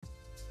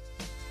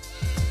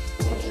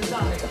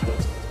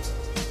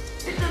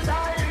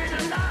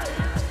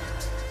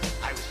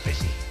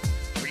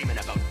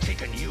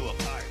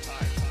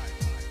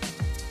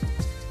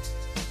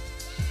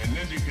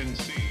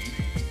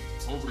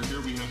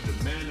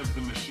of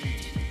the Machine.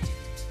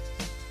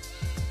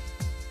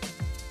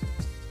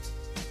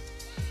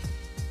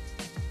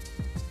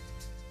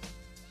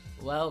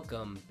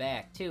 Welcome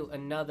back to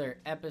another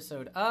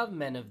episode of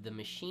Men of the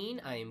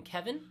Machine. I am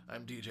Kevin.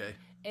 I'm DJ.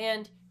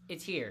 And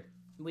it's here.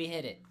 We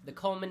hit it. The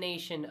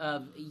culmination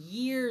of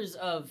years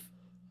of,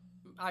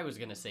 I was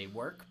going to say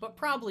work, but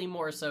probably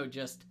more so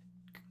just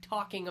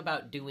talking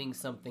about doing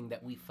something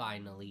that we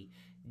finally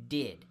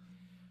did.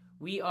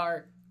 We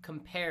are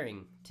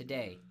comparing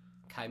today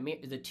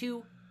the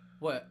two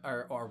what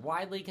are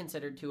widely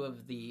considered two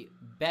of the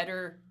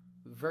better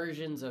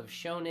versions of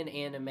shonen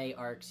anime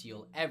arcs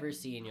you'll ever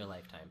see in your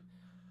lifetime.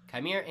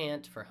 Chimera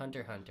Ant for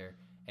Hunter x Hunter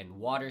and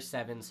Water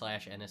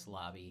 7/Enies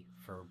Lobby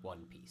for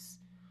One Piece.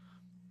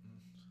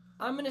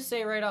 I'm going to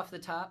say right off the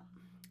top,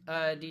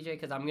 DJ,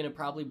 because I'm going to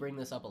probably bring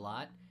this up a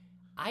lot,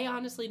 I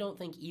honestly don't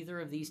think either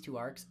of these two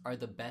arcs are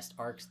the best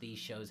arcs these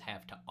shows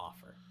have to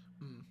offer.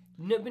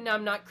 No, but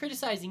I'm not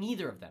criticizing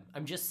either of them.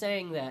 I'm just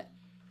saying that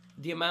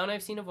the amount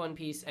I've seen of One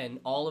Piece and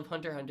all of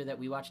Hunter x Hunter that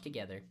we watch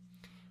together,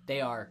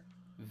 they are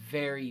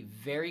very,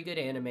 very good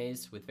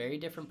animes with very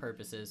different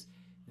purposes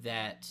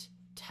that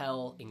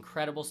tell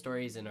incredible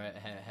stories and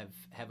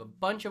have a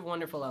bunch of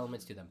wonderful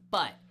elements to them.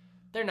 But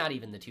they're not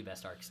even the two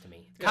best arcs to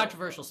me.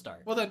 Controversial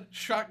start. Well then,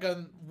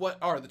 Shotgun, what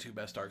are the two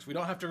best arcs? We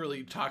don't have to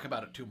really talk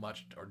about it too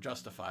much or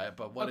justify it,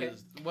 but what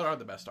are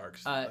the best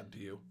arcs to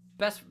you?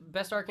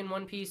 Best arc in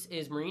One Piece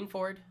is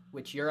Marineford,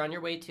 which you're on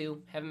your way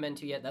to. Haven't been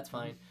to yet. That's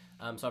fine.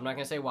 So I'm not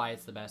going to say why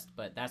it's the best,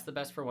 but that's the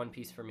best for One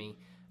Piece for me.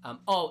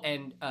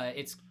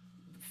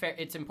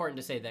 It's important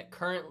to say that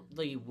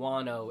currently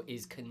Wano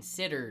is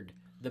considered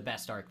the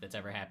best arc that's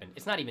ever happened.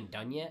 It's not even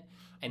done yet,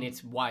 and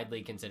it's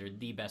widely considered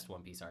the best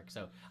One Piece arc.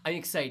 So I'm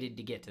excited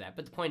to get to that.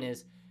 But the point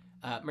is,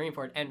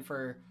 Marineford, and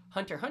for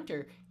Hunter x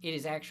Hunter, it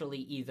is actually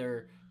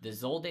either the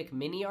Zoldyck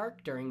mini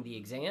arc during the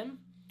exam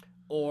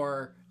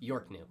or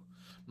Yorknu.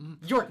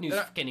 Yorknu's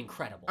fucking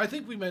incredible. I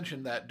think we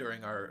mentioned that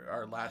during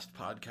our last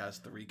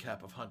podcast, the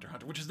recap of Hunter x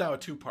Hunter, which is now a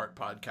 2-part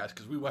podcast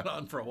because we went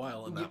on for a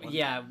while in that one.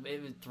 Yeah,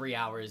 it was 3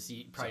 hours.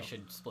 You probably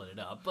should split it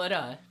up.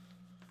 But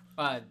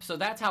so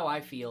that's how I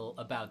feel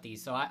about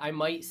these. So I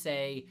might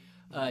say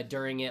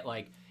during it,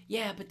 like,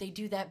 yeah, but they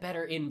do that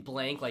better in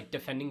blank, like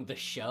defending the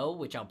show,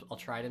 which I'll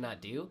try to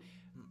not do.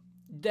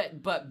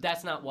 But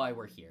that's not why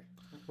we're here.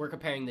 We're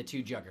comparing the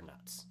two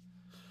juggernauts.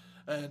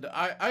 And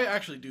I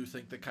actually do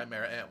think that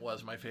Chimera Ant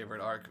was my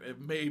favorite arc.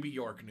 Maybe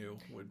Yorknu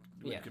would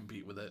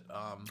compete with it.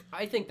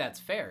 I think that's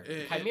fair.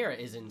 Chimera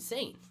is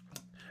insane.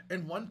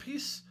 In One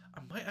Piece, I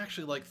might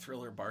actually like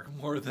Thriller Bark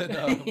more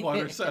than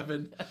Water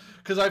 7.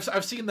 Because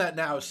I've seen that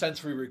now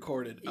since we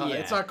recorded.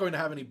 It's not going to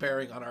have any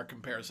bearing on our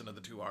comparison of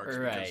the two arcs.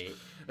 Right. Because,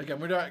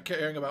 again, we're not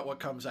caring about what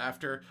comes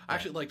after. I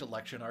actually liked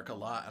Election Arc a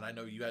lot, and I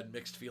know you had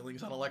mixed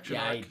feelings on Election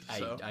Arc.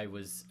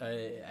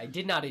 I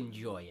did not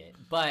enjoy it.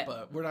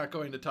 But we're not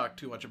going to talk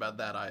too much about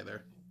that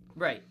either.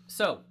 Right.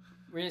 So,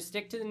 we're going to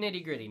stick to the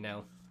nitty-gritty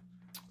now.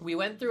 We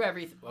went through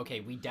everything.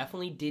 Okay, we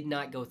definitely did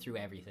not go through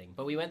everything,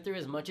 but we went through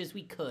as much as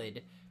we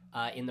could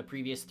in the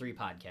previous 3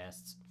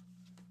 podcasts.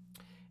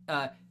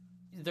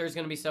 There's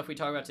going to be stuff we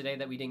talk about today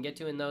that we didn't get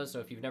to in those, so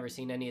if you've never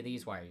seen any of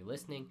these, why are you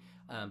listening?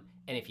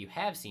 And if you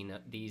have seen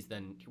these,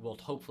 then we'll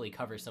hopefully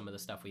cover some of the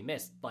stuff we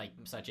missed, like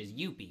such as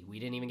Yuppie. We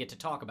didn't even get to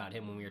talk about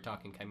him when we were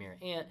talking Chimera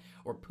Ant,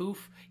 or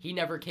Poof. He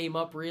never came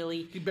up,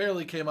 really. He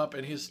barely came up,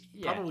 and he's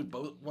probably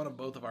one of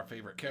both of our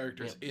favorite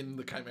characters in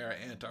the Chimera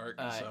Ant arc.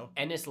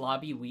 Enies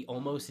Lobby we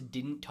almost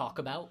didn't talk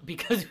about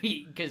because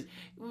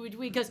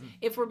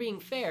if we're being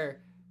fair,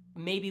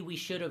 maybe we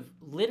should have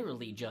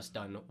literally just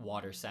done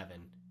Water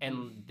 7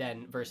 and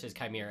then versus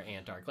Chimera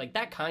Ant arc. Like,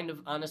 that kind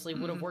of honestly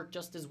would have worked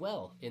just as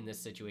well in this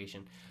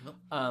situation.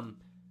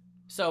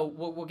 So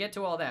we'll get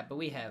to all that, but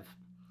we have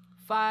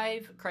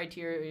 5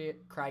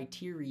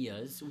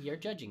 criterias we are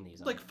judging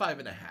these on. Like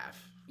 5.5.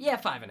 Yeah,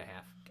 5.5.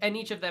 And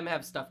each of them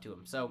have stuff to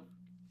them. So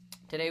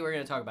today we're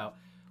going to talk about,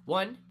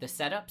 1, the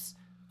setups,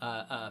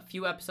 a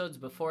few episodes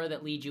before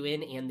that lead you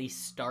in, and the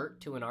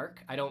start to an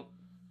arc. I don't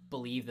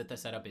believe that the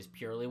setup is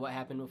purely what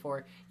happened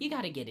before. You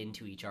got to get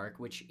into each arc,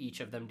 which each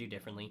of them do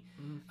differently.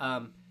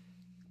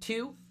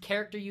 2,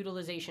 character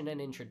utilization and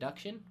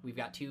introduction. We've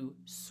got 2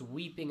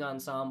 sweeping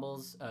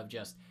ensembles of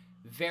just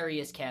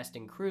various cast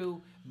and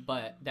crew,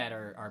 but that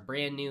are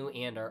brand new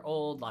and are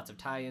old, lots of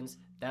tie-ins.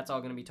 That's all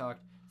going to be talked.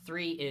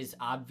 3 is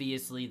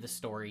obviously the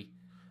story,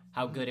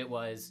 how good it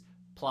was,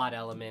 plot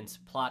elements,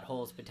 plot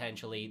holes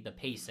potentially, the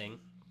pacing.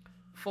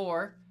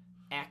 4,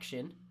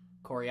 action,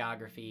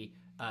 choreography,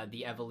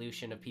 the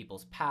evolution of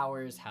people's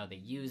powers, how they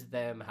use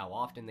them, how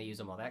often they use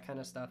them, all that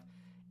kind of stuff.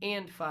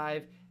 And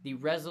 5, the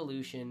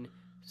resolution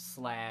 /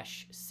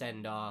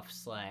 send-off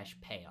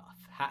 / payoff.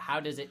 How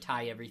does it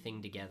tie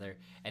everything together,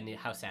 and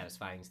how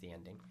satisfying is the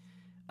ending?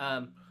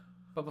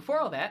 But before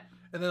all that...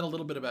 And then a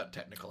little bit about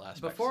technical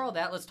aspects. Before all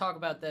that, let's talk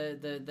about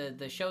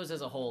the shows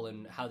as a whole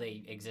and how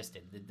they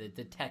existed,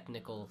 the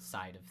technical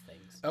side of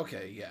things.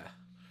 Okay, yeah.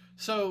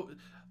 So,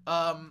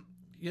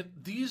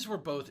 these were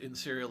both in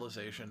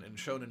serialization in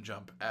Shonen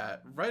Jump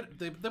at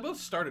they both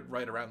started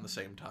right around the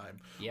same time.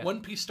 Yep.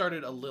 One Piece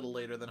started a little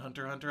later than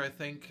Hunter x Hunter, I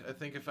think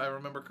if I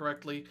remember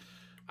correctly.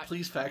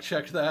 Please fact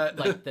check that.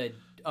 Like the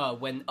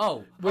when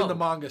the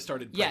manga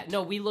started. Yeah,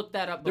 no, we looked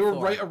that up They before.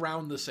 were right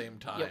around the same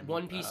time. Yeah,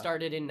 One Piece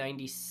started in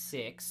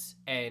 96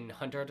 and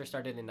Hunter x Hunter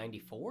started in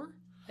 94,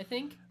 I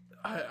think.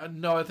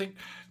 No, I think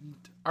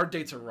our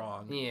dates are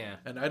wrong. Yeah,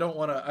 and I don't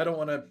want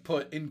to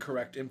put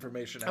incorrect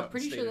information out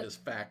and state it as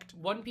fact.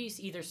 One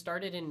Piece either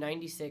started in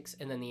 96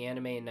 and then the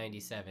anime in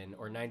 97,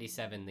 or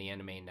 97 the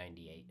anime in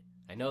 98.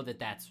 I know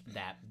that's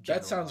that.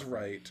 That sounds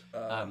right.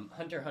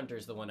 Hunter x Hunter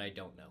is the one I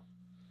don't know,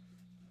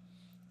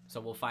 so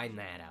we'll find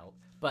that out.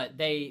 But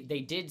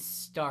they did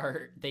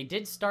start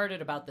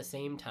at about the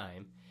same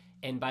time,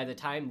 and by the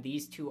time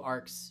these two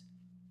arcs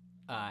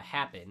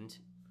happened.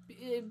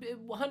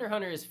 Hunter x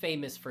Hunter is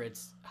famous for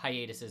its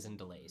hiatuses and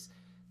delays.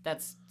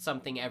 That's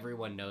something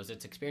everyone knows.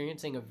 It's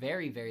experiencing a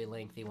very, very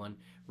lengthy one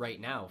right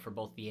now for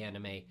both the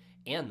anime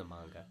and the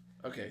manga.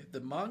 Okay,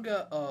 the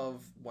manga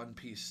of One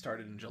Piece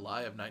started in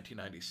July of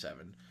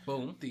 1997.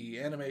 Boom. The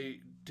anime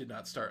did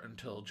not start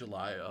until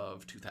July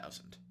of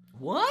 2000.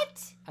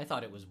 What? I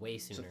thought it was way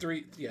sooner. So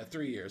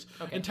 3 years.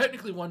 Okay. And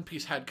technically One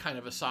Piece had kind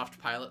of a soft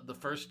pilot. The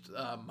first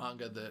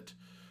manga that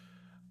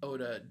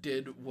Oda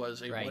did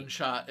was a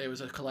one-shot. It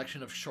was a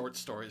collection of short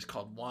stories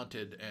called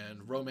Wanted,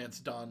 and Romance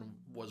Dawn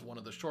was one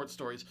of the short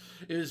stories.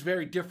 It is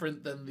very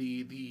different than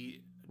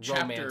the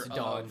Romance chapter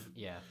Dawn. of...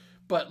 Yeah.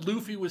 But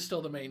Luffy was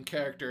still the main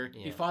character.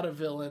 Yeah. He fought a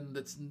villain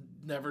that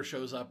never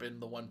shows up in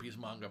the One Piece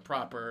manga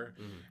proper.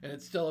 And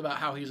it's still about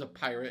how he's a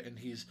pirate and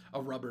he's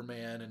a rubber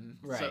man. And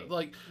so,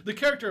 like, the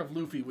character of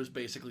Luffy was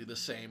basically the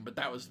same, but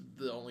that was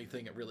the only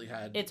thing it really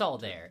had. It's all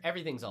there.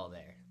 Everything's all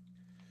there.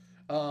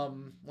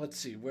 Let's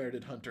see. Where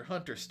did Hunter x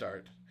Hunter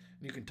start?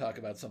 You can talk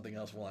about something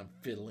else while I'm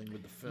fiddling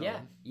with the film.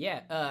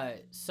 Yeah.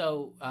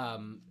 So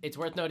it's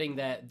worth noting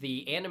that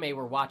the anime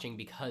we're watching,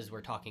 because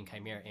we're talking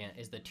Chimera Ant,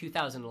 is the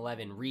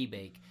 2011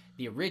 remake.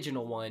 The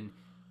original one,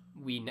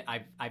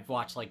 I've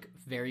watched like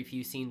very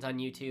few scenes on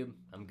YouTube.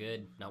 I'm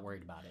good. Not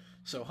worried about it.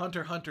 So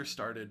Hunter x Hunter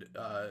started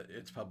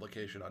its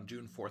publication on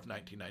June 4th,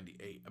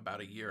 1998,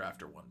 about a year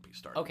after One Piece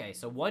started. Okay,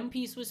 so One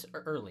Piece was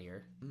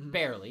earlier,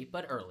 barely,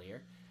 but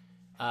earlier.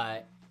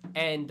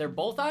 And they're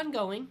both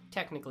ongoing,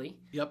 technically.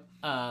 Yep.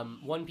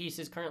 One Piece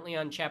is currently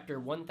on chapter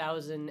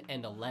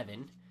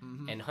 1011,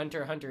 and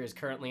Hunter x Hunter is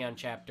currently on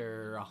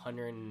chapter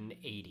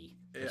 180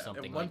 or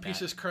something like that. One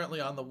Piece is currently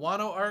on the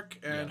Wano arc,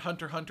 and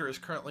Hunter x Hunter is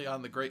currently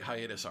on the Great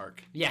Hiatus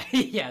arc.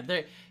 Yeah,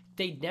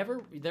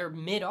 they're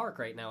mid-arc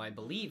right now, I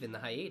believe, in the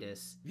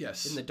hiatus.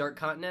 Yes. In the Dark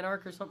Continent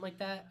arc or something like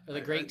that, or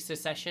the Great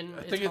Secession.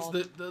 I think it's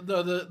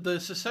the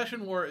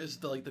Secession War is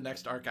the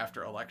next arc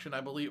after election,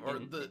 I believe, or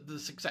the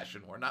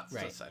Succession War, not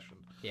Secession.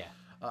 Yeah.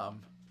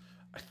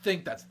 I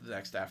think that's the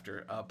next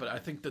after, but I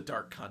think the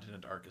Dark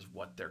Continent arc is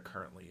what they're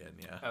currently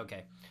in. Yeah.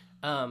 Okay.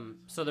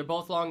 So they're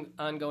both long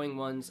ongoing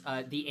ones.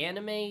 The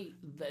anime,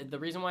 the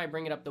reason why I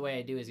bring it up the way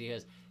I do is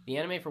because the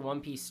anime for One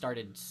Piece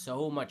started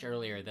so much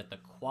earlier that the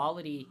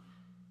quality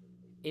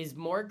is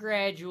more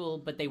gradual,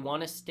 but they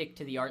want to stick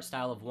to the art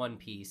style of One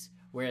Piece,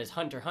 whereas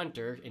Hunter x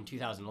Hunter in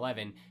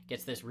 2011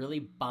 gets this really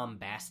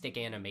bombastic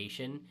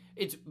animation.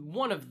 It's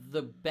one of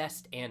the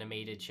best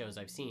animated shows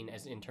I've seen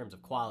as in terms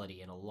of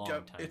quality in a long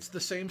time. It's the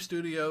same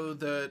studio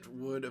that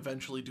would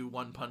eventually do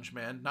One Punch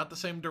Man. Not the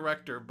same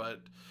director,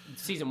 but...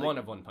 Season 1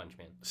 of One Punch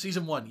Man.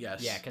 Season 1,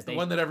 yes. Yeah, because the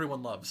one that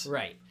everyone loves.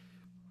 Right.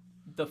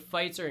 The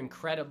fights are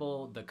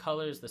incredible. The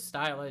colors, the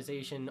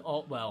stylization,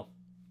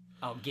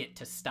 I'll get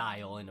to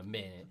style in a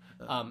minute,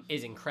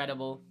 is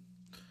incredible.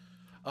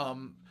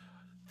 Of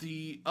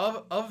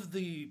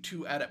the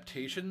two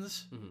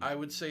adaptations, I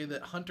would say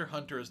that Hunter x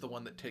Hunter is the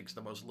one that takes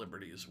the most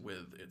liberties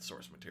with its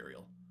source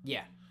material.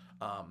 Yeah.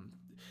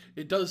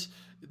 It does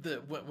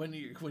when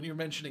you're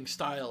mentioning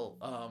style,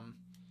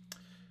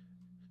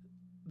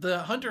 the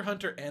Hunter x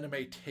Hunter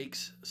anime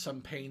takes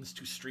some pains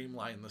to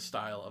streamline the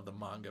style of the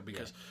manga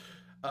because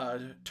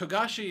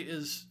Togashi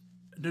is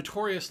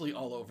notoriously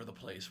all over the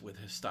place with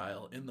his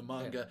style in the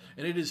manga,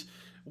 and it is,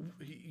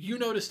 you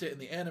noticed it in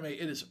the anime,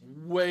 it is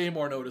way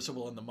more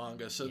noticeable in the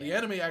manga. So the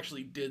anime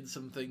actually did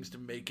some things to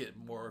make it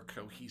more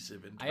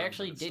cohesive in terms I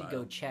actually did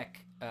go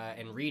check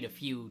and read a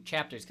few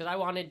chapters because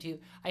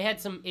I had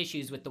some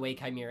issues with the way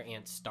Chimera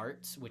Ant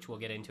starts, which we'll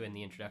get into in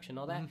the introduction and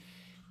all that.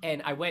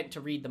 And I went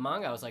to read the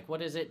manga. I was like, what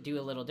does it do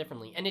a little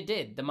differently? And it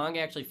did. The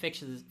manga actually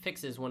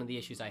fixes one of the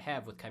issues I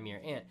have with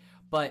Chimera Ant.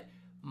 But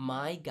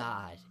my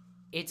God,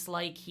 it's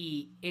like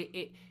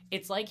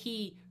it's like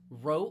he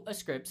wrote a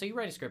script. So you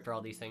write a script for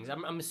all these things.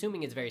 I'm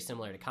assuming it's very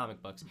similar to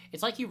comic books.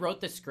 It's like he wrote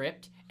the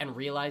script and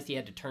realized he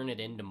had to turn it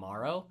in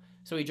tomorrow.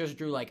 So he just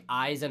drew like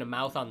eyes and a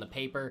mouth on the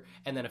paper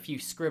and then a few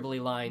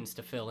scribbly lines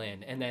to fill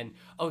in. And then,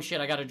 oh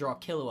shit, I got to draw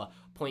Killua.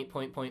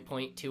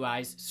 Point, 2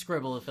 eyes,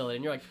 scribble to fill it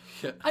in. You're like,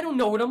 I don't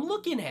know what I'm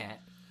looking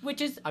at.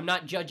 Which is, I'm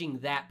not judging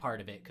that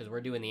part of it because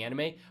we're doing the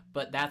anime,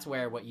 but that's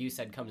where what you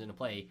said comes into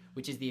play,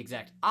 which is the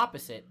exact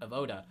opposite of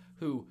Oda,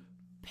 who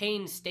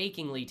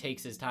painstakingly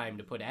takes his time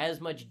to put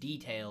as much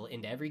detail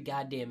into every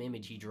goddamn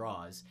image he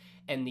draws,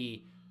 and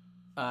the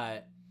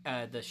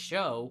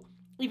show,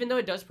 even though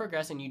it does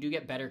progress and you do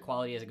get better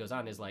quality as it goes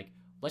on, is like,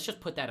 let's just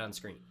put that on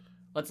screen.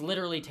 Let's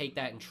literally take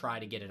that and try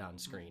to get it on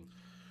screen.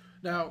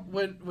 Now,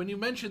 when you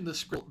mention the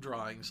script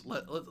drawings,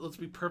 let's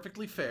be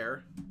perfectly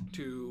fair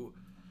to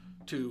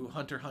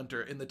Hunter x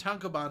Hunter. In the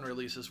Tankobon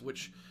releases,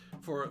 which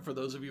for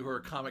those of you who are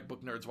comic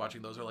book nerds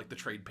watching, those are like the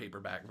trade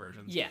paperback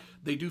versions. Yeah,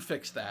 they do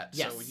fix that.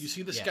 Yes. So when you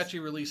see the sketchy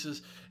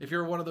releases, if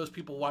you're one of those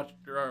people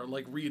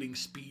like reading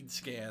speed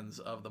scans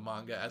of the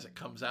manga as it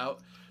comes out,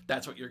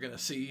 that's what you're gonna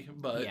see.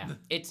 But yeah,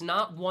 it's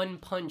not One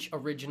Punch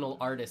original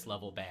artist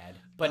level bad,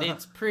 but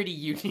it's pretty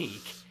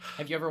unique.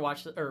 Have you ever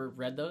watched or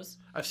read those?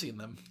 I've seen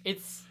them.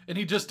 And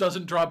he just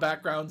doesn't draw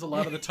backgrounds a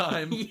lot of the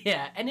time.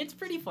 Yeah, and it's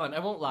pretty fun. I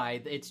won't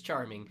lie, it's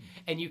charming,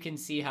 and you can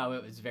see how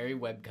it was very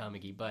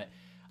webcomic-y, but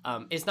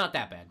it's not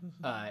that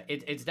bad.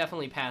 It's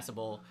definitely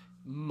passable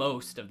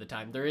most of the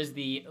time. There is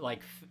the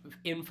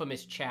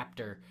infamous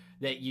chapter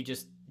that you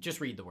just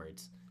read the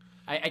words.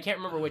 I can't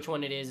remember which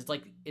one it is.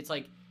 It's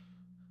like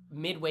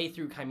midway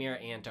through Chimera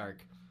Ant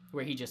arc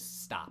where he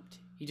just stopped.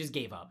 He just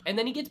gave up. And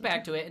then he gets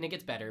back to it and it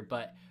gets better,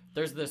 but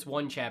there's this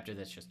one chapter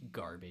that's just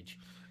garbage.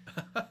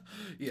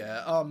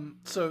 Yeah.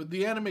 So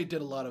the anime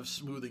did a lot of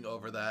smoothing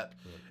over that.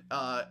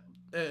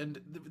 And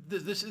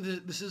this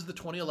is the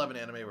 2011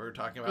 anime we were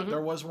talking about. Mm-hmm.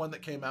 There was one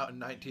that came out in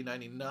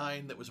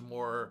 1999 that was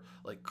more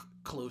like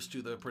close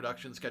to the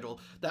production schedule.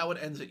 That one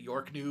ends at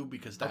York New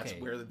because that's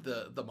where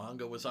the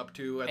manga was up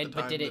to at the time.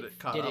 But did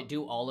it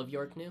do all of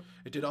York New?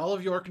 It did all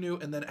of York New,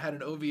 and then it had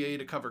an OVA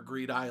to cover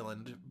Greed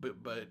Island.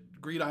 But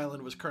Greed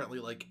Island was currently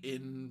like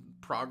in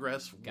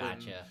progress when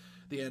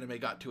the anime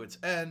got to its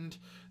end.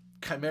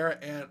 Chimera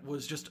Ant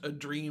was just a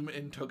dream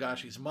in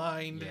Togashi's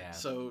mind,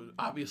 so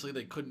obviously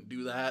they couldn't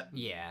do that.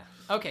 Yeah.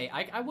 Okay,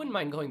 I wouldn't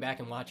mind going back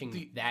and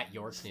watching that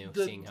York New,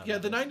 seeing how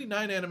the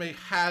 99 anime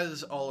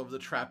has all of the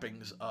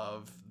trappings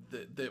of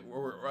that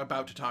we're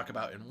about to talk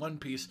about in One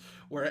Piece,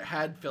 where it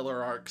had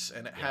filler arcs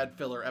and it had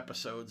filler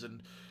episodes,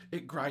 and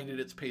it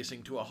grinded its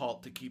pacing to a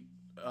halt to keep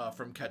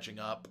from catching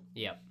up.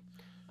 Yep.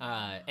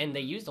 And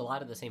they used a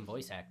lot of the same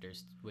voice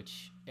actors,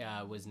 which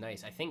was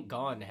nice. I think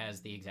Gon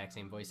has the exact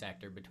same voice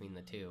actor between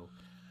the two.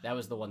 That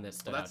was the one that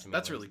stood out to me.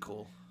 That's really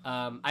cool.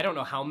 I don't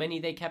know how many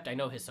they kept. I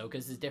know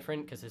Hisoka's is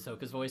different because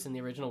Hisoka's voice in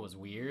the original was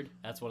weird.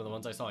 That's one of the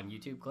ones I saw on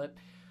YouTube clip.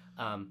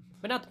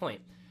 But not the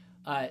point.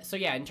 So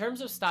yeah, in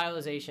terms of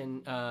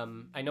stylization,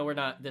 I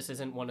know this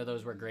isn't one of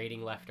those we're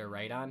grading left or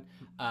right on.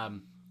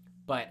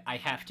 But I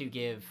have to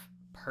give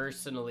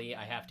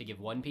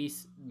One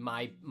Piece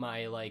my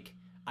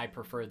I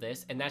prefer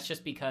this, and that's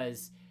just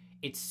because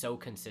it's so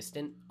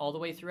consistent all the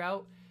way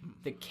throughout.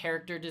 The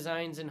character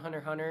designs in Hunter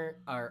x Hunter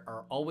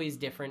are always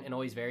different and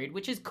always varied,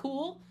 which is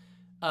cool.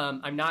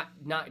 I'm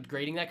not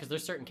grading that because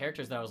there's certain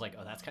characters that I was like,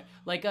 oh, that's kind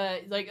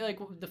of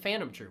like the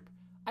Phantom Troop.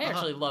 I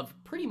actually love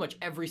pretty much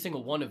every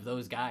single one of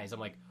those guys. I'm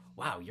like,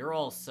 wow, you're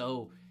all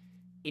so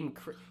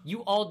you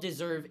all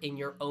deserve in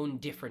your own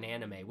different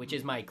anime, which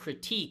is my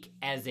critique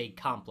as a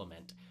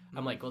compliment.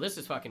 I'm like, well, this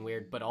is fucking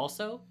weird, but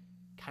also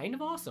kind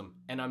of awesome,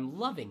 and I'm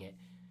loving it.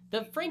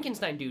 The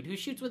Frankenstein dude who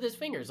shoots with his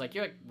fingers, like,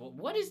 you're like, well,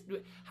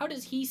 how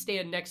does he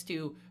stand next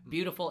to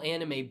beautiful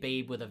anime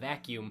babe with a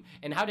vacuum,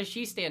 and how does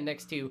she stand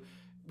next to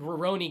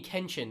Rurouni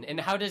Kenshin,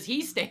 and how does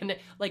he stand,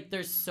 like,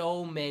 there's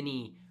so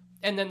many,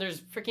 and then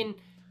there's freaking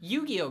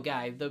Yu-Gi-Oh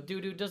guy, the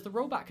dude who does the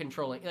robot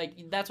controlling,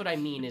 like, that's what I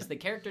mean, is the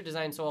character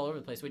design so all over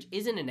the place, which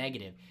isn't a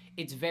negative,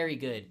 it's very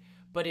good,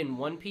 but in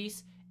One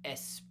Piece,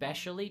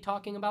 especially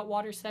talking about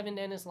Water 7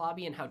 Enies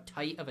Lobby and how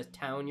tight of a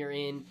town you're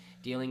in,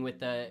 dealing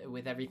with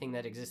everything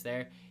that exists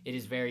there, it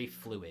is very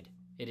fluid.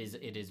 It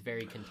is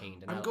very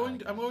contained. And I'm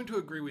going to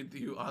agree with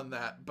you on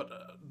that, but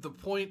the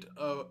point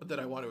that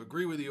I want to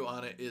agree with you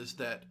on it is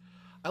that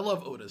I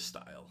love Oda's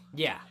style.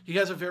 Yeah. He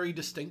has a very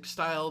distinct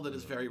style that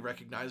is very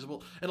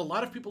recognizable, and a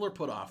lot of people are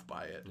put off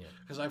by it.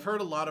 Because I've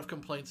heard a lot of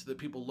complaints that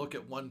people look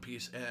at One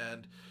Piece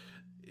and,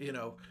 you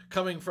know,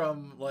 coming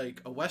from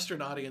like a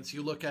Western audience,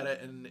 you look at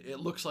it and it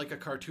looks like a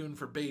cartoon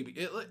for baby.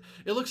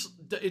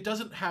 It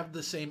doesn't have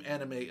the same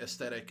anime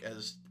aesthetic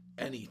as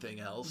anything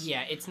else.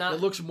 Yeah, it's not.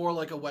 It looks more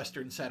like a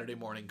Western Saturday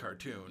morning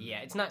cartoon. Yeah,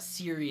 it's not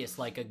serious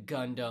like a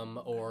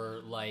Gundam or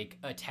like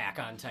Attack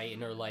on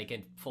Titan or like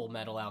a Full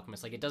Metal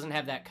Alchemist. Like, it doesn't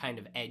have that kind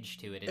of edge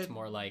to it. It's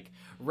more like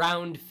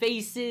round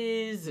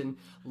faces and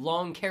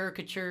long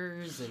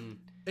caricatures and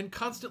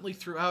constantly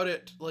throughout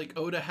it, like,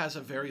 Oda has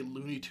a very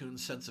Looney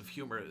Tunes sense of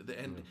humor,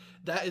 and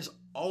that is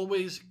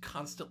always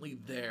constantly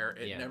there.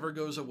 It never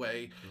goes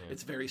away.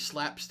 It's very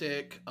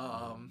slapstick.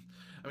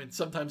 I mean,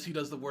 sometimes he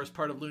does the worst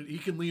part of Looney. He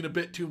can lean a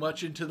bit too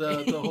much into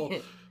the whole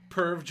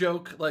perv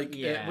joke. Like,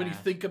 when you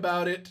think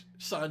about it,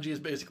 Sanji is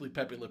basically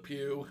Pepe Le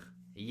Pew.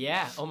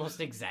 Yeah,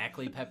 almost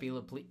exactly Pepe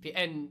Le Pew.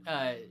 And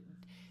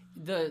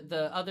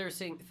the other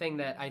thing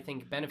that I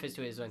think benefits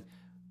to it is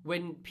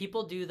when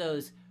people do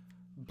those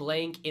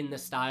blank in the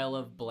style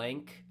of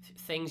blank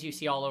things you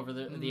see all over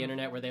the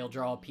internet, where they'll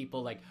draw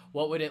people like,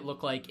 what would it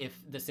look like if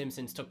The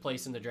Simpsons took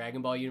place in the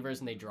Dragon Ball universe,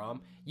 and they draw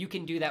them. You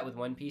can do that with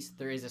One Piece.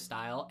 There is a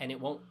style, and it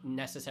won't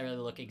necessarily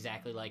look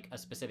exactly like a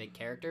specific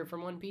character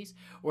from One Piece,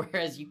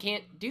 whereas you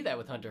can't do that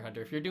with Hunter x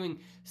Hunter. If you're doing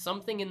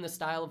something in the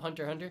style of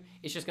Hunter x Hunter,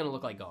 it's just going to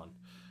look like Gon.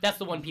 That's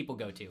the one people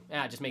go to.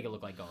 Just make it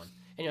look like Gon.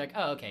 And you're like,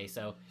 oh, okay,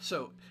 so...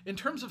 So, in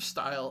terms of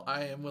style,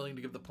 I am willing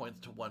to give the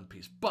points to One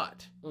Piece.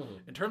 But,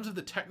 in terms of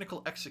the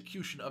technical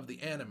execution of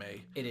the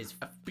anime, it is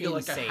I feel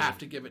insane. like I have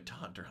to give it to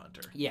Hunter x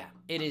Hunter. Yeah,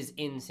 it is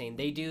insane.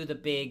 They do the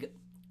big,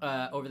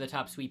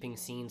 over-the-top sweeping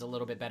scenes a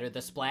little bit better.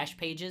 The splash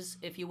pages,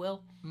 if you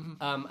will,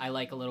 I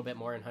like a little bit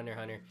more in Hunter x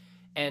Hunter.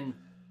 And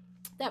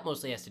that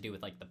mostly has to do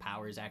with, like, the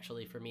powers,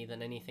 actually, for me,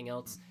 than anything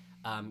else.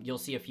 You'll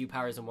see a few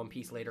powers in One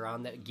Piece later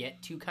on that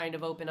get to kind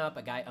of open up.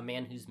 A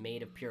man who's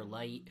made of pure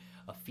light,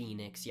 a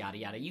phoenix, yada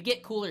yada. You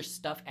get cooler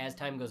stuff as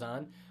time goes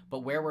on, but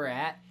where we're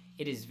at,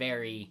 it is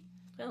very,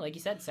 well, like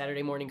you said,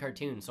 Saturday morning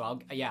cartoon. So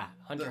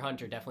Hunter x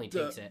Hunter definitely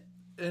takes it.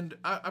 And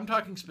I'm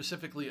talking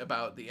specifically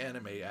about the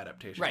anime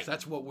adaptations. Right.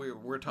 That's what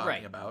we're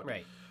talking about.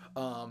 Right.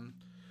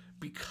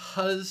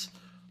 Because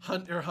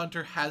Hunter x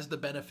Hunter has the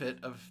benefit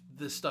of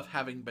this stuff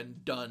having been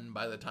done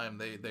by the time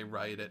they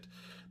write it.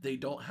 They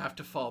don't have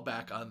to fall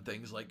back on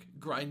things like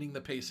grinding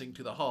the pacing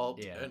to the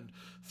halt and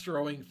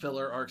throwing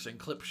filler arcs and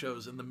clip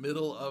shows in the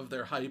middle of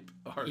their hype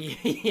arc,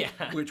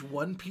 which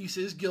One Piece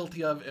is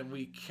guilty of, and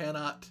we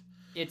cannot,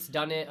 it's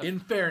done it. In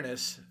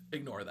fairness,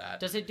 ignore that.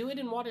 Does it do it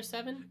in Water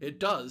 7? It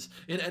does.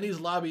 In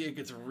Enies Lobby, it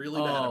gets really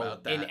bad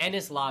about that. In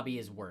Enies Lobby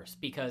is worse,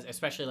 because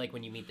especially like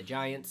when you meet the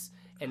giants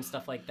and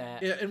stuff like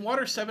that. Yeah, in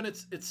Water 7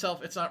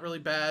 itself, it's not really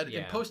bad.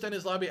 In Post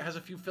Enies Lobby, it has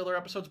a few filler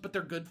episodes, but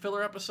they're good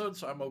filler episodes,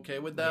 so I'm okay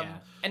with them. Yeah.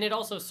 And it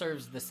also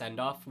serves the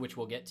send-off, which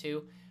we'll get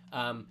to.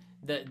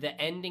 The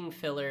ending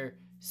filler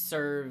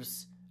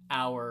serves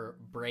our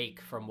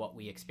break from what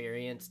we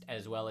experienced,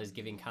 as well as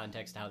giving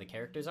context to how the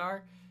characters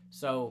are.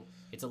 So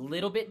it's a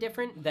little bit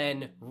different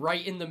than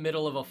right in the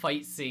middle of a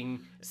fight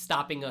scene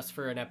stopping us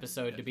for an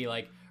episode to be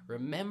like,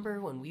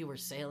 remember when we were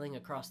sailing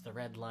across the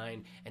red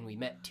line and we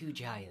met two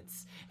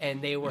giants?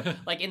 And they were,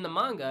 like in the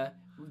manga,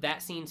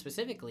 that scene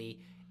specifically,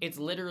 it's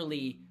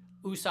literally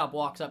Usopp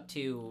walks up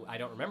to, I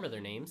don't remember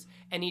their names,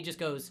 and he just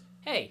goes,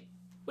 hey,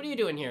 what are you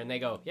doing here? And they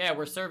go, yeah,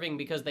 we're serving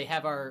because they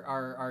have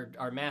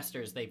our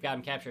masters. They've got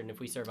them captured, and if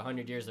we serve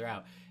 100 years, they're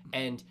out.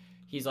 And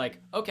he's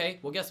like, okay,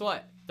 well, guess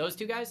what? Those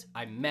two guys,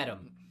 I met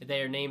them.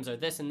 Their names are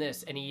this and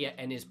this,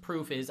 and his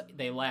proof is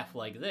they laugh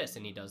like this,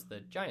 and he does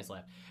the giants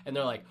laugh. And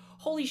they're like,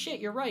 holy shit,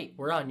 you're right.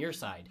 We're on your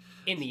side.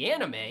 In the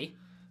anime,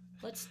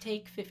 let's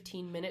take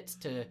 15 minutes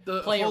to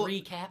play a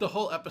recap. The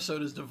whole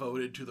episode is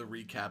devoted to the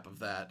recap of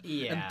that.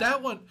 Yeah. And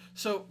that one,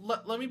 so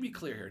let me be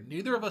clear here.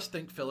 Neither of us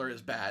think filler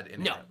is bad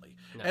inherently.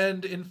 No.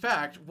 And in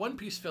fact, One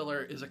Piece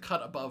filler is a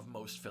cut above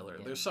most filler.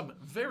 Yeah. There's some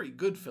very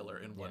good filler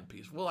in One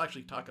Piece. We'll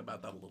actually talk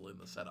about that a little in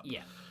the setup.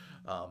 Yeah.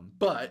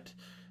 But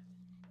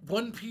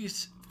One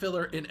Piece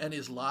filler in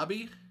Enies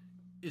Lobby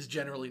is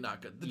generally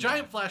not good. The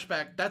giant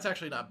flashback, that's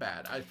actually not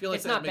bad. I feel like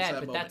it's that not makes bad, that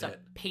but moment that's a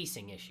hit.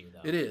 pacing issue,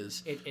 though. It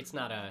is. It's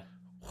not a...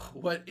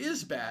 What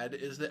is bad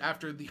is that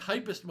after the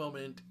hypest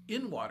moment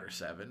in Water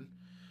 7,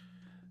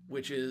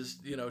 which is,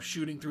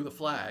 shooting through the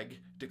flag,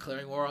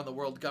 declaring war on the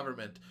world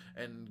government,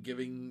 and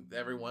giving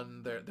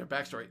everyone their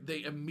backstory,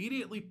 they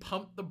immediately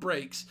pump the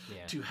brakes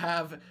to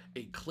have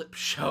a clip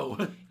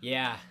show.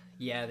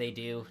 Yeah, they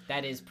do.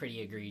 That is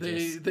pretty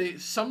egregious. They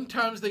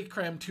sometimes they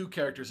cram two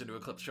characters into a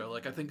clip show.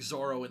 Like I think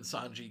Zoro and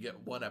Sanji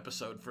get one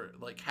episode for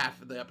like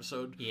half of the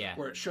episode,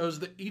 where it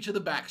shows each of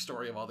the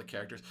backstory of all the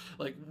characters.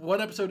 Like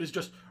one episode is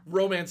just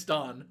Romance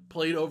Dawn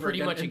played over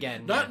pretty much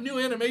again. Not new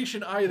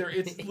animation either.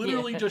 It's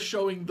literally just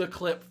showing the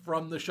clip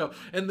from the show,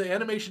 and the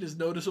animation is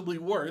noticeably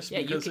worse.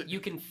 Yeah, because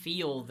you can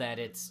feel that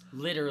it's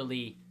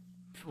literally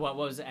what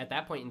was at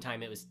that point in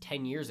time. It was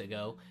 10 years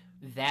ago.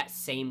 That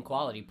same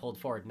quality pulled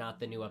forward, not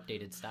the new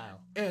updated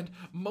style. And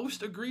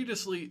most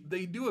egregiously,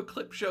 they do a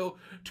clip show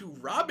to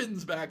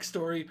Robin's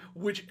backstory,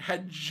 which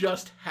had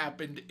just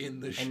happened in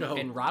the show.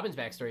 And Robin's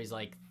backstory is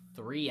like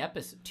 3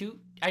 episodes. 2.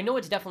 I know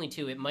it's definitely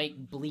 2. It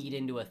might bleed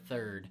into a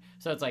 3rd.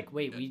 So it's like,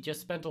 wait, we just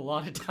spent a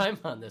lot of time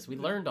on this. We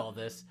learned all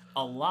this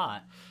a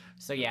lot.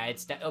 So yeah,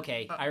 it's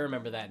okay. I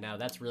remember that now.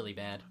 That's really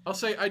bad. I'll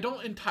say I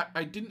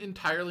didn't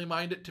entirely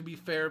mind it, to be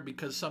fair,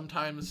 because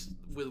sometimes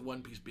with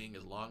One Piece being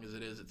as long as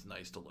it is, it's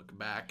nice to look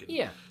back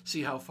and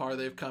see how far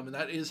they've come, and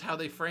that is how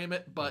they frame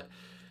it. But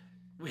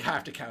we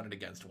have to count it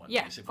against One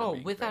Piece. If we're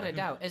being without fair. a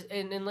doubt.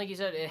 And like you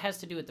said, it has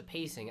to do with the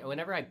pacing.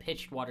 Whenever I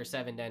pitched Water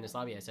 7 to Enies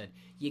Lobby, I said,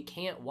 you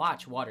can't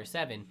watch Water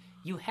 7.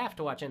 You have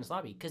to watch Enies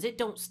Lobby because it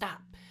don't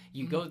stop.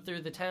 You go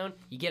through the town,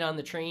 you get on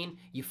the train,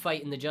 you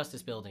fight in the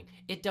Justice Building.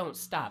 It don't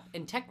stop.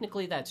 And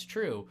technically that's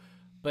true.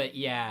 But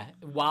yeah,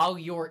 while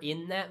you're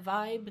in that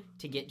vibe,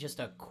 to get just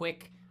a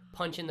quick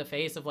punch in the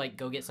face of like,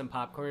 go get some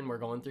popcorn, we're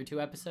going through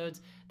 2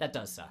 episodes, that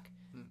does suck.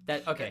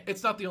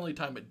 It's not the only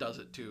time it does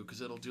it too,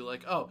 because it'll do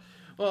like,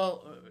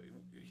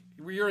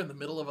 you're in the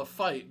middle of a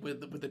fight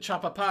with the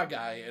Chapapa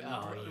guy,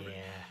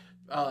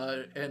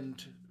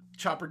 and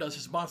Chopper does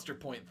his Monster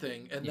Point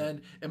thing, and Yeah.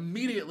 then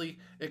immediately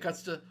it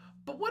cuts to,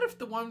 but what if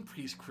the One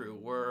Piece crew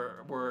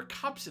were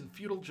cops in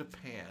feudal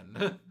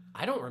Japan?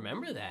 I don't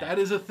remember that. That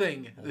is a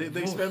thing.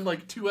 They spend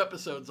like 2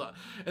 episodes on.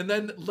 And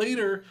then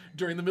later,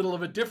 during the middle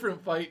of a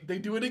different fight, they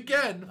do it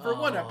again for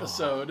 1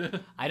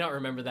 episode. I don't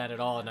remember that at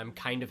all, and I'm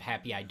kind of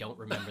happy I don't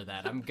remember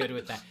that. I'm good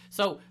with that.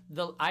 So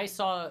I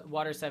saw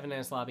Water 7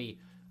 Enies Lobby.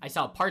 I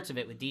saw parts of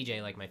it with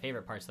DJ, like my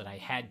favorite parts that I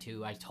had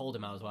to. I told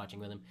him I was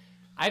watching with him.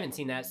 I haven't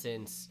seen that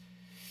since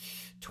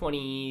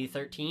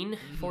 2013,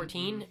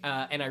 14,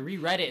 and I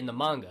reread it in the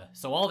manga.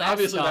 So all that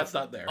Obviously, stuff, that's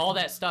not there. All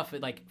that stuff,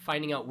 like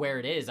finding out where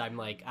it is, I'm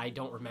like, I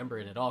don't remember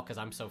it at all because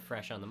I'm so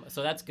fresh on them.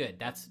 So that's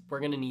good. We're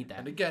gonna need that.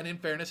 And again, in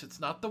fairness,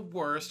 it's not the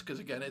worst because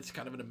again, it's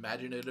kind of an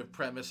imaginative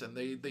premise, and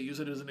they use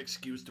it as an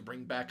excuse to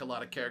bring back a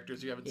lot of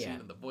characters you haven't seen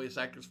and the voice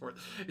actors for it.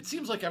 It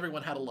seems like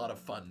everyone had a lot of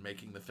fun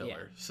making the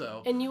filler.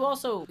 So and you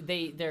also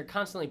they're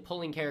constantly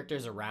pulling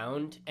characters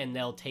around, and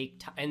they'll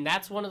take and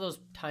that's one of those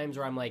times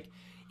where I'm like,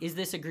 is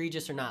this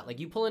egregious or not? Like,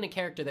 you pull in a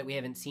character that we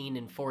haven't seen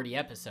in 40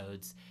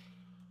 episodes.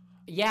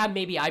 Yeah,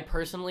 maybe I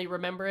personally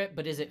remember it,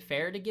 but is it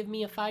fair to give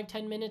me a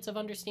 5-10 minutes of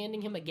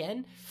understanding him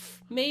again?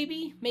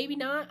 Maybe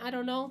not. I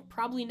don't know.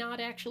 Probably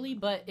not, actually,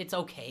 but it's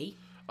okay.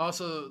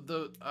 also,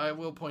 I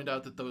will point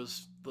out that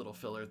those little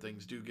filler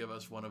things do give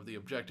us one of the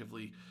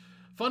objectively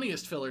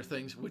funniest filler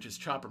things, which is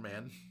Chopper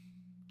Man.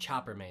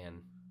 Chopper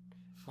Man.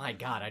 My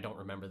God, I don't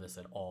remember this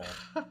at all.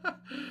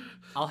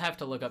 I'll have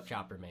to look up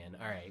Chopper Man.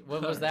 All right,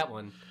 what was that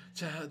one?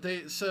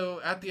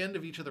 So at the end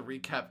of each of the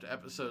recapped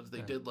episodes,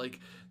 they did like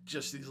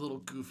just these little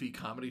goofy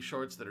comedy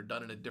shorts that are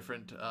done in a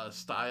different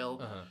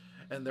style.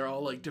 And they're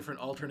all like different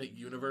alternate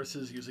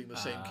universes using the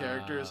same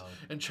characters.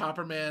 And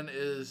Chopper Man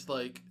is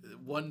like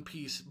One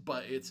Piece,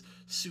 but it's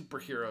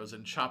superheroes,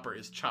 and Chopper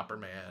is Chopper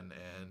Man,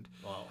 and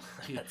well,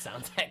 that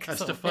sounds excellent.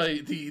 has to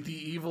fight the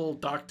evil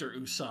Dr.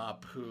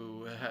 Usopp,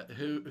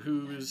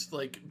 whose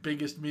like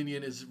biggest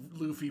minion is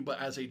Luffy, but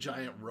as a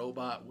giant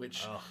robot,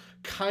 which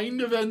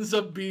kind of ends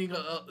up being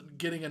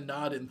getting a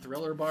nod in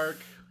Thriller Bark.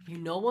 You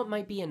know what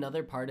might be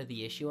another part of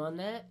the issue on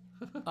that?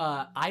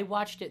 I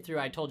watched it through,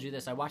 I told you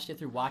this, I watched it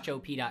through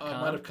WatchOP.com.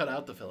 I might have cut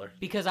out the filler.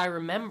 Because I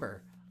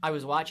remember I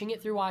was watching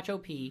it through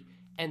WatchOP,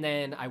 and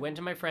then I went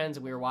to my friends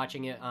and we were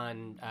watching it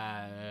on,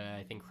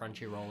 I think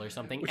Crunchyroll or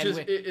something. Which and is,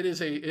 it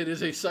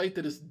is a site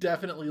that is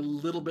definitely a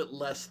little bit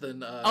less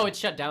than... it's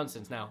shut down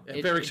since now.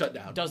 It shut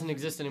down. Doesn't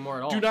exist anymore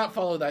at all. Do not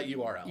follow that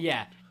URL.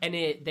 Yeah, and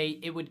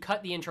it would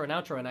cut the intro and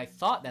outro, and I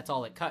thought that's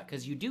all it cut,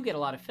 because you do get a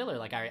lot of filler.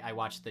 Like, I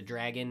watched the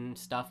dragon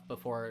stuff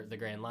before the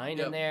Grand Line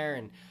in there,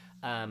 and...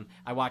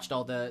 I watched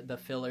all the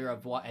filler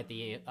of what at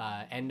the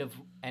end of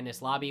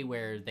Enies Lobby,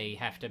 where they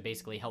have to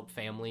basically help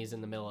families in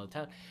the middle of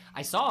town.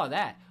 I saw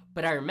that,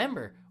 but I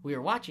remember we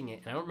were watching it,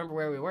 and I don't remember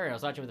where we were. I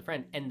was watching with a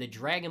friend, and the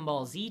Dragon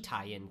Ball Z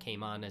tie-in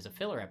came on as a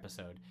filler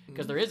episode,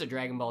 because there is a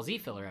Dragon Ball Z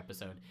filler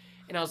episode,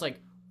 and I was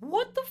like,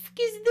 what the fuck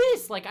is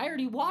this? Like, I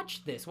already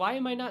watched this. Why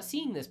am I not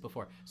seeing this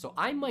before? So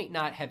I might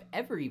not have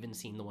ever even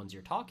seen the ones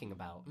you're talking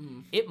about.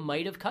 It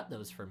might have cut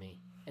those for me,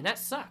 and that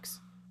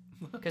sucks.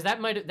 Because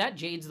that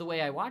jades the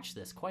way I watch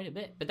this quite a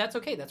bit. But that's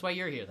okay. That's why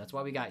you're here. That's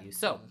why we got you.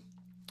 So,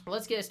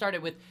 let's get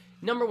started with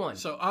number 1.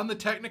 So, on the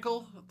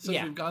technical,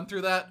 since we've gone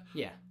through that,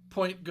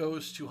 point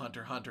goes to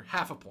Hunter x Hunter.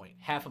 Half a point.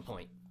 Half a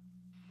point.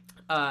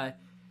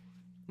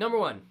 Number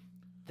 1,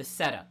 the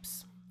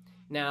setups.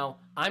 Now,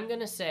 I'm going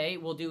to say,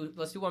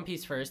 let's do One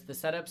Piece first. The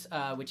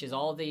setups, which is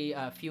all the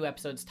few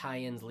episodes,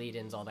 tie-ins,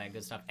 lead-ins, all that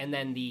good stuff. And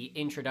then the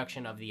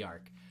introduction of the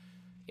arc.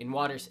 In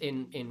Water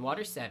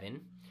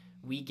 7,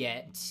 we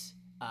get...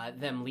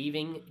 them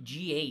leaving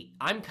G8.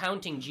 I'm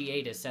counting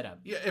G8 as setup.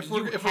 Yeah, if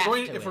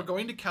we're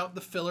going to count the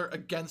filler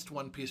against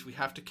One Piece, we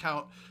have to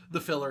count the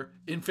filler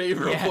in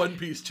favor of One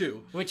Piece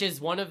too. Which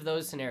is one of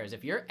those scenarios.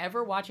 If you're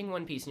ever watching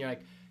One Piece and you're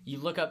like, you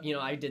look up,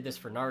 I did this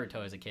for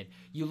Naruto as a kid.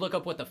 You look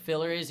up what the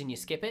filler is and you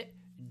skip it.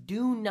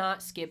 Do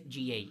not skip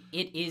G8.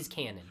 It is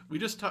canon. We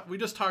just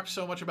talked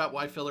so much about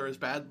why filler is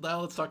bad.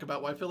 Now let's talk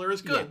about why filler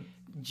is good.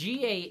 Yeah.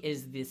 G8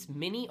 is this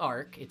mini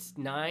arc. It's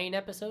 9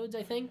 episodes,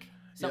 I think.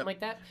 Something like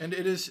that. And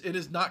it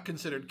is not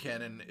considered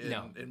canon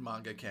in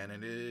manga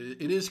canon.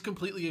 It is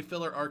completely a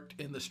filler arc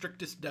in the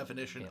strictest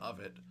definition of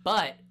it.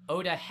 But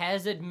Oda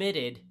has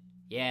admitted,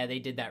 they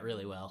did that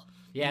really well.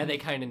 Yeah, they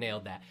kind of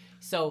nailed that.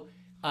 So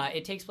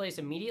it takes place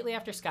immediately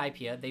after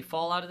Skypiea. They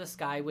fall out of the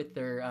sky with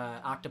their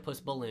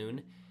octopus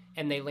balloon,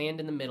 and they land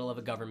in the middle of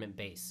a government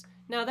base.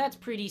 Now, that's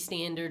pretty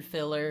standard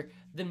filler.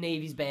 The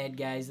Navy's bad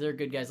guys. They're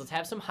good guys. Let's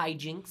have some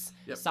hijinks.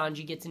 Yep.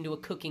 Sanji gets into a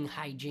cooking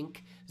hijink.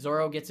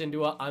 Zoro gets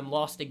into a I'm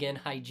lost again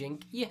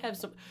hijink. You have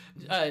some...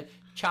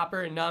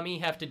 Chopper and Nami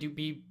have to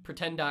be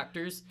pretend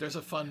doctors. There's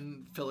a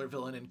fun filler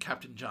villain in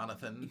Captain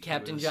Jonathan.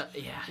 Yeah.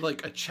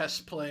 Like a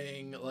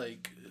chess-playing,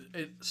 like...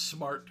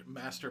 smart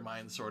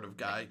mastermind sort of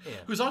guy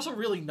who's also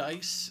really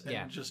nice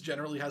and just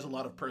generally has a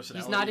lot of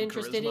personality. He's not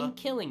interested in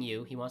killing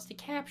you. He wants to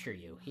capture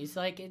you. He's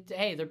like,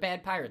 hey, they're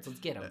bad pirates. Let's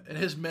get them. And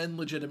his men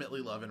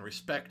legitimately love and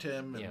respect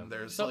him. And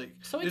there's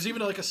there's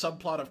even like a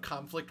subplot of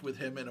conflict with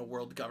him and a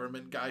world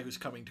government guy who's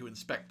coming to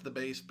inspect the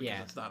base because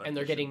it's not. And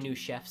they're getting new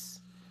chefs.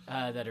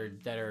 that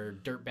are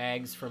dirt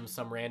bags from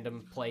some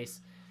random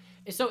place.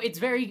 So it's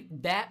very,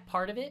 that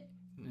part of it,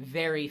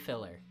 very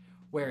filler.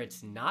 Where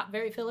it's not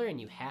very filler and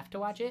you have to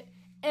watch it,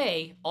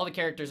 all the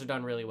characters are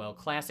done really well.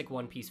 Classic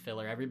One Piece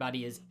filler.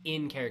 Everybody is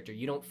in character.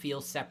 You don't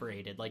feel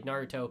separated. Like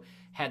Naruto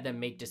had them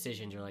make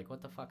decisions. You're like,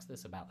 what the fuck's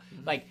this about?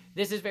 Like,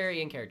 this is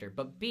very in character.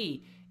 But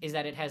B is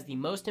that it has the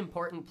most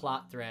important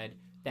plot thread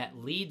that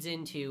leads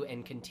into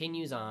and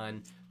continues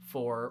on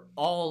for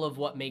all of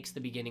what makes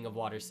the beginning of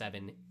Water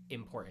 7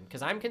 important.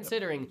 Because I'm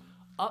considering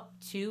up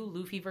to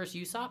Luffy versus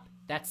Usopp,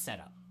 that's set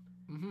up.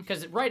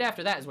 Because right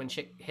after that is when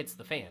shit hits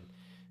the fan.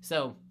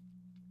 So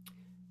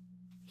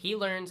he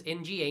learns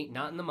in G8,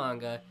 not in the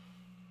manga,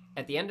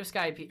 at the end of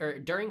Skypiea, or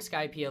during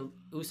Skypiea,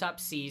 Usopp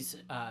sees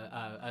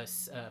a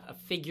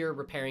figure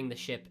repairing the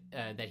ship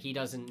that he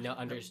doesn't know,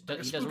 he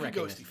doesn't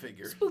recognize. Ghosty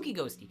figure. Spooky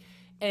ghosty.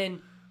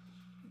 And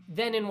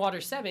then in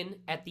Water 7,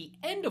 at the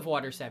end of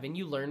Water 7,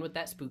 you learn what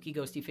that spooky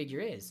ghosty figure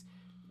is.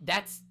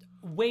 That's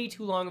way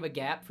too long of a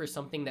gap for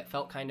something that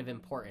felt kind of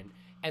important.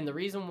 And the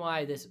reason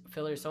why this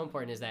filler is so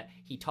important is that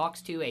he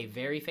talks to a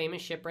very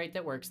famous shipwright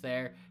that works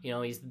there. You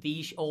know, he's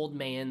the old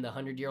man, the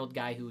 100-year-old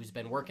guy who's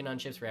been working on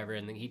ships forever.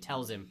 And then he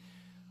tells him,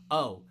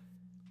 oh,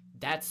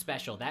 that's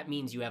special. That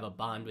means you have a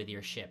bond with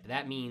your ship.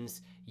 That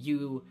means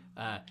you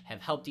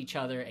have helped each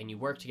other and you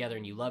work together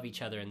and you love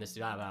each other and this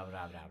blah, blah,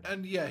 blah, blah, blah.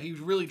 And yeah, he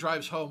really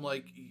drives home,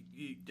 like,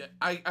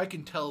 I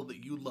can tell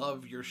that you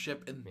love your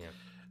ship, and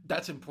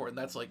that's important.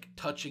 That's, like,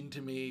 touching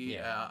to me.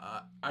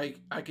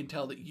 I can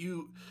tell that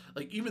you,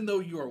 like, even though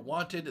you are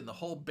wanted and the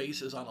whole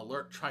base is on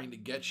alert trying to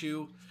get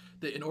you,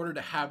 that in order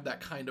to have that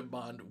kind of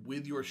bond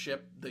with your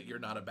ship, that you're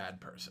not a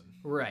bad person.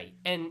 Right.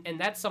 And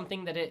that's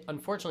something that it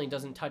unfortunately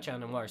doesn't touch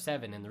on in Water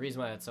 7, and the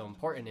reason why that's so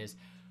important is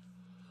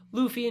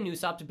Luffy and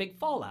Usopp's big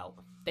fallout.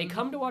 They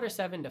come to Water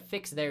 7 to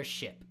fix their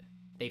ship.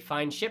 They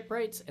find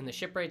shipwrights, and the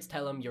shipwrights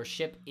tell them your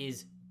ship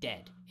is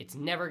dead. It's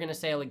never going to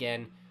sail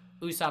again.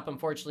 Usopp,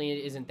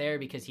 unfortunately, isn't there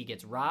because he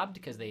gets robbed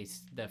because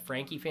the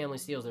Frankie family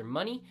steals their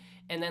money,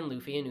 and then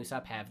Luffy and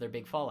Usopp have their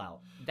big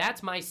fallout.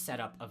 That's my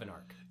setup of an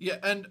arc. Yeah,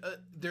 and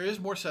there is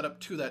more setup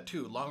to that,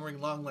 too. Long Ring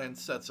Longland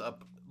sets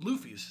up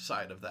Luffy's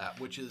side of that,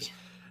 which is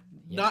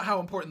not how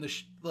important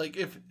like,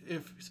 if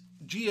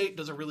G8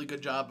 does a really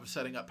good job of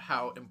setting up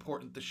how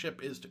important the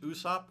ship is to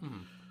Usopp,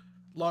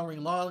 Long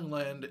Ring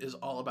Longland is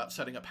all about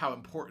setting up how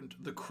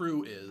important the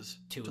crew is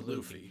to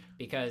Luffy.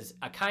 Because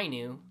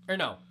Aokiji,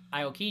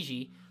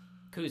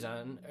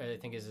 Kuzan, I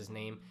think is his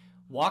name,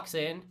 walks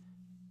in,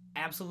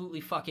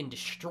 absolutely fucking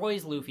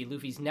destroys Luffy.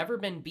 Luffy's never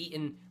been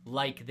beaten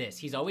like this.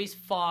 He's always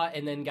fought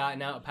and then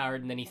gotten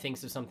outpowered and then he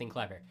thinks of something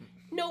clever.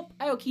 Nope,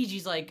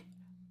 Aokiji's like,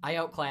 I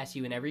outclass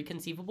you in every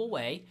conceivable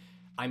way.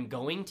 I'm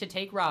going to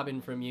take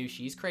Robin from you.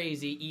 She's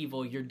crazy,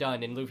 evil, you're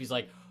done. And Luffy's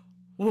like,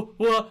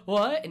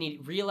 what? And he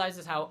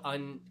realizes how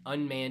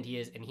unmanned he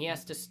is, and he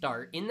has to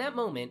start, in that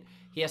moment,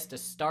 he has to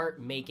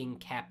start making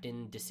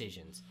captain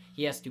decisions.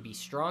 He has to be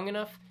strong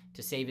enough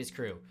to save his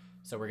crew.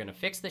 So we're going to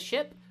fix the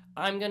ship,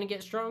 I'm going to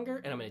get stronger,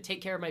 and I'm going to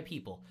take care of my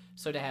people.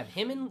 So to have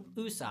him and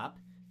Usopp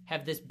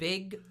have this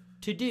big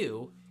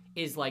to-do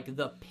is like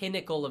the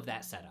pinnacle of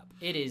that setup.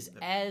 It is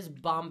as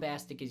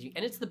bombastic as you...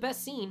 And it's the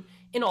best scene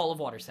in all of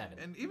Water 7.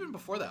 And even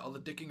before that, all the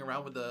dicking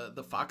around with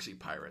the Foxy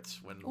pirates.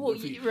 When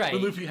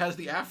Luffy has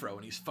the afro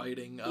and he's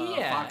fighting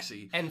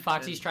Foxy. And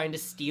Foxy's trying to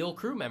steal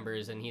crew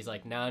members, and he's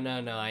like, no,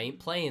 I ain't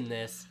playing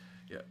this.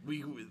 Yeah,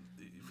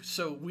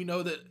 so we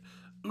know that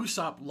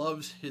Usopp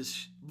loves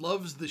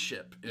the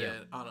ship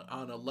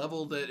on a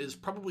level that is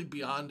probably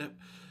beyond...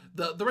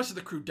 The rest of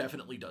the crew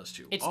definitely does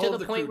too. It's all to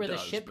the point where the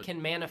ship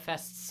can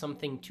manifest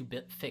something to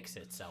fix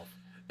itself.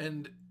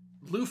 And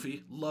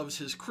Luffy loves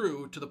his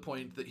crew to the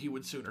point that he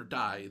would sooner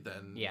die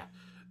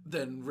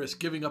than risk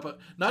giving up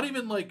not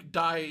even like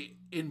die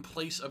in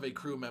place of a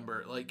crew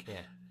member,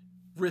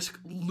 risk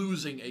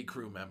losing a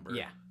crew member.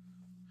 Yeah.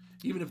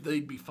 Even if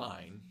they'd be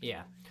fine.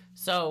 Yeah.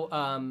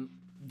 So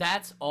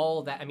that's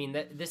all that. I mean,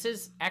 this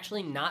is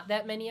actually not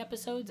that many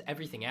episodes.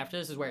 Everything after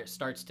this is where it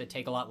starts to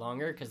take a lot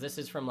longer, because this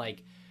is from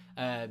like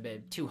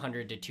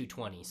 200 to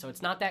 220, so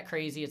it's not that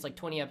crazy. It's like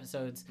 20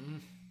 episodes.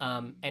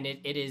 And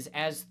it is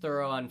as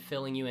thorough on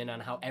filling you in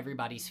on how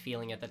everybody's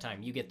feeling at the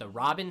time. You get the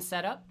Robin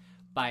setup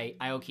by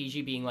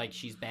Aokiji being like,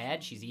 she's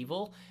bad, she's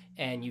evil,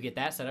 and you get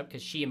that setup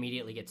because she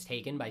immediately gets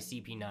taken by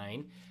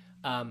CP9.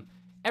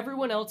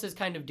 Everyone else is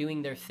kind of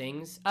doing their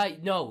things.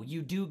 No,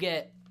 you do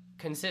get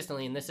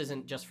consistently, and this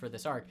isn't just for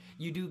this arc,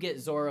 you do get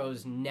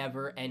Zoro's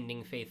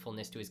never-ending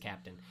faithfulness to his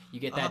captain. You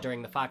get that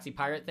during the Foxy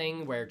Pirate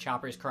thing, where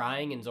Chopper's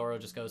crying, and Zoro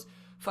just goes,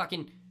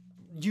 fucking,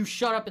 you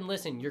shut up and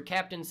listen. Your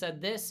captain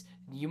said this,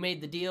 you made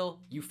the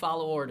deal, you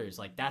follow orders.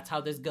 Like, that's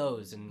how this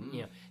goes. And,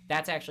 you know,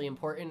 that's actually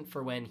important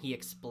for when he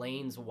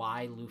explains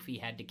why Luffy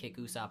had to kick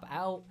Usopp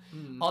out.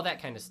 All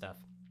that kind of stuff.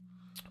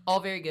 All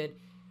very good.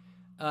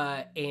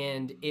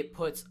 And it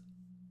puts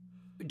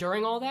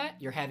during all that,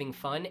 you're having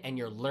fun and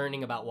you're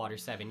learning about Water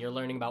 7. You're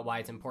learning about why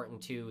it's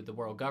important to the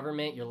world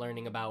government. You're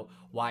learning about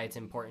why it's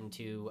important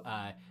to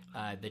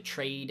the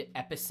trade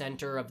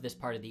epicenter of this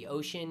part of the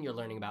ocean. You're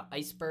learning about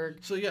Iceberg,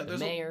 So yeah, the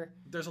mayor.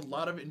 there's a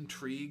lot of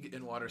intrigue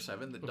in Water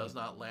 7 that does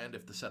not land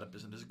if the setup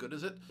isn't as good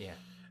as it. Yeah.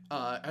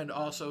 And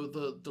also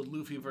the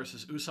Luffy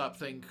versus Usopp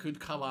thing could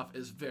come off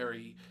as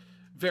very,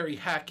 very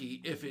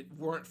hacky if it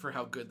weren't for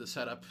how good the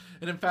setup.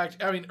 And in fact,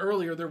 I mean,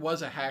 earlier there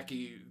was a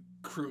hacky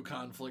crew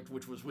conflict,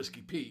 which was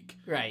Whiskey Peak,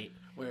 Right.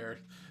 where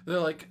they're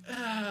like,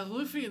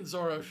 Luffy and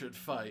Zoro should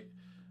fight,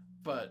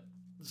 but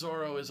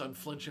Zoro is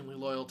unflinchingly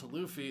loyal to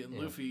Luffy, and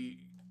Luffy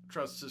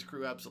trusts his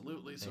crew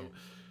absolutely. So,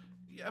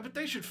 yeah, but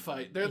they should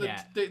fight.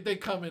 They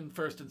come in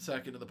first and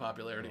second in the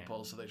popularity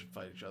polls, so they should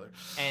fight each other.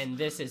 And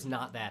this is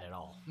not that at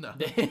all. No.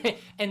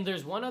 And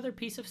there's one other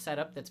piece of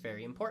setup that's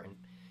very important.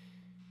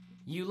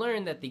 You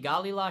learn that the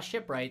Galila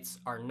shipwrights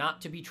are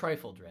not to be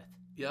trifled with.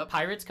 Yep.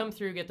 Pirates come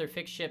through, get their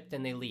fixed ship,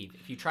 then they leave.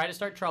 If you try to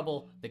start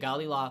trouble, the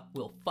Galila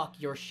will fuck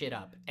your shit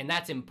up. And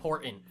that's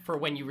important for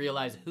when you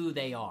realize who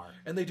they are.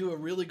 And they do a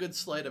really good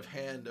sleight of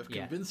hand of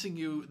convincing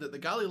you that the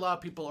Galila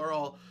people are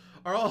all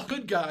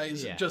good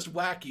guys, just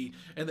wacky,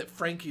 and that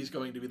Frankie's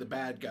going to be the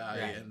bad guy.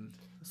 Right. And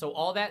So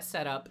all that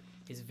setup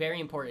is very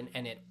important,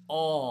 and it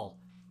all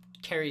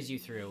carries you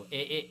through.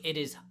 It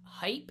is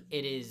hype,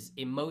 it is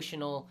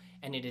emotional,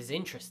 and it is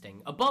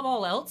interesting. Above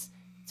all else,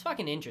 it's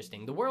fucking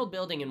interesting. The world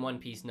building in One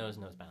Piece knows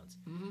bounds.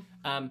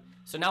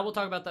 So now we'll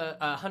talk about the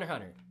Hunter x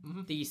Hunter.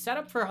 The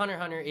setup for Hunter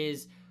x Hunter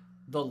is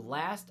the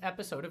last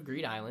episode of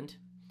Greed Island.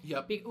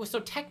 Yep. So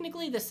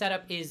technically the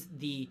setup is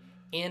the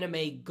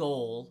anime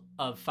goal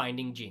of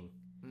finding Jing.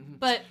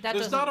 But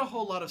there's not a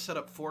whole lot of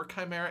setup for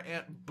Chimera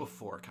Ant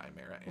before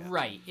Chimera Ant.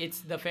 Right. It's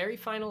the very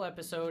final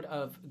episode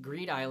of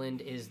Greed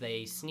Island is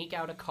they sneak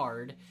out a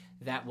card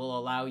that will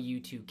allow you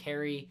to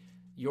carry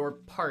your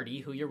party,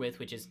 who you're with,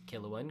 which is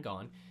Killua and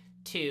Gon,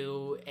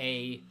 to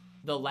the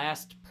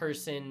last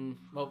person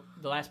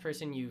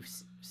you've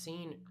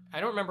seen.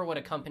 I don't remember what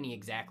a company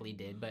exactly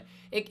did, but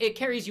it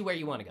carries you where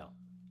you want to go.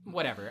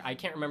 Whatever. I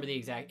can't remember the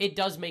exact. It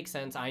does make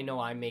sense. I know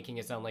I'm making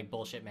it sound like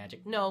bullshit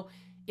magic. No,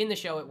 in the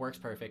show it works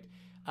perfect.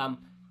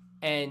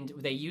 And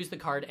they use the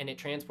card and it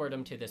transports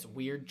them to this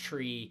weird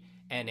tree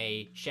and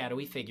a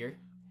shadowy figure.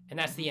 And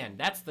that's the end.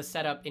 That's the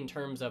setup in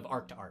terms of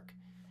arc to arc.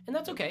 And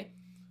that's okay.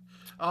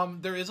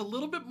 There is a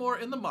little bit more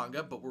in the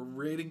manga, but we're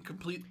rating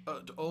complete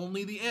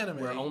only the anime.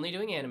 We're only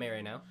doing anime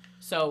right now.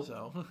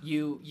 So.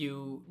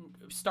 you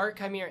start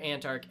Chimera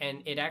Ant arc,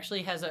 and it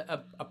actually has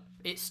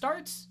it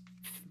starts,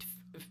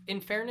 in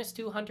fairness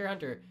to Hunter x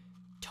Hunter,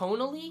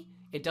 tonally,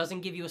 it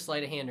doesn't give you a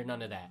sleight of hand or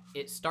none of that.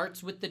 It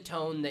starts with the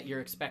tone that you're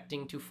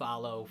expecting to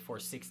follow for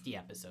 60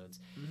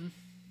 episodes.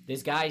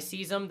 This guy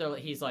sees him,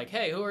 he's like,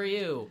 hey, who are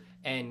you?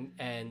 And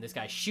this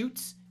guy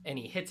shoots, and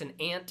he hits an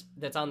ant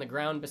that's on the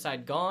ground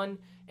beside Gon,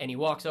 and he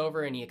walks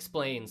over and he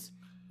explains,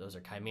 those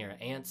are Chimera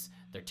ants.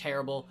 They're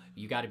terrible.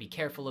 You got to be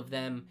careful of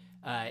them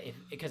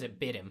because it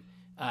bit him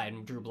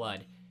and drew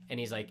blood. And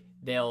he's like,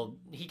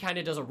 he kind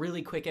of does a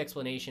really quick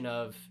explanation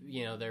of,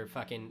 their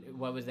fucking,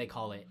 what was they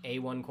call it?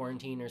 A1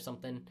 quarantine or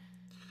something?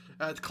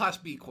 It's Class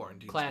B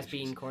quarantine. Class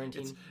B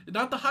quarantine. It's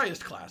not the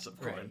highest class of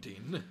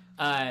quarantine.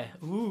 Right.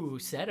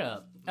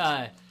 Setup.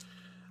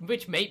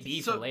 Which may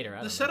be for later.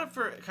 The setup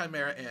for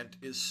Chimera Ant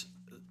is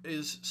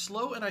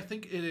slow, and I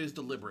think it is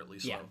deliberately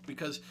slow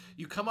because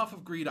you come off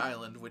of Greed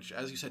Island, which,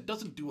 as you said,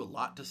 doesn't do a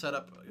lot to set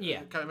up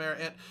Chimera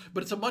Ant,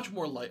 but it's a much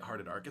more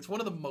lighthearted arc. It's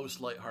one of the most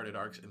lighthearted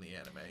arcs in the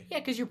anime. Yeah,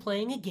 because you're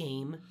playing a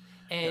game,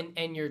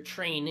 and you're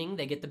training.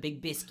 They get the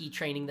big bisky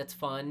training that's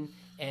fun,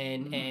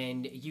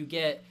 and you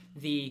get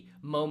the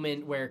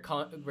moment where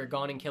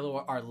Gon and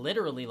Killua are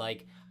literally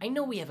like, I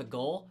know we have a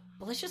goal,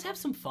 but let's just have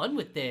some fun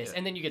with this. Yeah.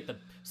 And then you get the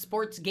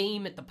sports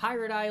game at the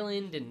Pirate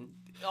Island and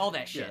all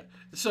that shit. Yeah.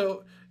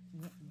 So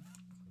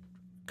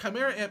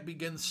Chimera Ant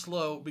begins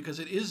slow because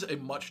it is a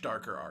much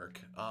darker arc.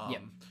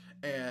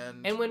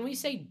 And when we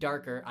say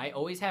darker, I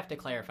always have to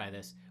clarify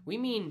this. We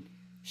mean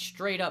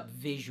straight up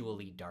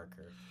visually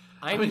darker.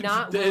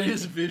 It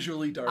is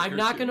visually darker. I'm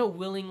not going to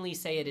willingly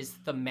say it is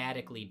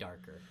thematically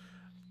darker.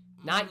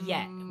 Not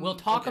yet. We'll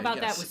talk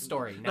about that with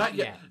story. Not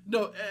yet.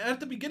 No,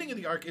 at the beginning of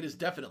the arc, it is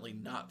definitely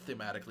not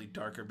thematically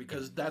darker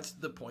because that's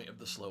the point of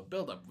the slow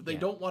buildup. They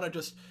don't want to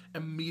just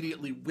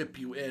immediately whip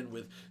you in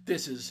with,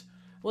 this is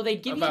they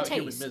give you a taste.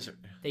 Human misery.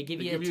 They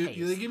give you a taste.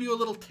 They give you a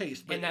little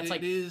taste, but and that's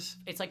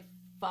it's like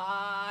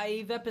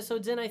 5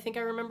 episodes in, I think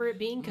I remember it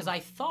being, because I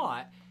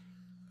thought...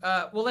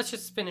 let's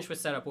just finish with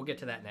setup. We'll get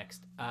to that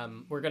next.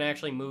 We're going to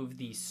actually move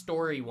the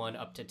story one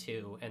up to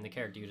 2 and the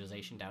character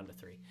utilization down to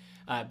 3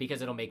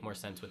 because it'll make more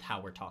sense with how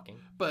we're talking.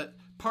 But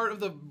part of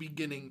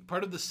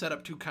the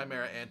setup to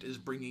Chimera Ant is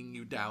bringing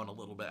you down a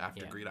little bit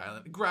after Greed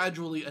Island,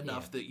 gradually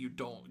enough that you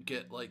don't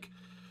get like...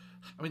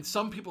 I mean,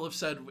 some people have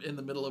said in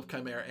the middle of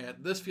Chimera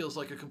Ant, this feels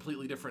like a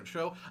completely different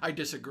show. I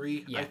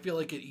disagree. Yeah. I feel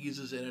like it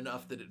eases in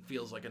enough that it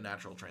feels like a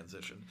natural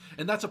transition.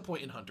 And that's a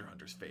point in Hunter x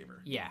Hunter's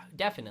favor. Yeah,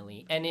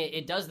 definitely. And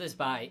it does this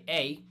by,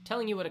 A,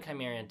 telling you what a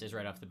Chimera Ant is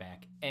right off the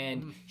back,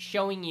 and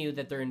showing you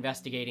that they're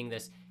investigating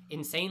this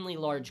insanely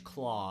large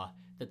claw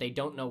that they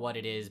don't know what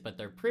it is, but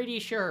they're pretty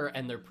sure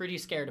and they're pretty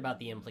scared about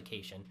the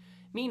implication.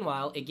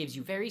 Meanwhile, it gives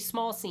you very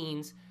small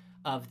scenes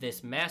of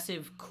this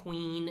massive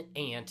queen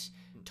ant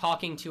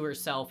talking to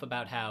herself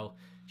about how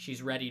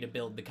she's ready to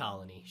build the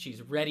colony.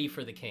 She's ready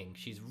for the king.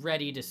 She's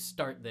ready to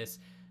start this.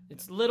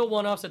 It's little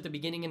one-offs at the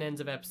beginning and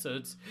ends of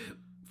episodes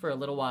for a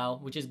little while,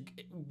 which is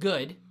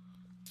good.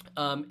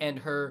 And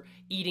her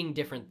eating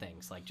different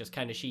things, like just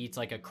kind of she eats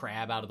like a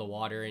crab out of the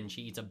water and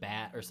she eats a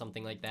bat or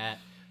something like that.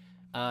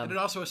 And it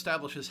also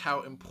establishes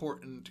how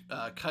important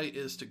Kite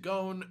is to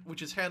Gon,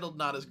 which is handled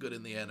not as good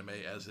in the anime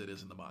as it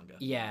is in the manga.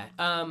 Yeah.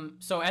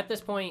 So at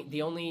this point,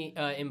 the only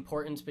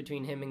importance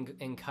between him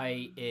and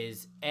Kite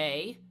is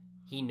A,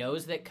 he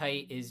knows that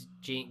Kite is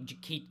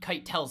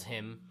Kite tells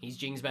him he's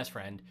Jing's best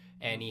friend,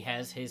 and he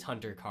has his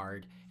hunter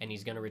card, and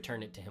he's going to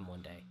return it to him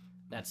one day.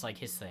 That's like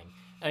his thing.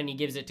 And he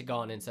gives it to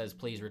Gon and says,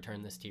 please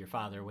return this to your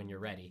father when you're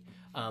ready.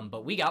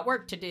 But we got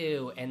work to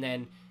do. And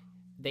then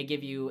they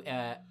give you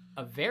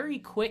a very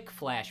quick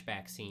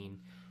flashback scene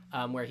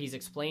where he's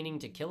explaining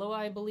to Killua,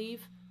 I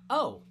believe,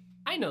 oh,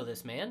 I know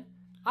this man.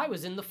 I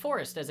was in the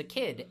forest as a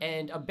kid,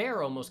 and a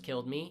bear almost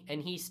killed me,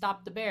 and he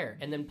stopped the bear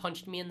and then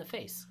punched me in the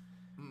face.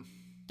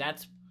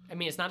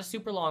 It's not a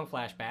super long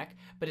flashback,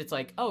 but it's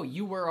like, oh,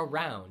 you were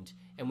around,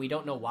 and we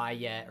don't know why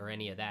yet or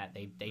any of that.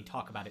 They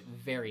talk about it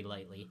very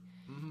lightly.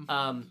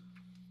 Mm-hmm.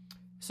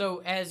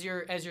 So as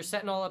you're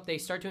setting all up, they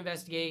start to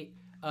investigate.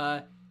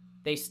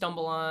 They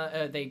stumble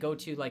on. They go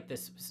to like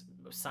this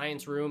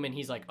science room, and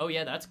he's like, "Oh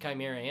yeah, that's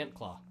Chimera ant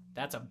claw.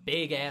 That's a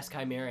big ass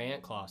Chimera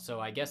ant claw. So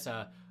I guess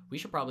we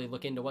should probably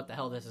look into what the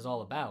hell this is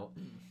all about."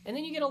 And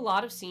then you get a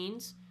lot of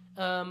scenes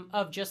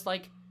of just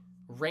like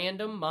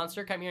random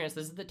monster Chimera ants.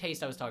 This is the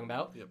taste I was talking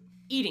about. Yep.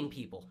 Eating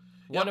people.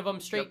 One of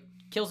them straight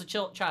kills a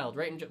child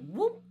right, and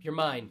whoop, you're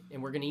mine,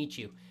 and we're gonna eat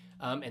you.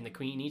 And the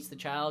queen eats the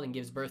child and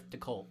gives birth to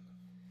Colt.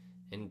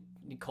 And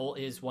Colt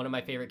is one of my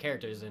favorite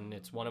characters, and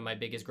it's one of my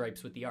biggest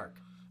gripes with the arc.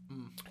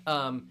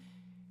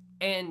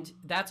 And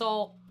that's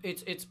all.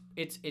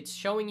 It's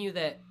showing you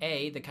that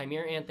the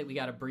Chimera ant that we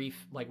got a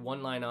brief like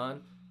one line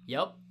on.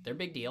 Yep, they're a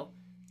big deal.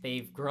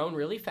 They've grown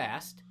really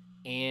fast,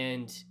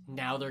 and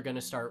now they're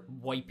gonna start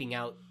wiping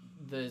out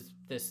this.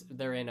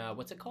 They're in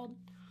what's it called?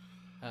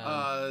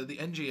 The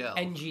NGL.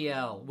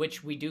 NGL,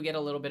 which we do get a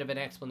little bit of an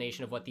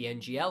explanation of what the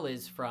NGL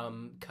is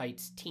from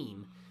Kite's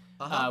team,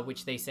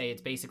 which they say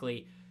it's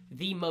basically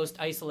the most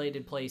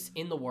isolated place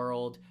in the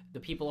world. The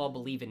people all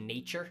believe in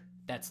nature.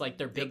 That's like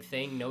their big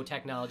thing, no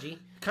technology.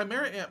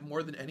 Chimera Ant,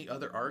 more than any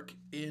other arc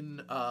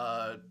in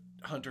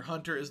Hunter x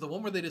Hunter, is the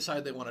one where they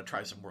decide they want to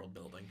try some world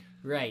building.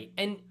 Right.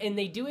 And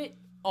they do it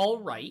all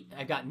right.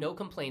 I've got no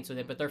complaints with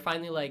it, but they're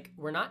finally like,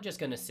 we're not just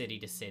going to city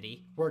to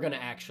city. We're going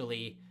to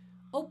actually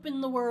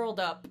open the world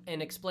up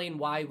and explain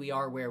why we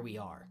are where we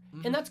are.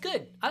 Mm-hmm. And that's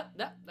good.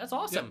 That's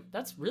awesome. Yep.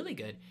 That's really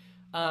good.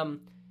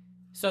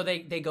 So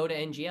they go to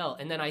NGL,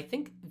 and then I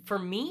think, for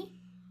me,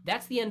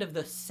 that's the end of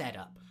the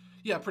setup.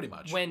 Yeah, pretty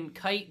much. When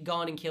Kite,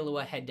 Gon, and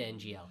Killua head to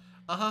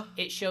NGL.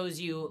 It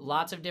shows you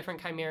lots of different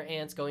Chimera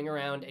ants going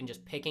around and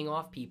just picking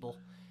off people.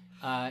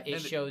 It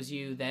shows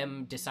you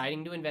them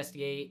deciding to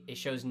investigate. It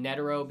shows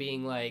Netero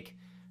being like,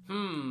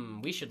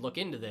 we should look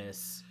into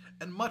this.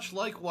 And much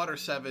like Water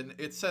 7,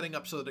 it's setting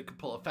up so that it can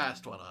pull a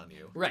fast one on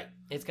you. Right.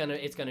 It's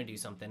gonna do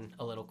something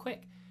a little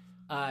quick.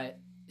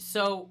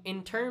 So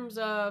in terms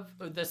of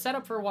the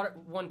setup for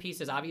One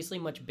Piece is obviously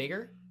much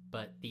bigger,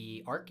 but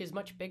the arc is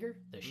much bigger.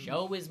 The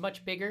show is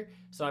much bigger.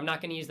 So I'm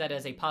not going to use that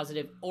as a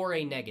positive or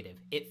a negative.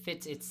 It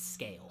fits its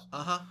scale.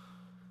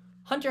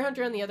 Hunter x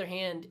Hunter, on the other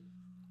hand,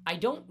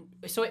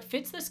 so it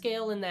fits the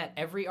scale in that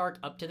every arc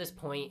up to this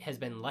point has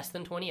been less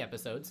than 20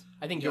 episodes.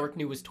 I think York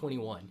New was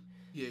 21.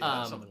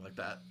 Yeah, something like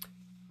that.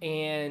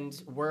 And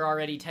we're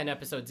already 10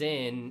 episodes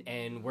in,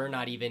 and we're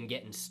not even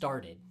getting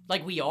started.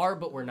 Like, we are,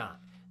 but we're not.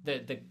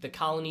 The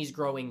colony's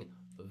growing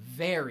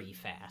very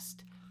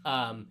fast.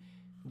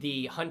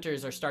 The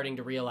hunters are starting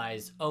to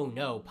realize, oh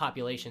no,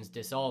 population's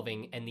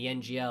dissolving, and the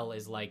NGL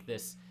is like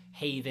this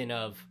haven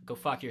of, go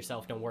fuck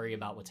yourself, don't worry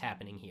about what's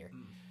happening here.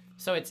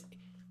 So it's,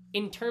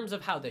 in terms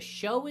of how the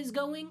show is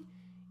going,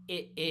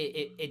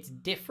 it's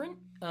different.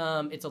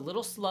 It's a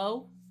little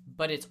slow,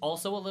 but it's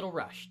also a little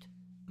rushed,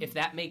 if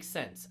that makes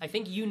sense. I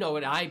think you know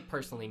what I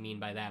personally mean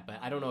by that, but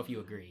I don't know if you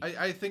agree.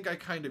 I think I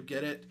kind of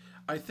get it.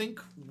 I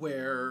think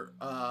where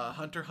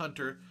Hunter x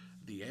Hunter,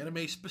 the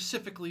anime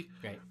specifically,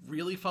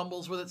 really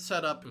fumbles with its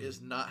setup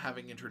is not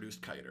having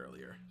introduced Kite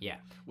earlier. Yeah.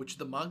 Which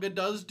the manga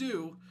does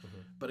do,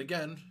 but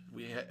again,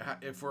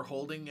 if we're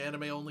holding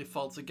anime-only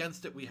faults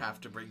against it, we have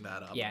to bring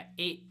that up. Yeah,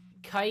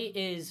 Kite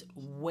is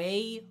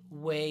way,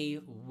 way,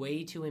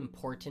 way too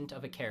important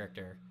of a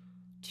character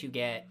to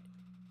get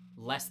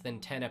less than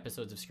 10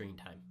 episodes of screen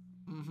time.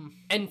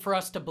 And for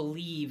us to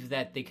believe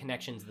that the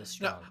connection's this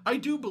strong. Now, I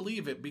do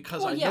believe it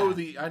because I know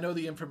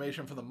the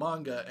information from the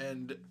manga,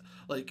 and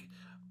like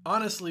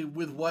honestly,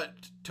 with what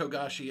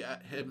Togashi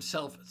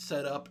himself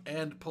set up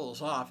and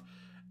pulls off,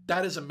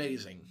 that is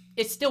amazing.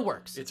 It still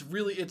works. It's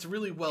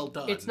really well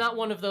done. It's not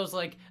one of those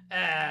like,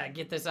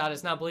 get this out.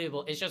 It's not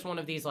believable. It's just one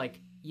of these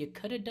like, you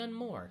could have done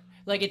more.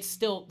 Like, it's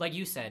still, like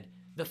you said,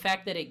 the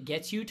fact that it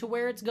gets you to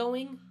where it's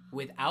going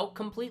without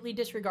completely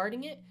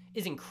disregarding it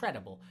is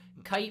incredible.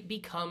 Kite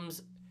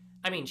becomes,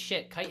 I mean,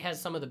 shit, Kite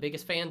has some of the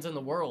biggest fans in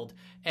the world,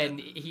 and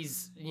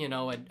he's, you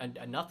know,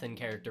 a nothing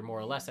character more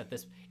or less at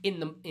this in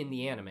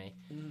the anime.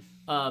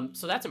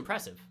 So that's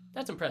impressive.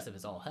 That's impressive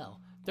as all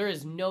hell. There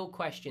is no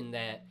question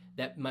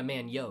that my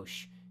man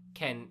Yosh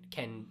can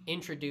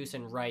introduce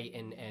and write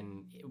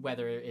and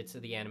whether it's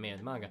the anime or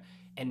the manga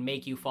and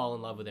make you fall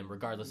in love with him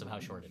regardless of how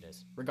short it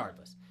is.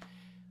 Regardless.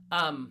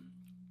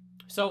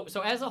 So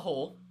as a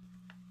whole,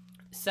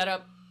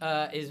 setup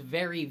is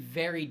very,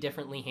 very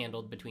differently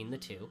handled between the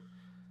two.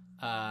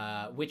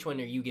 Which one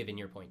are you giving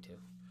your point to?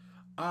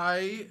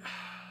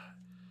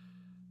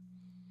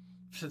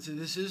 Since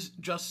this is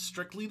just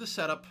strictly the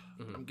setup,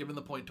 I'm giving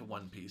the point to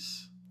One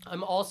Piece.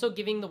 I'm also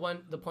giving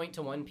the point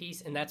to One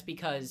Piece, and that's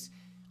because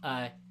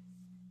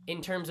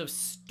in terms of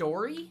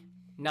story,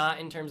 not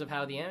in terms of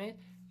how the anime,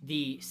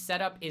 the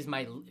setup is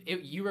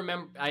you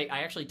remember, I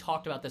actually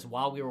talked about this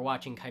while we were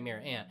watching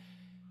Chimera Ant.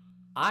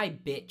 I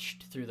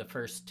bitched through the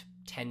first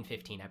 10,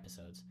 15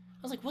 episodes.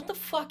 I was like, what the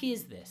fuck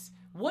is this?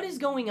 What is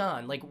going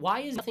on? Like, why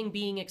is nothing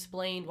being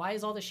explained? Why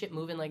is all this shit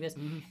moving like this?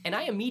 And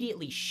I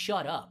immediately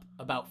shut up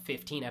about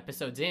 15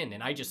 episodes in,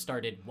 and I just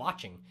started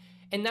watching.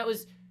 And that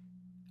was,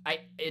 I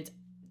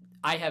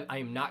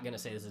am not going to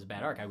say this is a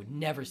bad arc. I would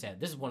never say it.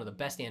 This is one of the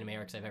best anime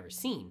arcs I've ever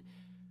seen.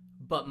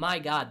 But my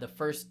God, the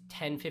first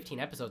 10, 15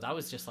 episodes, I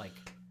was just like,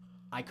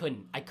 I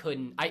couldn't.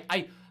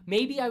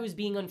 Maybe I was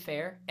being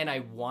unfair, and I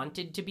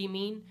wanted to be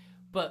mean,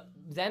 but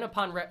then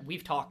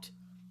we've talked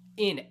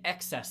in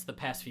excess the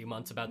past few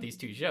months about these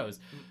two shows.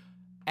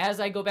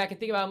 As I go back and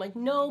think about it, I'm like,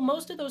 no,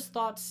 most of those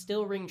thoughts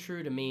still ring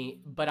true to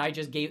me, but I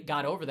just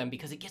got over them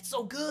because it gets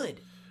so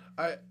good.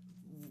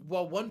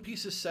 While One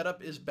Piece's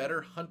setup is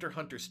better, Hunter x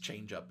Hunter's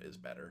change-up is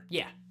better.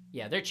 Yeah,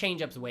 their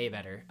change-up's way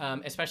better,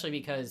 especially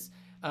because,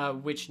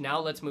 which now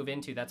let's move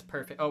into, that's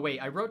perfect. Oh, wait,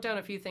 I wrote down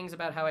a few things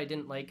about how I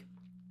didn't like,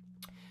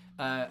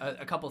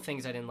 a couple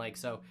things I didn't like.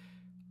 So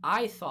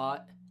I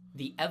thought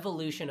the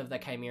evolution of the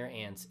Chimera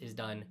Ants is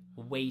done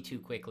way too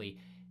quickly.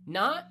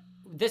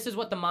 This is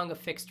what the manga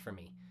fixed for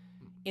me.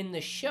 In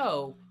the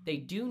show, they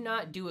do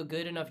not do a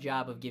good enough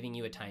job of giving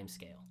you a time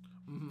scale.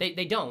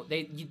 They don't.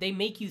 They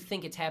make you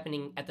think it's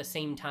happening at the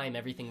same time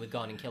everything with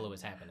Gon and Killua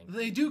is happening.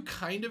 They do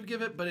kind of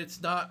give it, but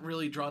it's not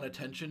really drawn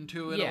attention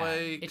to in a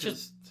way. It's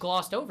just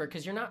glossed over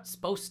because you're not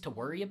supposed to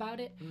worry about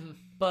it.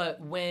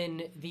 But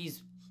when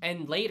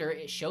and later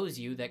it shows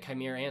you that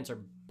Chimera Ants are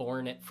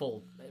born at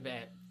full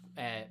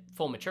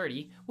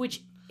maturity,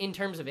 which in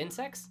terms of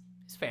insects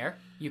is fair.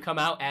 You come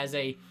out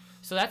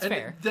so that's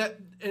fair.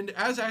 And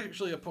as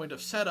actually a point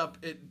of setup,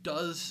 it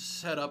does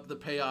set up the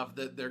payoff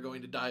that they're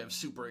going to die of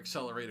super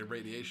accelerated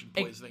radiation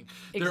poisoning.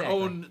 Their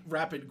own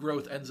rapid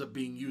growth ends up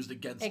being used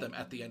against them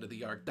at the end of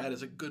the arc. That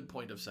is a good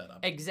point of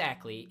setup.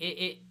 Exactly.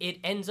 It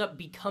ends up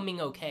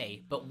becoming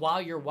okay, but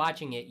while you're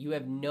watching it, you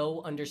have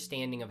no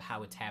understanding of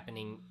how it's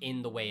happening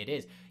in the way it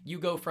is. You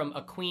go from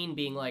a queen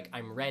being like,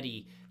 I'm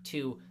ready,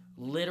 to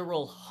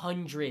literal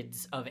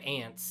hundreds of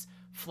ants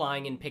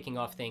flying and picking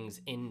off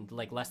things in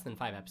like less than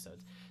 5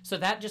 episodes. So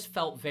that just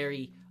felt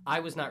I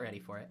was not ready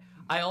for it.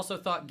 I also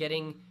thought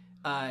getting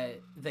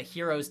the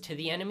heroes to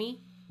the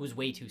enemy was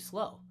way too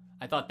slow.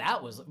 I thought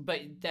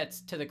but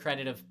that's to the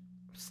credit of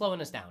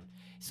slowing us down.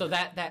 So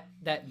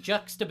that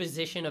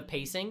juxtaposition of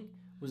pacing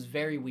was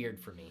very weird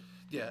for me.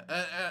 Yeah,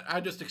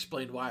 I just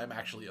explained why I'm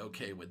actually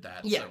okay with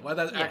that. Yeah. So why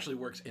that actually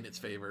works in its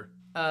favor.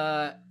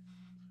 I'll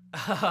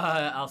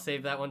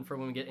save that one for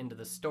when we get into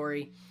the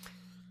story.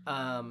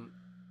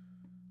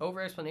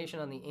 Over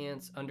explanation on the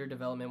ants, under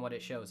development, what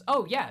it shows.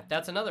 Oh yeah,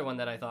 that's another one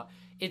that I thought.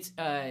 It's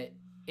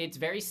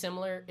very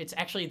similar. It's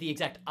actually the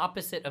exact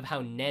opposite of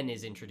how Nen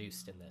is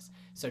introduced in this.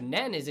 So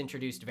Nen is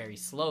introduced very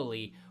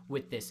slowly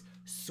with this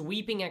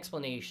sweeping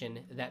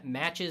explanation that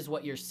matches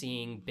what you're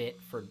seeing bit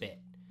for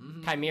bit.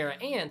 Chimera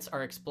Ants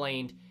are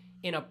explained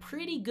in a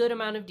pretty good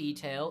amount of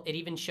detail. It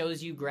even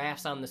shows you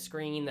graphs on the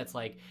screen that's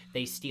like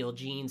they steal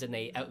genes and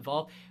they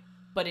evolve.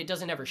 But it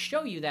doesn't ever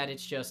show you that.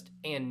 It's just,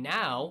 and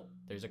now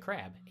there's a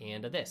crab,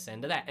 and a this,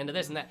 and a that, and a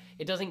this, and that.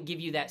 It doesn't give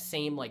you that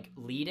same, like,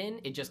 lead-in.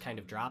 It just kind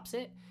of drops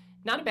it.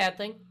 Not a bad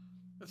thing.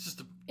 It's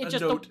just a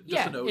note.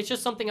 It's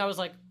just something I was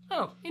like,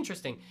 oh,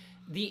 interesting.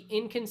 The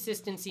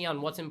inconsistency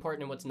on what's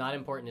important and what's not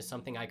important is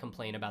something I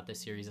complain about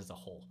this series as a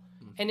whole.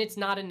 And it's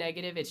not a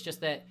negative. It's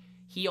just that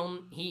he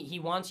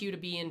wants you to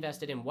be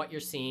invested in what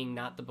you're seeing,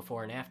 not the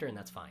before and after, and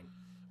that's fine.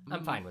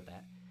 I'm fine with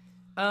that.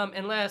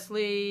 And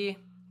lastly,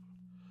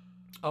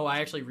 I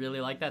actually really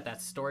like that.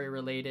 That's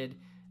story-related.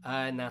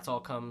 And that's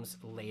all comes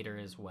later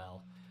as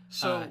well.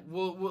 So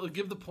we'll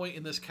give the point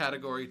in this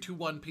category to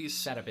One Piece.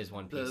 Setup is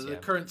One Piece. The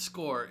current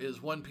score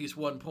is One Piece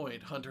 1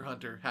 point, Hunter x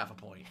Hunter half a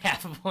point.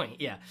 Half a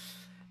point, yeah.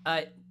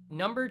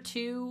 Number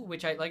 2,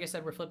 which like I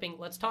said, we're flipping.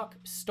 Let's talk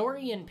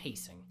story and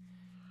pacing,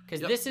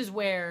 because this is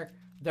where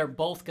they're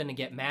both going to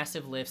get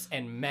massive lifts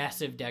and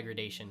massive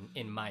degradation,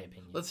 in my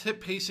opinion. Let's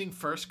hit pacing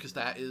first, because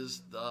that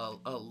is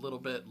a little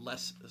bit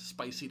less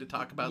spicy to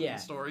talk about than the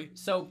story.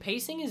 So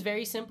pacing is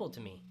very simple to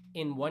me.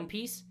 In One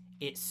Piece,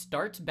 it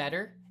starts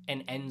better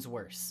and ends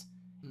worse.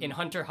 In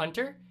Hunter x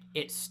Hunter,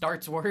 it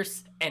starts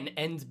worse and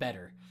ends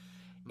better.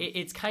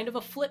 It's kind of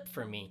a flip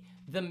for me.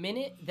 The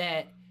minute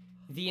that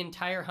the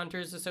entire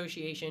Hunters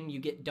Association, you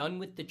get done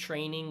with the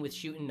training with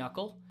Shoot and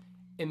Knuckle,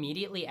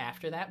 immediately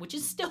after that, which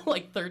is still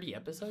like 30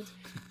 episodes,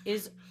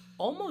 is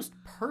almost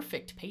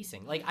perfect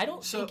pacing. Like, I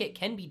don't think it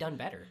can be done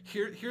better.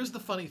 Here's the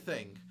funny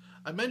thing.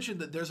 I mentioned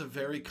that there's a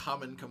very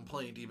common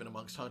complaint, even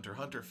amongst Hunter x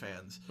Hunter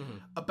fans,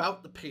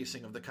 about the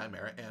pacing of the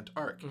Chimera Ant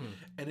arc.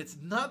 And it's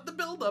not the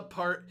build-up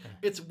part,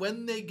 it's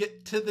when they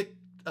get to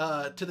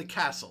the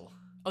castle.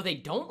 Oh, they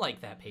don't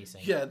like that pacing.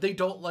 Yeah, they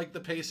don't like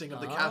the pacing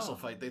of the castle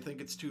fight. They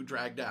think it's too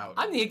dragged out.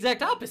 I'm the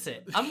exact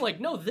opposite. I'm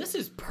like, no, this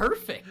is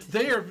perfect.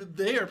 They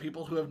are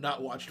people who have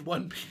not watched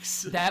One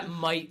Piece. That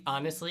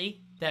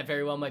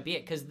very well might be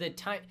it. Because the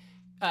time...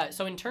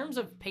 so in terms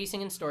of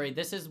pacing and story,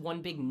 this is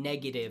one big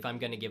negative I'm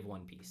going to give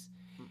One Piece.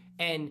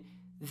 And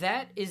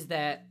that is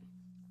that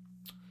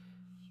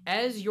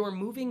as you're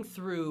moving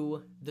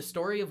through the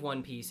story of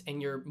One Piece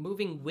and you're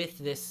moving with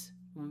this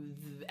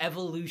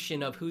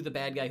evolution of who the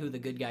bad guy, who the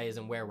good guy is,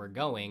 and where we're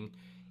going,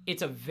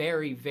 it's a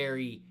very,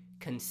 very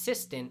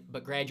consistent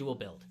but gradual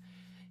build.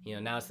 You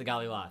know, now it's the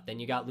Gali Law. Then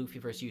you got Luffy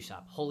versus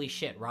Usopp. Holy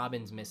shit,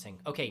 Robin's missing.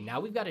 Okay, now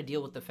we've got to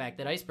deal with the fact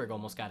that Iceberg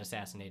almost got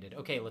assassinated.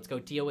 Okay, let's go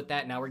deal with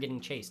that. Now we're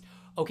getting chased.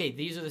 Okay,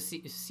 these are the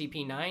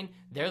CP9.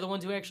 They're the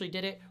ones who actually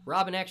did it.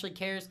 Robin actually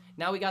cares.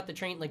 Now we got the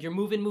train. Like, you're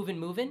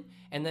moving.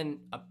 And then,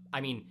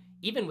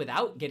 even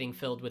without getting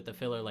filled with the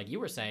filler like you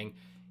were saying,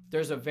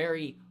 there's a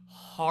very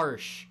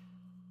harsh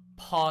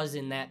pause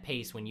in that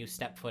pace when you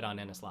step foot on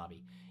Enies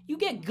Lobby. You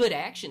get good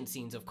action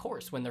scenes, of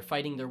course, when they're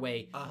fighting their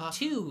way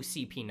to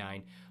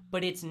CP9,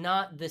 but it's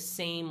not the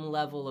same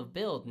level of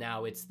build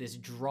now. It's this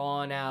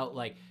drawn out,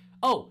 like,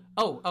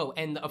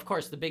 and of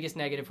course, the biggest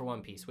negative for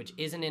One Piece, which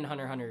isn't in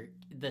Hunter x Hunter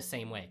the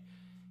same way.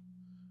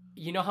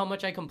 You know how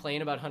much I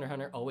complain about Hunter x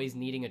Hunter always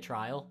needing a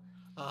trial?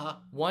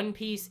 One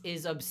Piece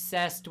is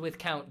obsessed with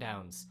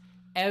countdowns.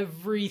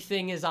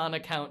 Everything is on a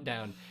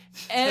countdown.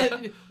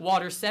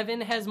 Water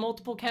 7 has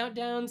multiple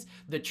countdowns.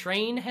 The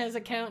train has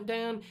a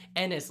countdown.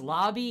 Enies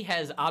Lobby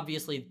has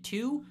obviously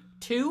two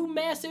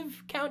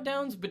massive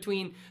countdowns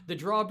between the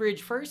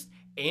drawbridge first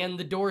and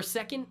the door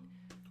second.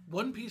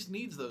 One Piece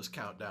needs those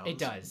countdowns. It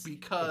does.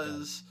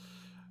 Because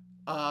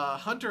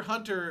Hunter x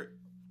Hunter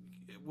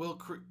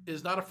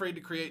is not afraid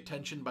to create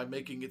tension by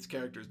making its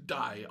characters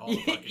die all the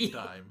fucking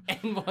time.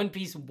 And One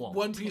Piece won't.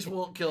 One Piece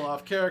won't kill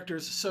off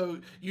characters, so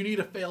you need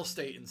a fail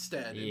state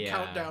instead. And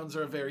countdowns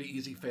are a very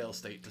easy fail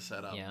state to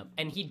set up. Yeah,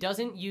 and he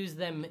doesn't use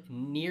them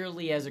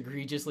nearly as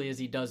egregiously as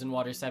he does in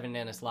Water 7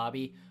 and Enies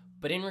Lobby.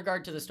 But in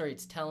regard to the story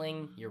it's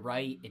telling, you're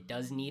right, it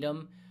does need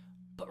them.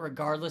 But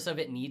regardless of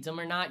it needs them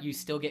or not, you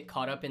still get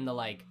caught up in the,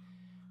 like,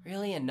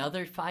 really,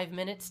 another 5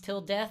 minutes till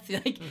death?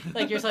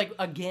 like you're just like,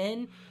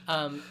 again?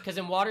 Because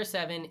in Water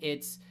 7,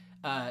 it's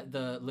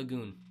the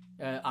lagoon,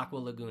 Aqua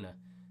Laguna.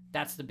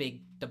 That's the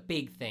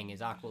big thing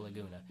is Aqua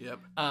Laguna. Yep.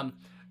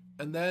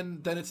 And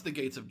then it's the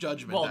Gates of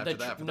Judgment after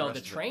that.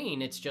 The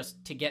train, it's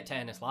just to get to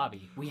Enies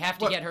Lobby. We have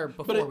to get her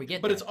before we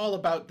get there. But it's all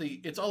about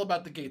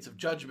the Gates of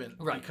Judgment,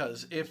 right?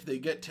 Because if they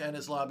get to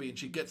Enies Lobby and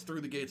she gets through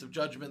the Gates of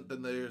Judgment,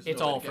 then there's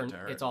it's no all way to for get to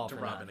her, it's all to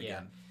for Robin that,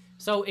 again. Yeah.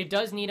 So it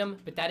does need them,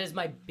 but that is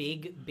my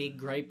big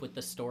gripe with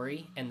the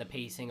story and the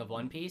pacing of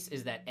One Piece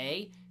is that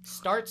A,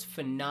 starts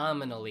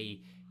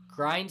phenomenally,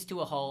 grinds to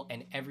a halt,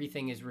 and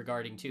everything is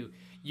regarding to,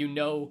 you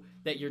know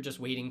that you're just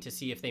waiting to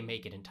see if they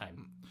make it in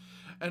time.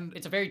 And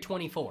it's a very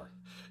 24.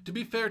 To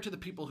be fair to the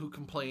people who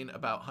complain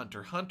about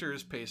Hunter x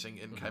Hunter's pacing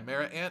in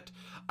Chimera Ant,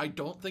 I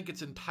don't think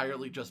it's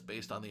entirely just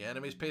based on the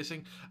anime's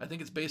pacing. I think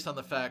it's based on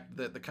the fact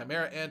that the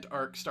Chimera Ant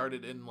arc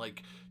started in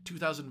like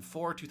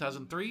 2004,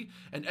 2003,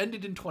 and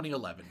ended in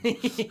 2011.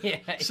 Yeah.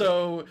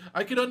 So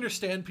I could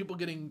understand people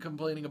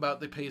complaining about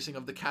the pacing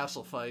of the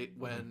castle fight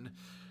when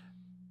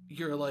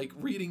you're like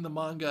reading the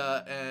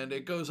manga and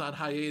it goes on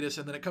hiatus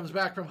and then it comes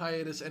back from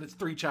hiatus and it's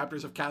 3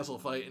 chapters of castle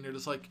fight and you're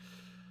just like,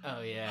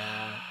 oh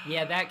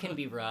yeah, that can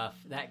be rough.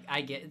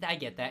 I get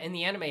that, and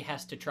the anime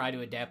has to try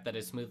to adapt that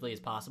as smoothly as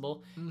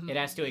possible. It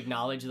has to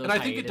acknowledge those. And I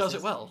think it does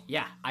it well.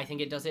 Yeah, I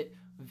think it does it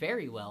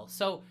very well.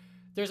 So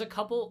there's a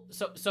couple.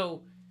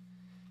 So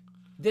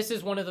this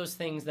is one of those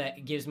things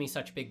that gives me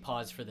such big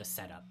pause for the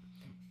setup.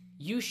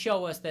 You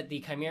show us that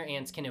the Chimera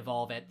Ants can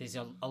evolve at these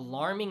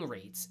alarming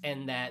rates,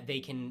 and that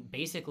they can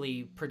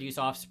basically produce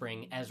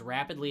offspring as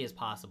rapidly as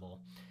possible,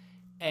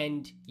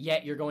 and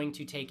yet you're going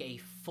to take a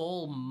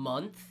full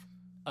month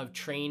of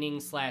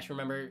training /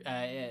 remember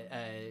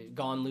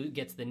Gon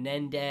gets the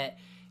Nendet,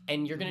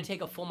 and you're going to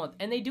take a full month.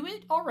 And they do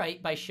it all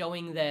right by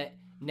showing that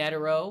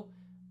Netero,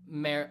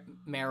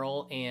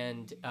 Meryl,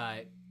 and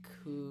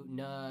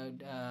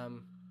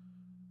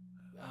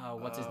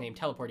what's his name?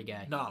 Teleporty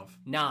guy.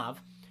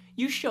 Nav.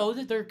 You show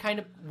that they're kind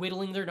of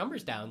whittling their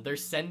numbers down. They're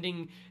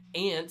sending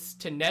ants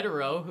to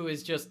Netero, who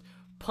is just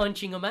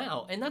punching them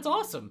out, and that's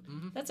awesome.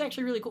 Mm-hmm. That's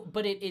actually really cool.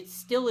 But it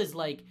still is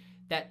like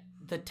that.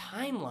 The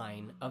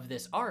timeline of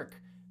this arc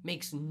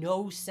makes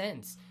no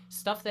sense.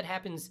 Stuff that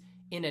happens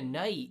in a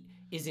night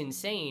is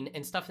insane,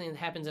 and stuff that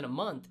happens in a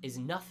month is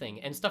nothing,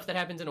 and stuff that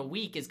happens in a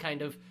week is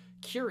kind of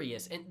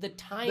curious, and the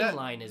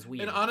timeline is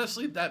weird. And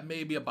honestly, that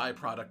may be a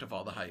byproduct of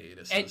all the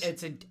hiatuses.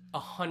 It's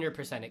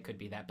 100% it could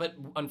be that, but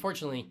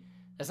unfortunately,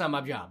 that's not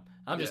my job.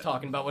 I'm just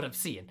talking about what I'm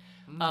seeing.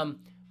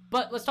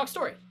 But let's talk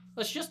story.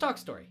 Let's just talk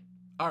story.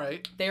 All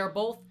right. They are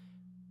both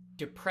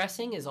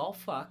depressing as all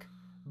fuck,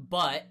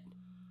 but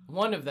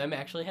one of them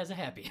actually has a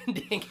happy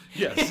ending.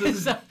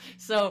 Yes.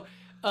 so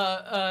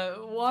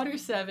Water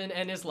 7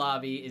 and his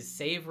lobby is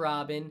save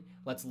Robin.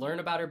 Let's learn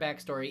about her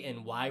backstory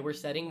and why we're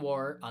setting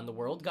war on the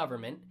world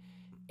government,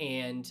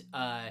 and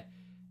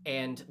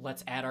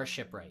let's add our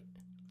shipwright.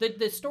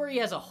 The story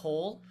as a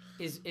whole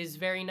is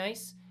very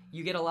nice.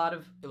 You get a lot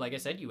of, like I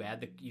said,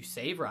 you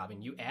save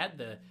Robin, you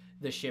add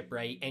the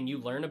shipwright, and you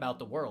learn about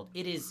the world.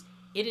 It is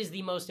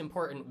the most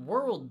important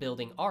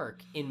world-building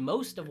arc in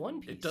most of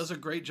One Piece. It does a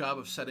great job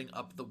of setting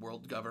up the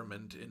world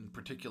government, in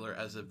particular,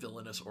 as a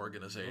villainous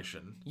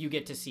organization. You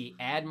get to see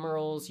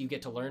admirals, you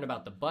get to learn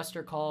about the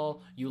Buster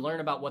Call, you learn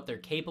about what they're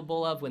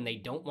capable of when they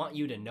don't want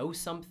you to know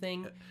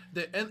something.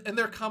 And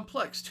they're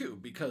complex, too,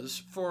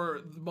 because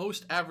for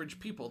most average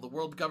people, the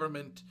world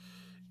government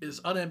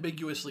is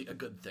unambiguously a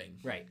good thing.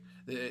 Right.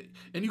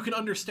 And you can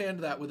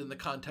understand that within the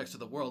context of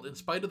the world, in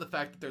spite of the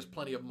fact that there's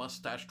plenty of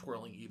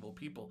mustache-twirling evil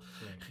people.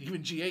 Right.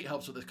 Even G8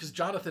 helps with this, because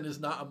Jonathan is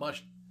not a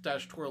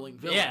mustache-twirling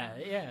villain.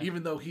 Yeah.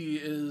 Even though he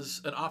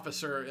is an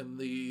officer in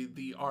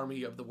the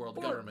army of the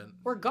world government.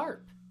 Or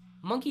Garp.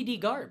 Monkey D.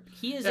 Garp.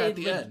 He is at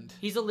the end.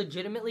 He's a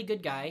legitimately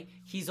good guy.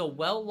 He's a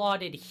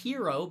well-lauded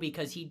hero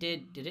because he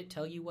did... Did it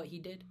tell you what he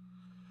did?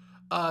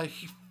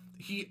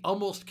 He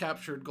almost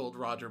captured Gold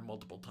Roger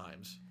multiple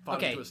times.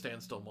 Fought him to a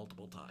standstill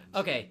multiple times.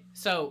 Okay,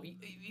 so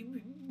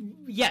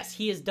yes,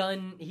 he has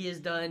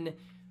done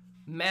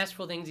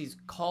masterful things. He's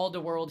called a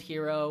world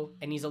hero,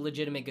 and he's a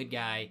legitimate good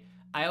guy.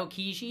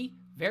 Aokiji,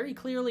 very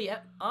clearly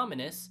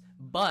ominous,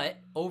 but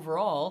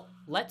overall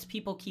lets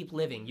people keep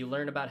living. You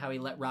learn about how he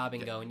let Robin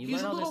go, and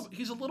he's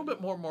a little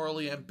bit more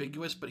morally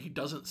ambiguous, but he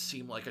doesn't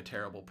seem like a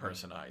terrible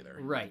person either.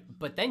 Right,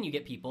 but then you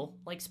get people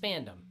like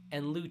Spandam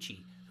and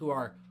Lucci, who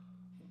are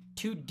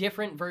two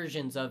different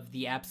versions of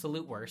the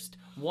absolute worst.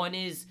 One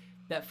is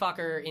that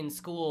fucker in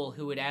school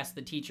who would ask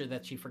the teacher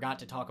that she forgot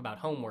to talk about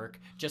homework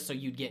just so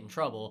you'd get in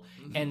trouble,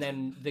 and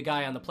then the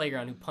guy on the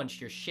playground who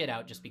punched your shit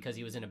out just because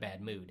he was in a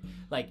bad mood.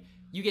 Like,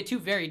 you get two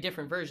very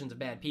different versions of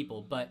bad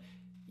people, but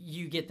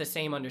you get the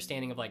same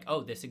understanding of like,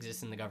 oh, this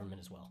exists in the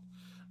government as well.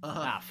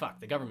 Fuck,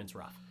 the government's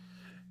rough.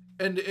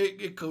 And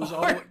it goes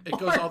all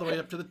the way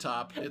up to the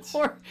top.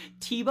 Or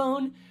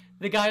T-Bone,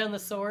 the guy on the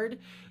sword,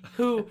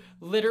 who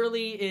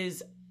literally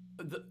is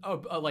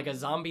like a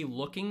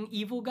zombie-looking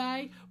evil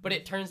guy, but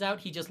it turns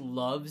out he just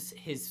loves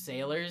his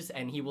sailors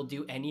and he will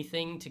do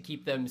anything to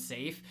keep them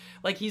safe.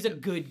 Like, he's a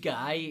good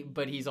guy,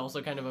 but he's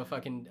also kind of a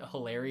fucking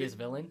hilarious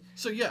villain.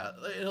 So yeah,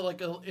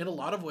 in a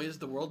lot of ways,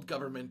 the world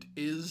government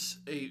is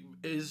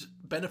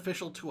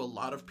beneficial to a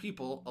lot of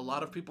people. A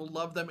lot of people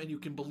love them, and you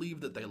can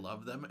believe that they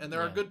love them, and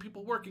there are good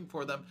people working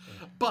for them.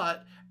 Yeah.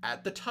 But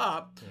at the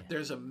top,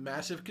 there's a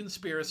massive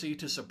conspiracy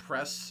to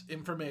suppress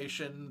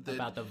information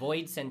about the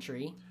Void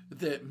Century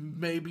that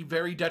may be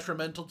very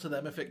detrimental to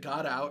them if it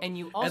got out.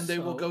 And they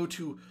will go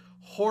to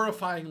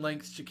horrifying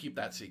lengths to keep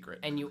that secret.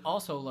 And you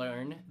also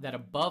learn that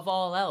above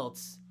all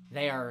else,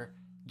 they are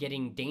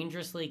getting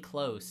dangerously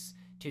close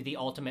to the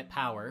ultimate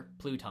power,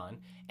 Pluton.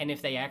 And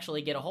if they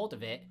actually get a hold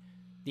of it,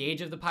 the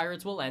Age of the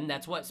Pirates will end.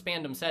 That's what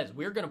Spandam says.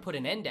 We're going to put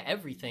an end to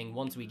everything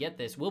once we get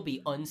this. We'll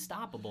be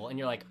unstoppable. And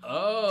you're like,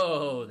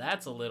 oh,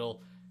 that's a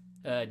little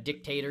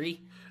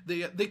dictatory.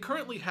 They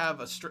currently have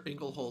a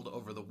stranglehold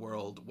over the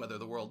world, whether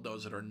the world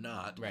knows it or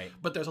not. Right.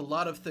 But there's a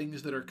lot of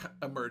things that are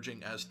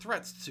emerging as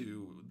threats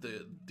to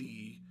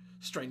the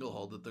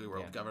stranglehold that the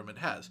world government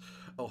has.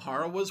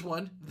 Ohara was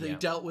one. They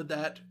dealt with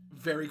that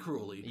very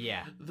cruelly.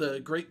 Yeah.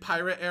 The Great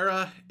Pirate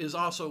Era is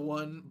also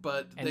one,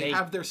 but they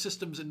have their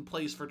systems in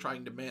place for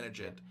trying to manage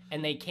it.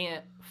 And they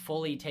can't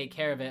fully take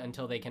care of it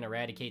until they can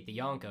eradicate the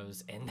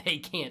Yonkos, and they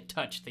can't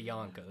touch the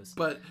Yonkos.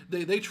 But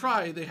they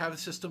try. They have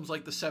systems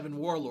like the Seven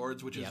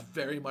Warlords, which is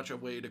very much a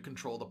way to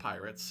control the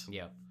pirates.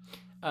 Yeah.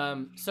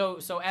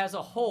 So as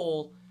a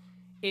whole,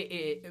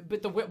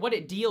 what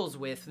it deals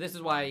with, this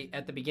is why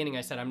at the beginning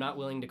I said I'm not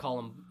willing to call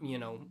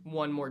them,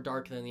 one more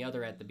dark than the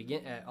other at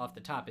the off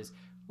the top, is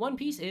One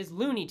Piece is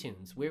Looney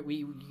Tunes.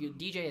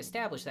 DJ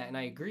established that, and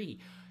I agree.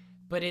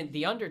 But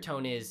the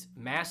undertone is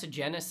mass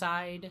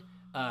genocide,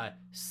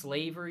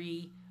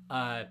 slavery,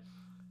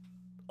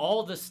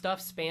 all the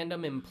stuff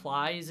Spandam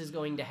implies is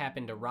going to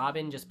happen to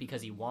Robin just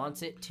because he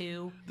wants it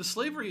to. The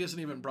slavery isn't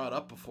even brought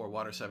up before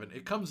Water 7.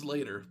 It comes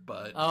later,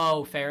 but...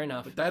 Oh, fair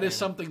enough. But that is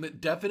something that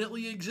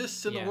definitely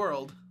exists in the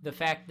world. The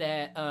fact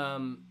that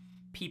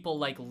people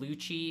like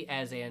Lucci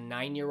as a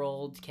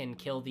 9-year-old can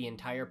kill the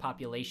entire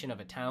population of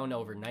a town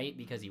overnight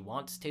because he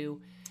wants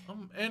to.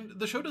 And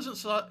the show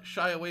doesn't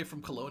shy away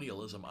from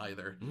colonialism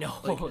either. No.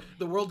 Like,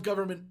 the world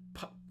government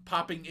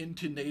popping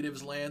into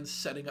natives' lands,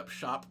 setting up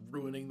shop,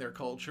 ruining their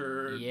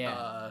culture,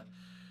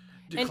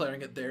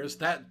 declaring it theirs.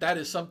 That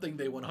is something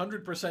they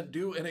 100%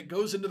 do, and it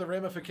goes into the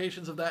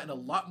ramifications of that in a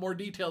lot more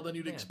detail than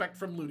you'd expect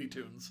from Looney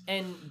Tunes.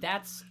 And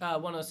that's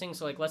one of those things.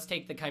 So, like, let's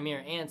take the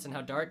Chimera ants and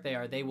how dark they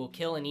are. They will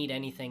kill and eat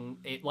anything.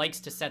 It likes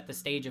to set the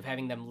stage of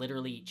having them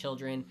literally eat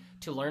children.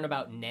 To learn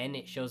about Nen,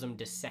 it shows them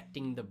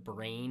dissecting the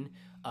brain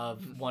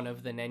of one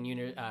of the Nen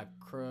unit.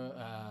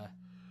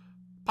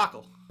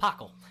 Pockle.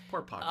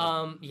 Poor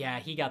Pockle. Yeah,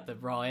 he got the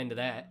raw end of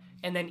that.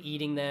 And then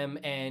eating them,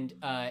 and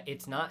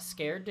it's not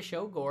scared to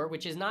show gore,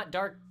 which is not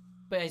dark,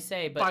 but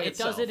it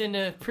does it in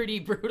a pretty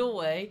brutal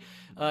way.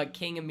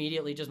 King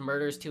immediately just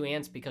murders 2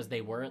 ants because they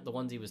weren't the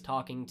ones he was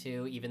talking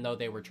to, even though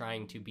they were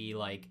trying to be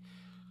like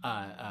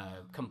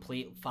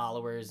complete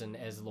followers and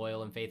as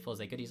loyal and faithful as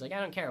they could. He's like, I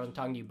don't care, I wasn't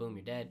talking to you, boom,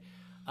 you're dead.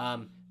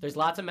 There's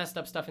lots of messed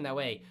up stuff in that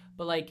way,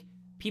 but like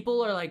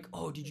people are like,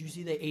 oh, did you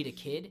see they ate a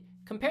kid?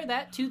 Compare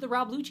that to the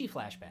Rob Lucci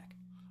flashback.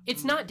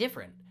 It's not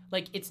different.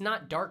 Like, it's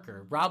not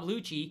darker. Rob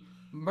Lucci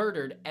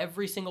murdered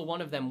every single one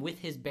of them with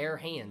his bare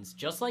hands,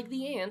 just like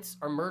the ants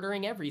are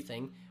murdering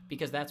everything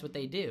because that's what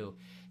they do.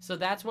 So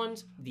that's when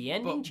the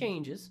ending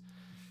changes.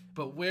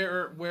 But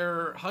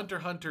where Hunter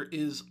x Hunter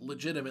is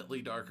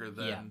legitimately darker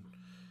than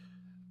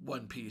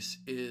One Piece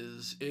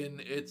is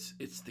in its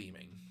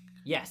theming.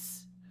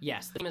 Yes.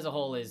 The theme as a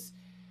whole is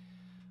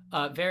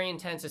very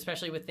intense,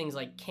 especially with things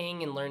like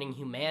King and learning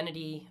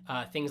humanity,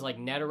 things like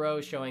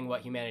Netero showing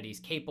what humanity is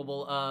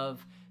capable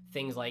of,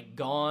 things like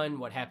Gone,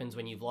 what happens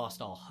when you've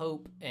lost all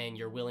hope and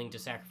you're willing to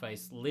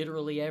sacrifice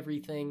literally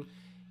everything.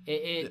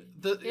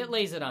 It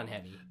lays it on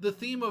heavy. The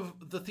theme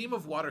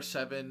of Water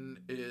 7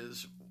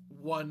 is,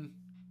 1,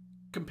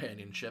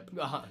 companionship,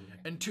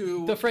 and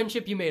 2, the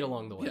friendship you made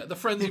along the way. Yeah, the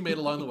friends you made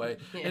along the way,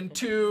 and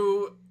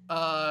 2,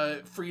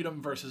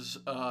 freedom versus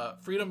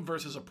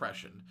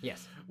oppression.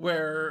 Yes,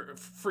 where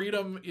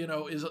freedom,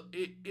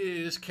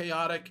 is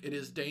chaotic, it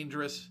is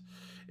dangerous,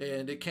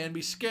 and it can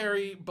be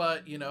scary,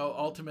 but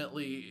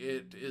ultimately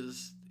it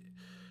is.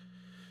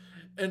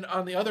 And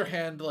on the other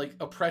hand, like,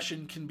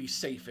 oppression can be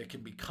safe, it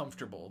can be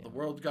comfortable. The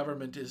world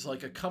government is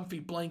like a comfy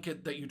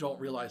blanket that you don't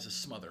realize is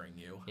smothering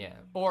you. Yeah.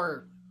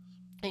 Or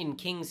in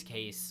King's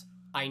case,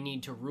 I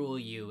need to rule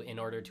you in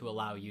order to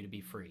allow you to be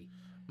free.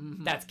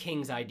 Mm-hmm. That's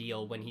King's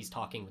ideal when he's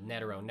talking with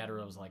Netero.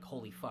 Netero's like,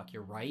 holy fuck,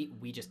 you're right.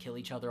 We just kill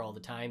each other all the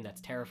time. That's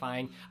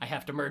terrifying. I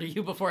have to murder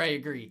you before I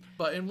agree.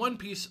 But in One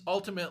Piece,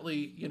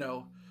 ultimately,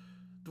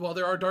 while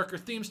there are darker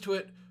themes to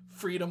it,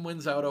 freedom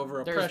wins out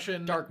over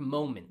oppression. There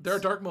are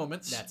dark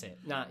moments. That's it.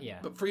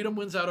 But freedom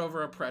wins out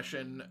over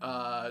oppression,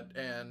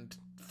 and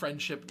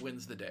friendship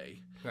wins the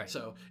day. Right.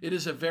 So it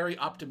is a very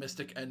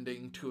optimistic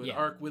ending to an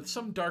arc with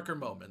some darker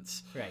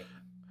moments. Right.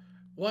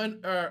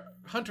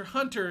 Hunter x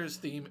Hunter's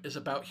theme is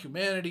about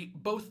humanity,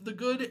 both the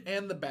good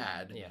and the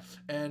bad,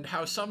 and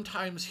how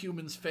sometimes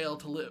humans fail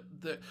to live.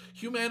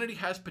 Humanity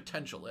has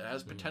potential. It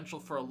has potential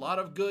for a lot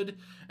of good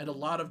and a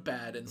lot of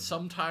bad, and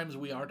sometimes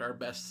we aren't our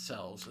best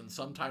selves, and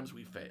sometimes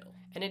we fail.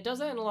 And it does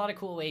that in a lot of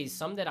cool ways,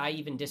 some that I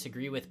even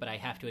disagree with, but I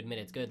have to admit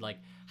it's good, like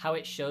how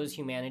it shows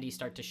humanity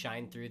start to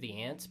shine through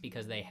the ants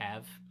because they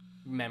have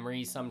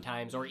memories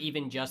sometimes, or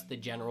even just the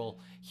general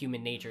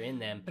human nature in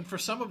them. And for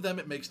some of them,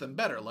 it makes them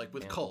better, like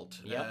with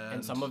Colt. Yeah,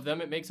 and some of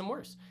them, it makes them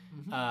worse.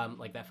 Mm-hmm.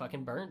 Like that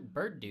fucking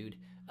bird dude.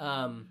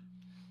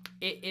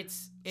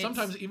 It's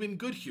sometimes even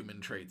good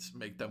human traits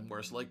make them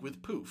worse, like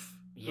with Poof.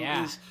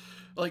 Yeah.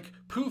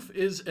 Poof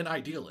is an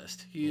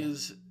idealist. He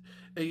is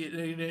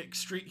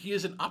he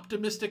is an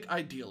optimistic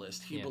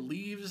idealist. He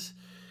believes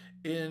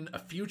in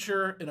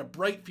a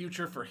bright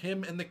future for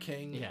him and the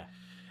king. Yeah.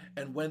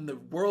 And when the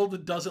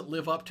world doesn't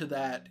live up to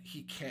that,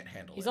 he can't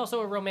handle it. He's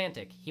also a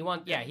romantic. He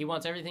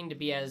wants everything to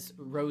be as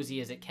rosy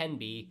as it can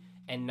be,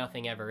 and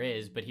nothing ever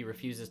is, but he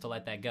refuses to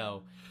let that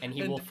go. And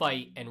he will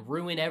fight and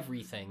ruin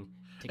everything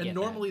to get that. And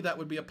normally that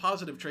would be a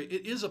positive trait.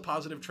 It is a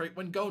positive trait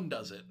when Gon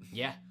does it.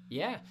 Yeah.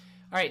 All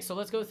right, so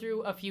let's go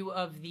through a few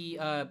of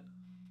the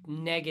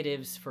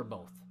negatives for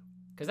both.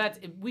 Because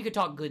we could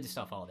talk good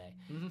stuff all day.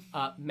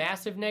 Mm-hmm.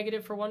 Massive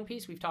negative for One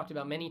Piece, we've talked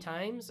about many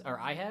times, or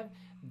I have.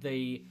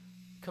 The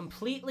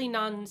completely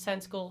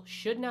nonsensical,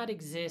 should not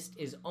exist,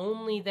 is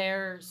only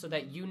there so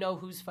that you know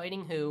who's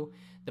fighting who,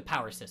 the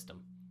power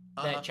system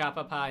that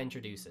Chapapa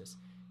introduces.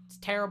 It's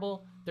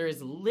terrible. There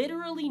is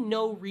literally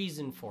no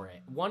reason for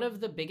it. One of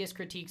the biggest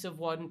critiques of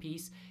One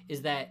Piece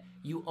is that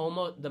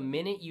the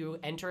minute you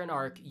enter an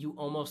arc, you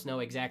almost know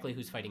exactly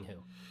who's fighting who.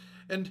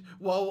 And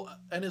while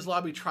Enies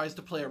Lobby tries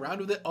to play around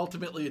with it,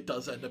 ultimately it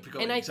does end up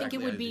going and I exactly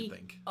think it would be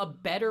a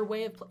better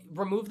way of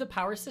remove the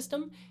power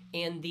system,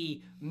 and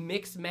the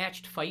mixed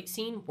matched fight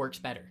scene works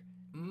better.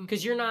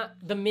 Because you're not,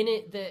 the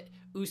minute that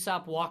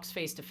Usopp walks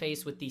face to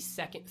face with the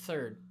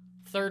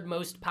third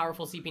most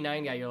powerful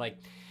CP9 guy, you're like,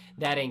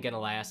 that ain't gonna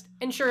last.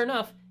 And sure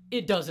enough,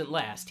 it doesn't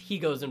last. He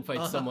goes and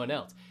fights someone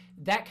else.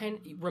 that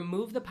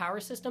remove the power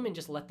system and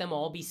just let them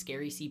all be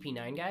scary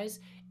CP9 guys,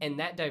 and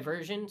that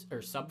diversion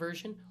or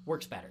subversion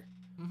works better.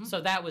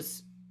 So that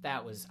was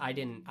I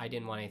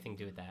didn't want anything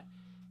to do with that.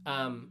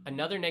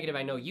 Another negative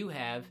I know you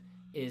have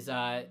is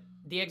the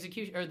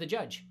execution or the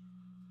judge.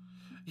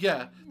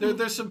 Yeah,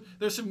 there's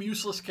some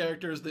useless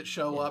characters that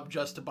show up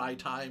just to buy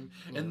time,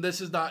 and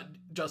this is not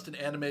just an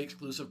anime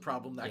exclusive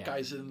problem. That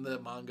guy's in the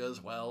manga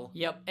as well.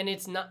 Yep, and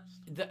it's not.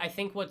 I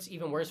think what's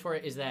even worse for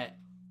it is that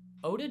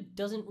Oda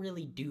doesn't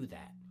really do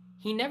that.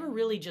 He never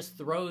really just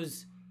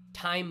throws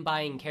time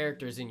buying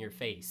characters in your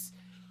face.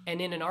 And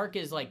in an arc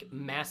as like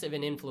massive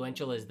and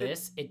influential as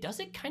this, it does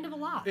it kind of a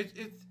lot.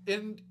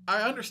 And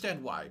I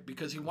understand why,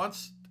 because he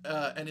wants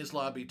Enies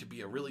Lobby to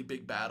be a really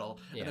big battle,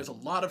 and there's a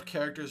lot of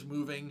characters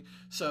moving.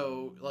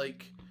 So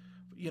like,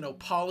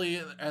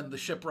 Polly and the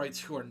shipwrights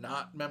who are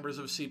not members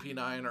of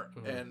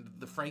CP9 and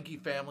the Frankie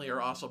family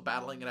are also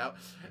battling it out.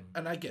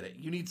 And I get it.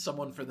 You need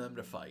someone for them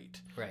to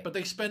fight. Right. But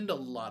they spend a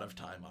lot of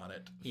time on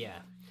it. Yeah.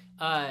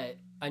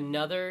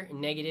 Another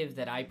negative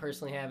that I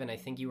personally have, and I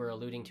think you were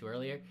alluding to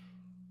earlier,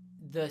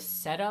 the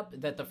setup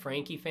that the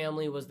Frankie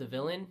family was the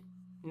villain,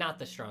 not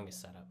the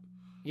strongest setup.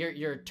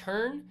 Your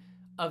turn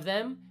of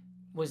them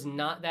was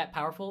not that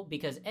powerful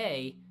because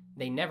A,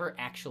 they never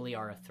actually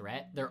are a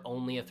threat. They're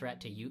only a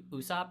threat to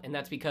Usopp, and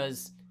that's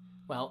because,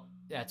 well,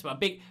 that's a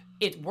big...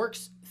 It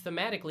works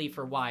thematically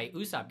for why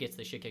Usopp gets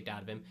the shit kicked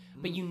out of him,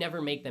 but you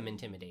never make them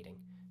intimidating.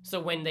 So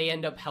when they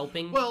end up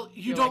helping, well,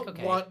 you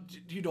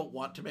don't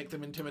want to make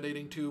them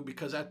intimidating too,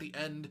 because at the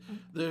end,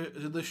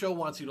 the show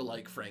wants you to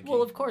like Frankie.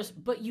 Well, of course,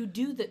 but you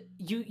do that.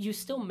 You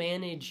still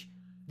manage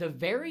the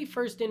very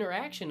first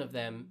interaction of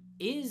them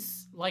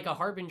is like a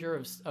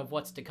harbinger of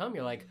what's to come.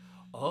 You're like,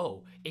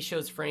 oh, it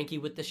shows Frankie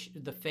with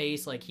the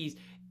face, like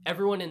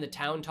everyone in the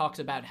town talks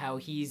about how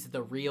he's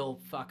the real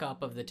fuck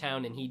up of the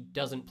town and he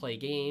doesn't play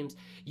games.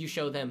 You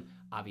show them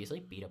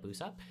obviously beat up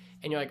Usopp,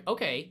 and you're like,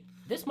 okay,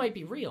 this might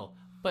be real.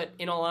 But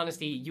in all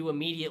honesty, you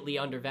immediately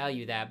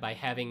undervalue that by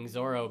having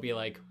Zoro be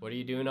like, what are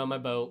you doing on my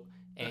boat?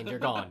 And you're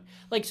gone.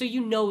 Like, so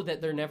you know that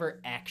they're never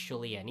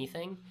actually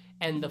anything.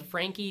 And the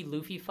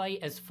Frankie-Luffy fight,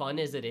 as fun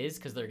as it is,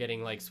 because they're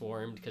getting, like,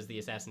 swarmed because of the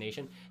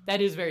assassination,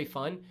 that is very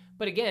fun.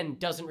 But again,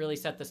 doesn't really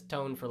set the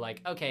tone for,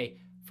 like, okay,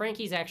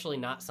 Frankie's actually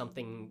not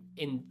something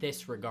in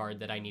this regard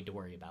that I need to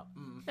worry about.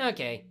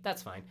 Okay,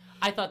 that's fine.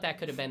 I thought that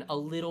could have been a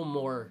little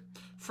more...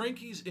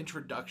 Frankie's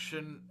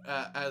introduction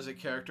as a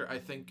character, I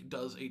think,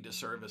 does a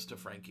disservice to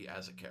Frankie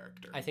as a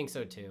character. I think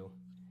so, too.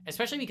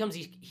 Especially because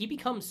he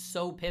becomes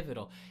so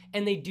pivotal.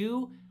 And they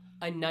do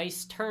a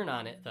nice turn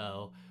on it,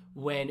 though,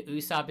 when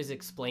Usopp is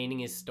explaining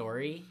his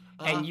story,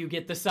 and you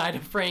get the side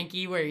of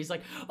Frankie where he's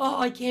like, oh,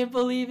 I can't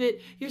believe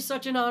it. You're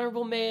such an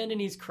honorable man. And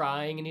he's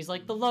crying, and he's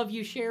like, the love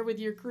you share with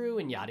your crew,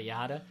 and yada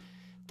yada.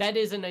 That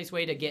is a nice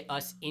way to get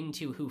us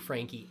into who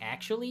Frankie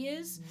actually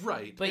is.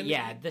 Right. But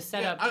the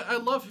setup... Yeah, I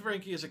love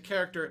Frankie as a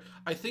character.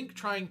 I think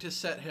trying to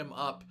set him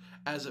up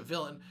as a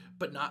villain,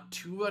 but not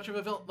too much of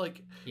a villain.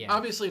 Like,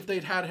 obviously, if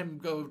they'd had him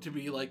go to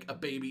be, like, a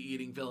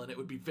baby-eating villain, it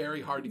would be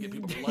very hard to get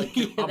people to like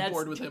him on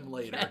board with him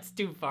later. That's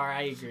too far,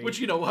 I agree.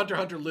 Which, Hunter x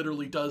Hunter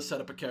literally does set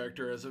up a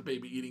character as a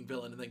baby-eating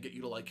villain and then get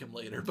you to like him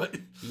later, but...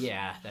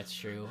 Yeah, that's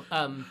true.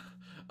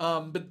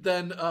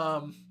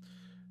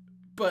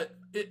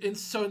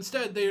 So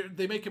instead,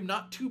 they make him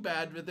not too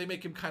bad, but they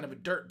make him kind of a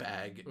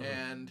dirtbag,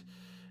 and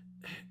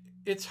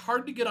it's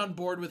hard to get on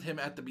board with him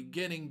at the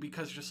beginning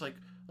because you're just like,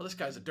 well, this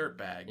guy's a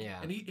dirtbag.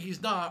 Yeah. And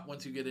he's not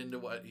once you get into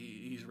what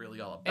he's really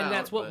all about. And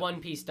that's what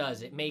One Piece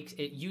does.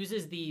 It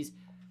uses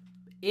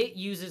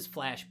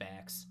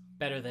flashbacks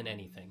better than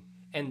anything.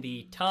 And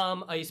the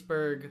Tom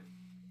Iceberg,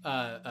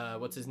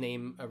 what's his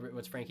name?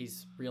 What's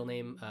Frankie's real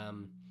name?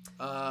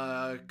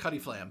 Cutty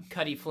Flam.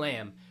 Cutty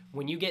Flam.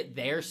 When you get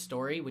their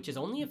story, which is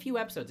only a few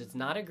episodes, it's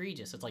not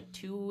egregious. It's like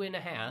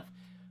 2.5.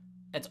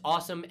 It's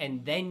awesome,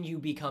 and then you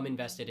become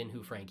invested in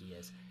who Frankie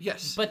is.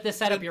 Yes. But the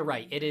setup, you're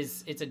right.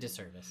 It's a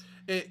disservice.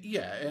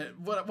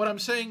 What I'm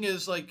saying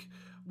is, like,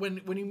 when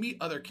you meet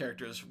other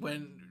characters,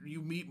 when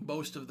you meet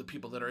most of the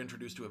people that are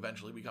introduced to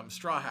eventually become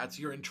Straw Hats,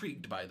 you're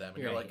intrigued by them.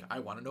 And you're like,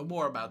 I want to know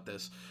more about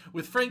this.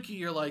 With Frankie,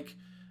 you're like,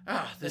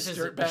 this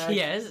dirtbag.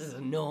 Yeah, this is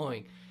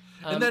annoying.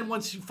 And then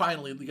once you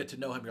finally get to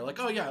know him, you're like,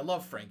 oh yeah, I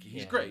love Frankie.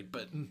 He's great.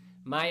 But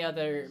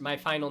my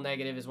final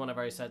negative is one of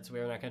our sets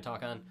we're not going to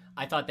talk on.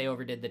 I thought they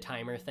overdid the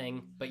timer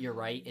thing, but you're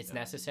right. It's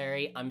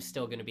necessary. I'm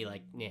still going to be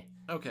like, nah.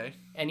 Okay.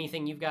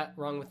 Anything you've got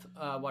wrong with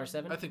Water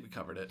 7? I think we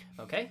covered it.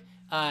 Okay.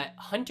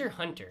 Hunter x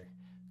Hunter,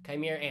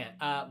 Chimera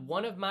Ant.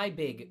 One of my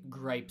big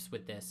gripes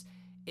with this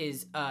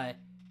is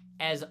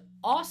as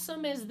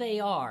awesome as they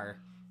are,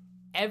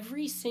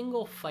 every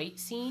single fight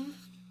scene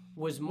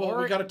was more...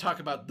 Well, we got to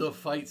talk about the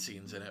fight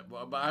scenes in it.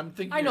 I'm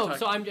thinking. I know.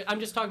 So I'm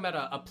just talking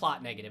about a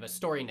plot negative, a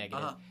story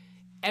negative.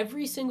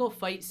 Every single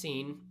fight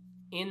scene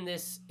in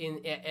this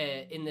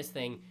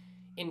thing,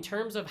 in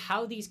terms of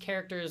how these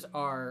characters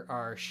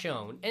are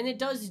shown, and it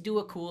does do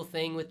a cool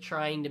thing with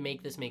trying to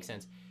make this make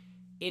sense.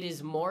 It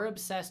is more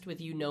obsessed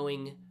with you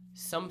knowing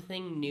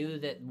something new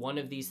that one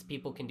of these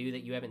people can do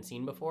that you haven't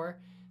seen before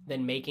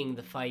than making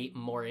the fight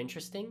more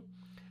interesting.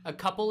 A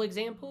couple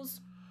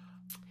examples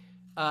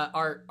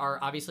are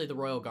obviously the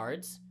Royal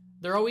Guards.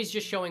 They're always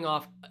just showing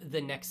off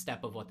the next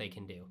step of what they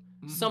can do.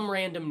 Some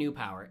random new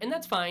power. And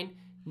that's fine.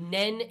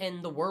 Nen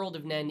and the world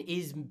of Nen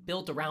is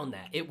built around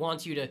that. It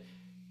wants you to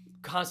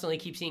constantly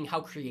keep seeing how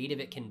creative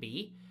it can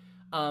be.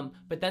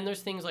 But then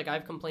there's things like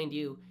I've complained to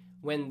you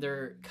when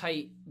they're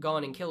Kite,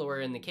 Gon, and Killua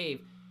are in the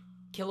cave.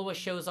 Killua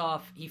shows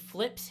off, he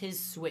flips his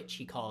switch,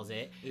 he calls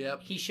it.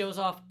 Yep. He shows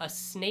off a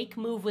snake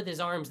move with his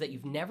arms that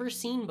you've never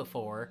seen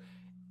before,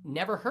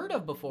 never heard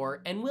of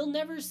before, and will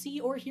never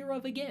see or hear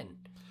of again.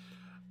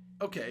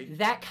 Okay.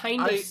 That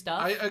kind of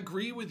stuff. I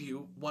agree with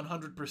you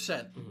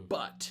 100%,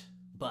 but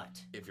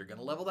if you're going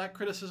to level that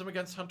criticism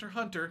against Hunter x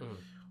Hunter,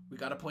 we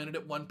got to point it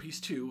at One Piece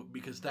 2,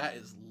 because that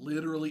is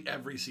literally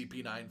every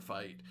CP9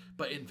 fight,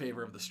 but in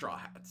favor of the Straw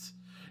Hats.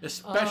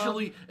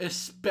 Especially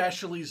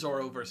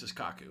Zoro versus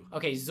Kaku.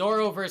 Okay,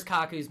 Zoro versus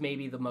Kaku is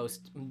maybe the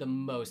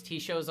most. He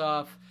shows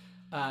off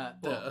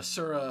the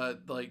Asura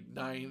like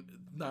nine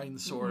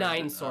sword.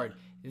 Nine sword.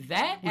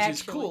 That which actually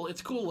is cool.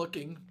 It's cool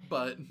looking,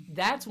 but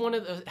that's one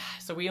of the.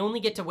 So we only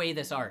get to weigh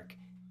this arc.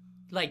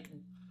 Like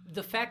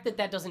the fact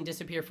that doesn't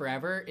disappear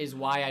forever is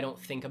why I don't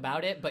think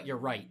about it. But you're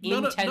right.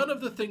 None of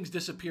the things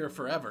disappear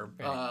forever.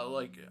 Right.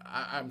 Like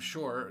I'm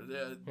sure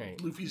right.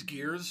 Luffy's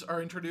gears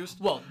are introduced.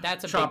 Well,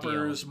 that's a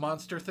Chopper's big deal.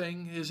 monster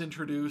thing is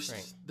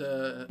introduced.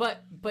 Right.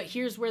 But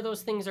here's where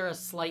those things are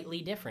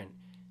slightly different.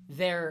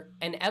 They're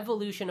an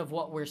evolution of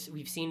what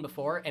we've seen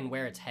before and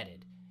where it's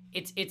headed.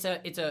 It's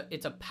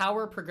a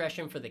power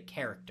progression for the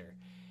character.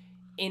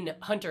 In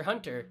Hunter x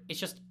Hunter, it's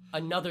just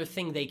another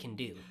thing they can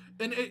do.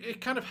 And it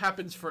kind of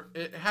happens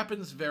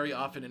very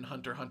often in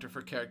Hunter x Hunter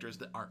for characters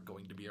that aren't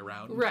going to be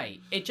around.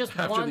 Right. It just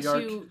wants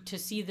you to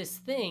see this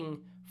thing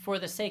for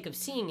the sake of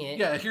seeing it.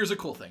 Yeah, here's a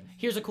cool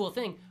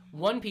thing.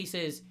 One Piece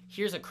is,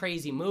 here's a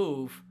crazy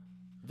move.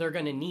 They're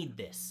going to need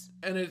this.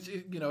 And it's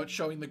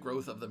showing the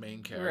growth of the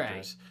main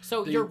characters. Right.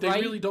 So they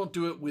right. really don't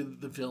do it with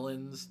the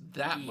villains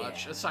that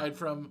much, aside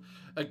from,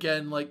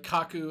 again, like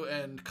Kaku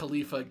and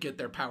Khalifa get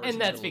their powers.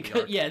 And that's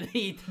because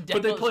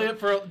but they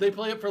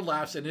play it for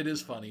laughs, and it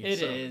is funny.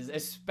 It is,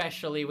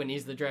 especially when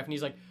he's the giraffe and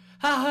he's like,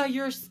 haha,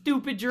 you're a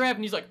stupid giraffe,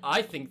 and he's like,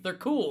 I think they're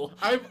cool.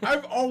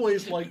 I've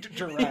always liked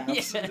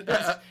giraffes.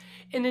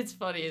 And it's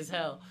funny as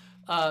hell.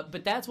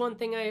 But that's one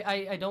thing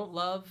I don't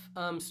love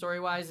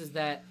story-wise, is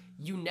that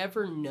you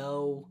never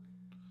know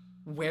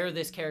where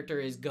this character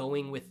is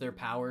going with their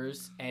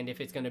powers, and if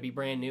it's going to be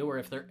brand new, or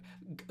if they're...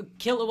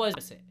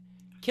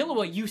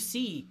 Killua, you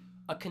see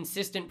a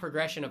consistent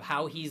progression of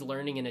how he's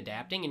learning and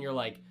adapting, and you're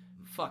like,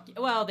 fuck,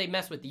 well, they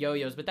mess with the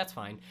yo-yos, but that's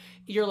fine.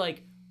 You're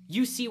like,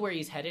 you see where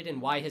he's headed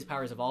and why his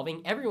power is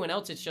evolving. Everyone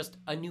else, it's just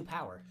a new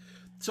power.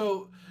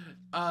 So,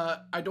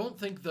 I don't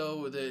think,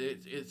 though,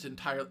 that it's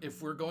entirely...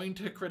 If we're going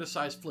to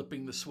criticize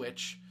flipping the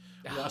switch...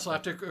 We also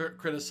have to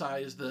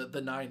criticize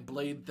the 9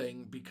 blade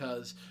thing,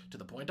 because to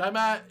the point I'm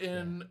at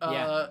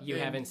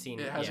haven't seen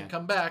it. It hasn't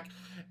come back,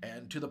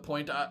 and to the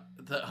point that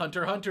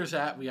Hunter x Hunter's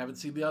at, we haven't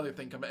seen the other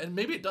thing come back, and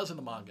maybe it does in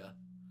the manga.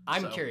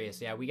 I'm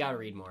curious. Yeah, we got to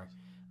read more.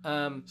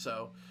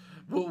 So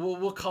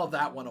we'll call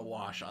that one a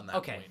wash on that.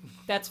 Okay, point.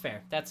 That's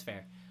fair.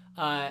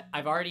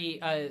 I've already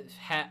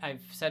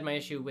I've said my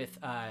issue with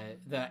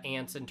the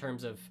ants in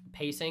terms of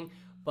pacing.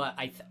 But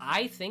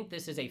I think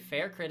this is a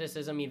fair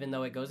criticism, even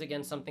though it goes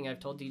against something I've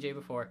told DJ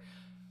before.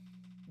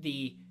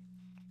 The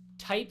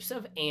types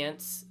of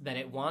ants that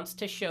it wants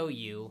to show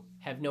you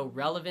have no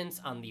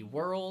relevance on the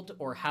world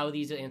or how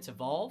these ants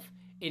evolve.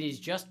 It is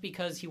just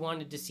because he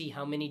wanted to see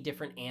how many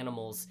different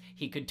animals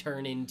he could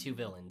turn into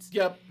villains.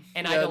 Yep.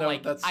 And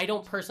I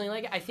don't personally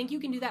like it. I think you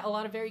can do that a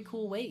lot of very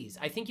cool ways.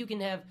 I think you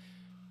can have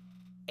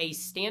a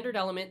standard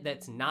element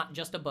that's not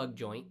just a bug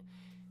joint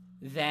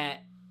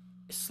that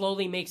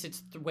slowly makes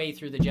its way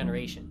through the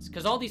generations,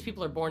 because all these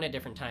people are born at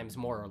different times,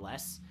 more or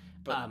less,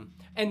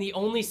 and the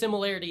only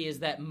similarity is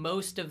that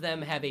most of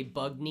them have a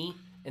bug knee,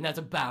 and that's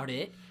about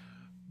it.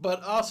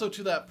 But also,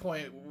 to that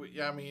point,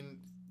 I mean,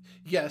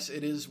 yes,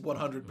 it is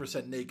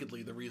 100%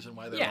 nakedly the reason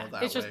why they're all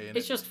that way.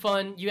 It's just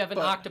fun. You have an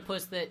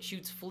octopus that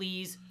shoots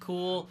fleas,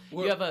 cool.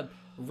 You have a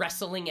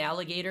wrestling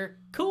alligator,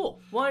 cool.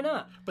 Why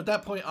not? But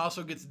that point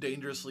also gets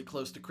dangerously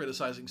close to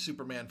criticizing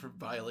Superman for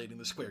violating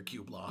the square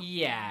cube law.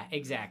 Yeah,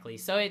 exactly.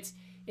 So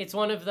it's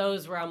one of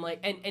those where I'm like,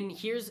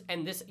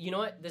 and this, you know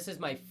what? This is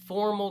my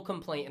formal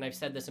complaint, and I've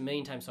said this a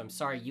million times, so I'm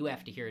sorry you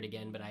have to hear it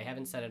again, but I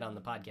haven't said it on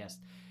the podcast.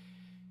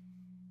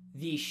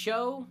 The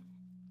show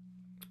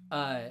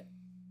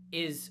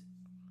is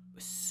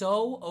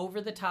so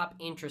over-the-top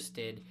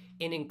interested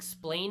in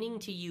explaining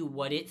to you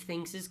what it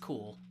thinks is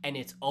cool, and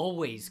it's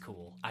always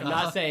cool. I'm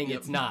not saying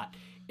it's not.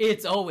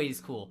 It's always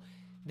cool.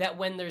 That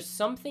when there's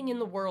something in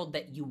the world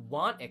that you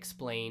want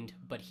explained,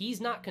 but he's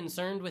not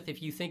concerned with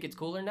if you think it's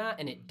cool or not,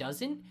 and it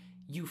doesn't,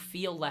 you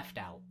feel left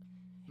out.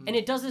 And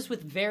it does this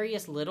with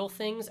various little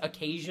things,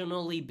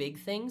 occasionally big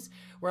things,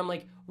 where I'm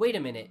like, wait a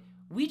minute,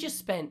 we just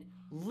spent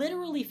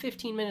literally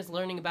 15 minutes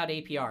learning about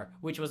APR,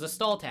 which was a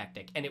stall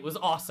tactic, and it was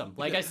awesome.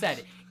 Like I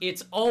said,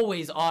 it's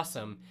always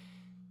awesome.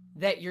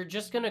 That you're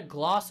just going to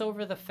gloss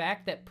over the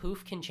fact that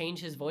Poof can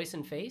change his voice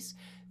and face?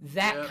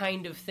 That Yep.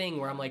 kind of thing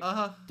where I'm like,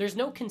 there's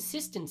no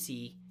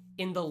consistency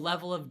in the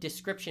level of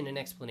description and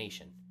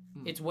explanation.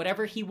 It's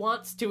whatever he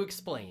wants to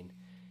explain.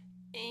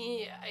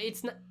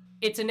 It's not.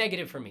 It's a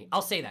negative for me.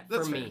 I'll say that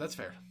That's for fair. me. That's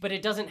fair. But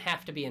it doesn't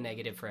have to be a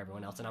negative for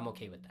everyone else, and I'm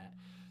okay with that.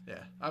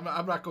 Yeah, I'm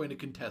not going to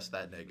contest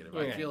that negative.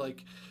 Okay. I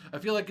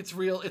feel like it's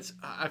real.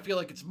 I feel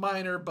like it's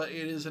minor, but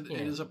it is it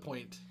is a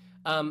point.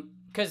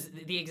 Because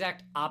the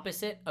exact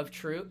opposite of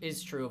true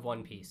is true of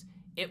One Piece.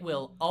 It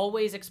will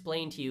always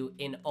explain to you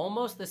in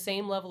almost the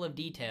same level of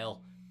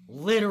detail,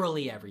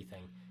 literally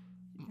everything.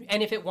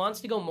 And if it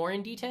wants to go more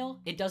in detail,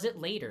 it does it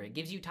later. It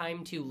gives you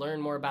time to learn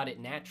more about it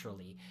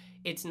naturally.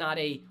 It's not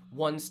a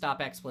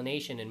one-stop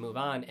explanation and move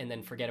on and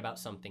then forget about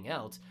something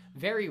else.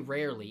 Very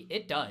rarely,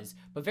 it does,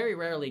 but very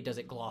rarely does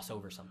it gloss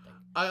over something.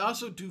 I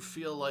also do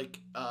feel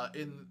like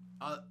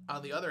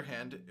on the other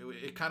hand,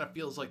 it kind of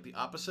feels like the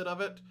opposite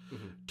of it.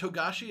 Mm-hmm.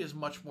 Togashi is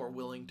much more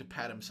willing to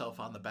pat himself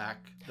on the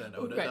back than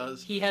Oda Right.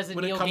 does. He has a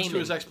when Neil it comes Gaiman. to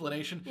his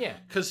explanation. Yeah.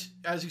 Because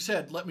as you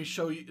said, let me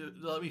show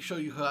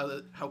you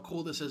how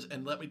cool this is,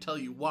 and let me tell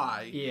you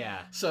why.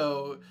 Yeah.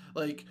 So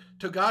like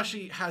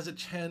Togashi has a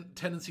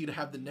tendency to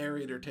have the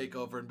narrator take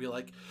over and be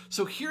like,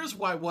 so here's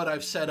why what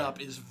I've set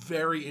up is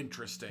very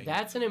interesting.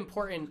 That's an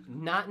important,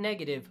 not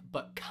negative,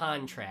 but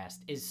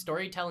contrast, is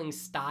storytelling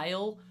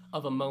style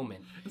of a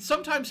moment. And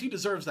sometimes he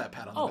deserves that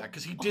pat on the back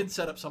because he did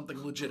set up something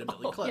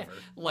legitimately clever. Yeah.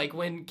 Like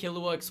when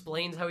Killua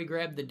explains how he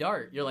grabbed the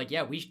dart, you're like,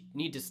 yeah, we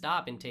need to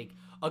stop and take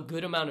a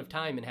good amount of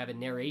time and have a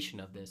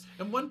narration of this.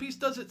 And One Piece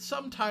does it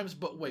sometimes,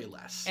 but way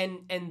less.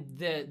 And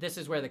this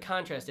is where the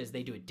contrast is.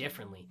 They do it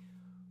differently.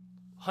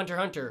 Hunter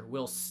x Hunter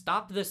will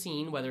stop the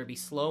scene, whether it be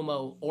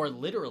slow-mo or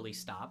literally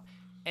stop,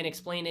 and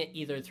explain it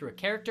either through a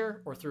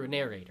character or through a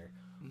narrator.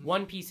 Mm-hmm.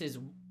 One Piece is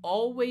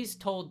always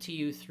told to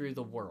you through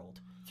the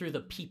world, through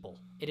the people.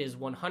 It is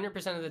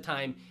 100% of the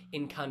time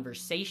in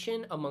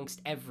conversation amongst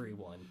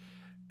everyone.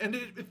 And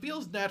it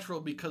feels natural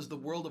because the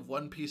world of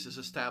One Piece is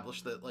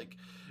established that, like,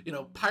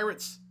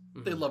 pirates,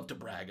 they love to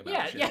brag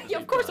about shit. Yeah,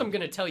 of course I'm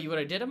going to tell you what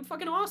I did. I'm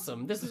fucking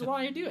awesome. This is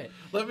why I do it.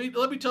 Let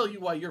me tell you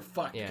why you're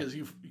fucked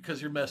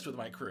because you're messed with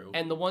my crew.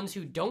 And the ones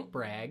who don't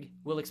brag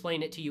will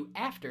explain it to you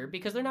after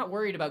because they're not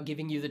worried about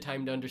giving you the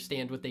time to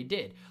understand what they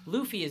did.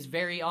 Luffy is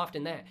very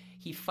often that.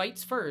 He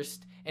fights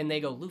first and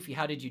they go, Luffy,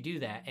 how did you do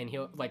that? And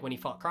he'll, like when he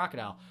fought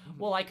Crocodile,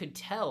 well, I could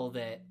tell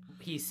that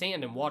he's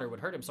sand and water would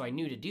hurt him, so I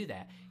knew to do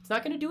that. It's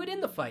not going to do it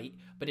in the fight,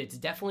 but it's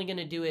definitely going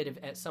to do it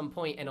at some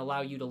point and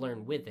allow you to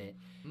learn with it.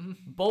 Mm-hmm.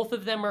 Both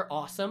of them are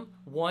awesome.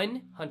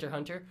 One, Hunter x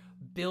Hunter,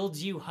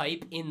 builds you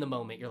hype in the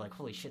moment. You're like,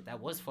 holy shit, that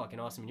was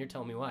fucking awesome, and you're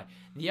telling me why.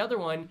 The other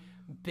one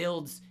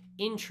builds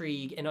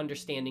intrigue and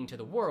understanding to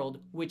the world,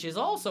 which is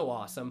also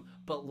awesome,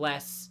 but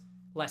less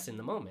in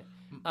the moment.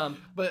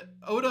 But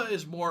Oda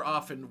is more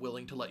often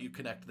willing to let you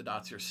connect the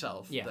dots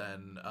yourself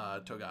than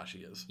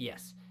Togashi is.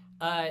 Yes.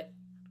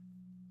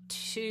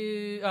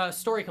 To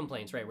story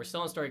complaints, right? We're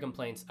still on story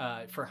complaints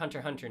for Hunter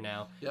x Hunter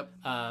now. Yep.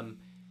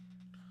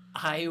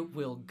 I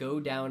will go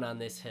down on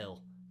this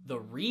hill. The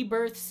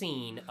rebirth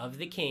scene of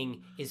the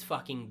king is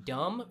fucking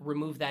dumb.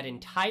 Remove that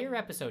entire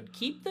episode.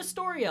 Keep the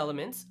story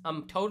elements.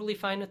 I'm totally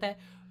fine with that.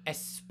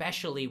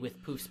 Especially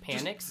with Poof's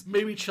panics. Just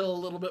maybe chill a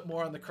little bit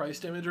more on the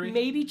Christ imagery.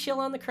 Maybe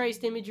chill on the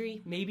Christ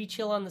imagery. Maybe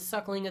chill on the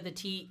suckling of the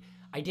teat.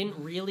 I didn't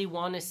really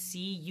want to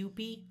see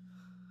Yuppie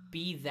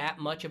be that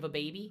much of a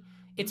baby.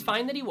 It's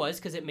fine that he was,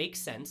 because it makes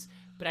sense,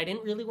 but I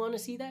didn't really want to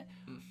see that.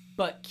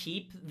 But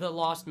keep the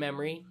lost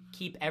memory.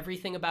 Keep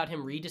everything about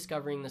him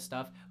rediscovering the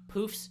stuff.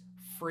 Poof's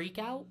freak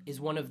out is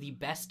one of the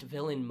best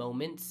villain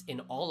moments in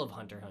all of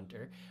Hunter x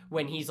Hunter,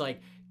 when he's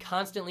like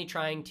constantly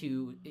trying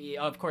to,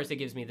 of course it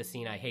gives me the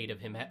scene I hate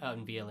of him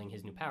unveiling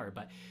his new power,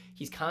 but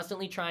he's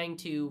constantly trying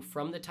to,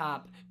 from the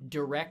top,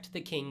 direct the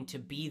king to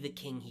be the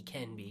king he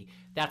can be.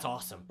 That's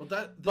awesome.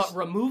 Well, but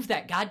remove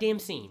that goddamn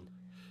scene.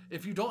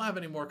 If you don't have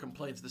any more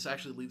complaints, this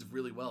actually leads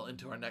really well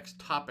into our next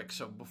topic.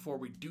 So before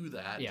we do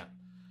that,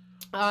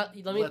 let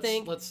me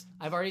think.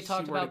 I've already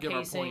talked where to about give our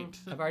pacing. point.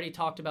 I've already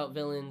talked about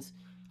villains.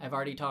 I've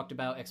already talked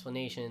about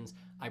explanations.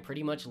 I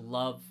pretty much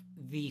love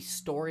the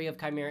story of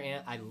Chimera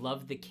Ant. I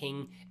love the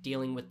king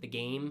dealing with the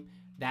game.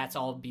 That's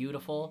all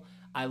beautiful.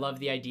 I love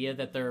the idea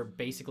that they're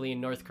basically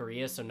in North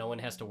Korea, so no one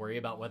has to worry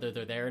about whether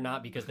they're there or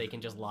not because they can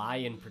just lie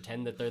and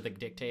pretend that they're the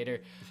dictator.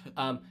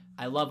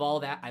 I love all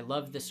that. I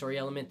love the story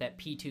element that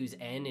P2's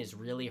N is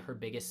really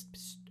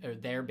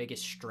their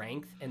biggest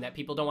strength, and that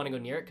people don't want to go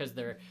near it because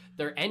their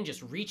N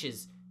just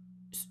reaches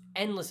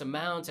endless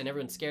amounts and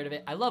everyone's scared of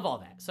it. I love all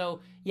that.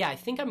 So yeah, I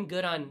think I'm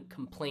good on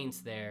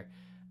complaints there.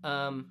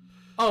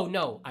 Oh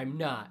no, I'm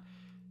not.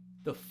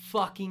 The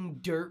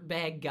fucking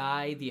dirtbag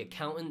guy, the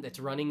accountant that's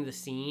running the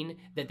scene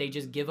that they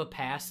just give a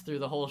pass through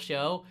the whole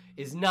show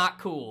is not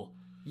cool,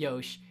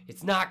 Yosh.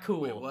 It's not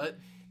cool. Wait, what?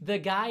 The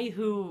guy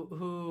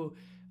who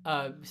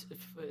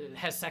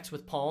has sex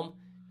with Palm.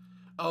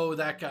 Oh,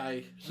 that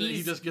guy.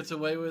 He just gets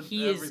away with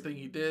everything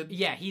he did.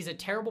 Yeah, he's a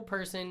terrible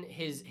person.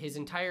 His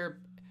entire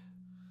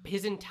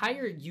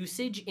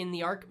usage in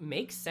the arc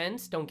makes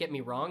sense, don't get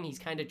me wrong. He's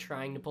kind of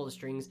trying to pull the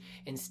strings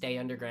and stay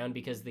underground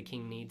because the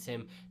king needs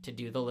him to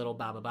do the little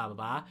ba ba ba ba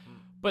ba.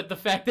 But the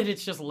fact that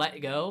it's just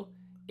let go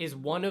is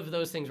one of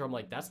those things where I'm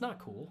like, that's not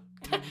cool.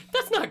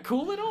 That's not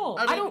cool at all.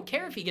 I don't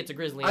care if he gets a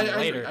grisly ending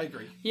later. I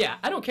agree. Yeah,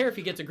 I don't care if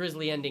he gets a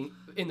grisly ending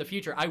in the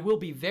future. I will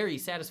be very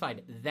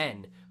satisfied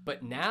then.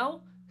 But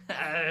now...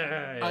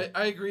 I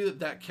agree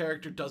that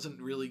character doesn't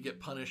really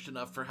get punished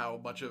enough for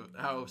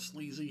how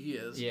sleazy he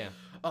is. Yeah.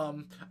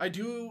 I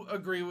do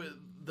agree with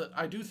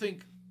I do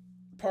think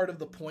part of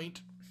the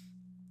point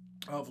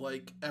of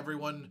like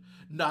everyone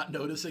not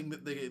noticing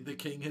that the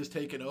king has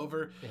taken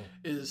over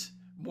is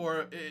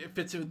more, it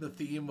fits in the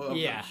theme of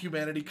like,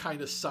 humanity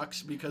kind of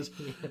sucks because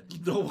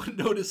no one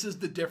notices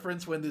the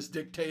difference when this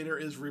dictator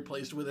is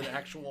replaced with an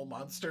actual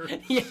monster.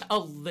 Yeah, a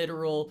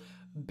literal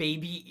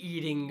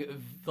baby-eating,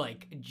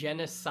 like,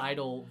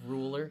 genocidal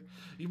ruler.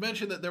 You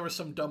mentioned that there was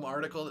some dumb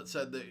article that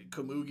said that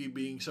Komugi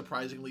being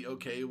surprisingly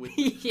okay with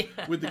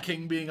with the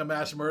king being a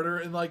mass murderer,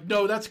 and like,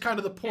 no, that's kind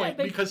of the point,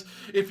 because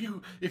if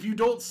you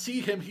don't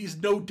see him, he's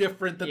no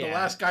different than the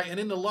last guy, and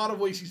in a lot of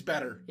ways he's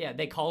better. Yeah,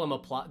 they call that a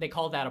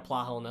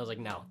plot hole, and I was like,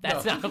 no,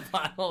 that's not a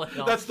plot hole at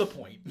all. That's the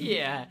point.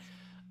 Yeah.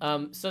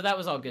 So that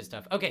was all good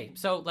stuff. Okay,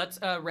 so let's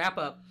wrap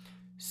up.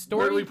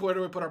 Where do we put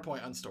our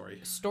point on story?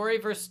 Story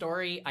versus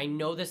story. I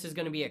know this is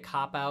going to be a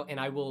cop-out, and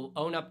I will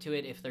own up to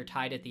it if they're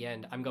tied at the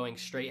end. I'm going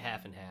straight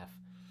half and half.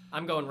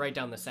 I'm going right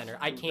down the center.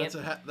 I can't...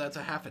 That's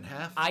a half and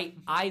half?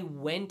 I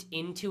went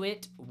into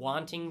it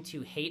wanting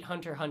to hate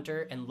Hunter x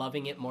Hunter and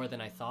loving it more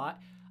than I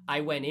thought. I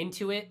went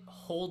into it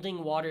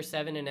holding Water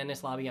 7 and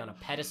Enies Lobby on a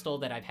pedestal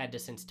that I've had to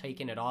since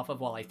taken it off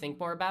of while I think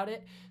more about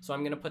it. So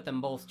I'm going to put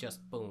them both just,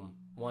 boom,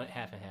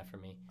 half and half for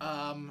me.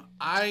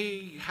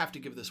 I have to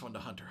give this one to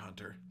Hunter x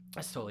Hunter.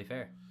 That's totally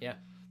fair. Yeah.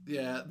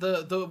 Yeah,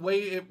 the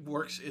way it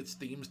works, its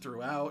themes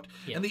throughout,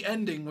 and the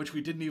ending, which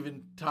we didn't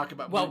even talk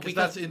about, because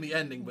that's in the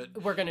ending, but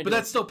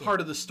that's still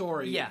part of the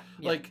story. Yeah.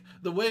 Like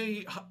the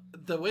way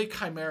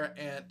Chimera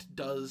Ant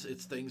does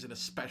its things, and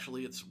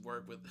especially its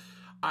work with,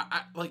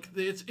 I like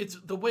it's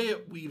the way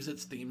it weaves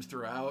its themes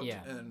throughout,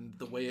 and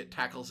the way it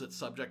tackles its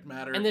subject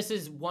matter. And this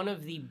is one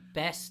of the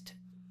best.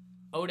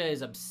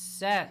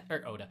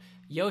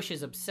 Yosh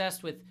is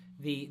obsessed with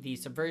the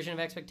subversion of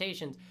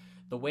expectations.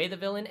 The way the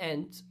villain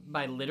ends,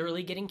 by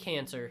literally getting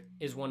cancer,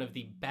 is one of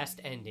the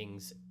best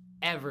endings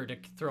ever to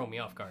throw me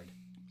off guard.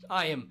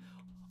 I am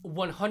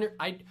 100...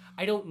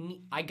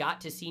 I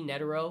got to see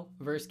Netero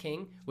versus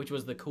King, which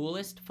was the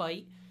coolest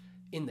fight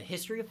in the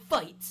history of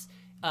fights.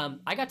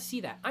 I got to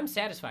see that. I'm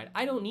satisfied.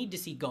 I don't need to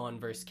see Gon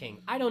versus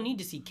King. I don't need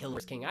to see Killer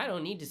versus King. I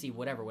don't need to see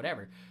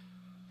whatever.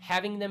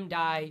 Having them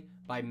die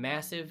by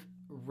massive,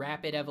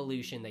 rapid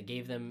evolution that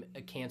gave them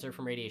a cancer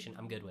from radiation,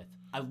 I'm good with.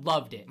 I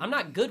loved it. I'm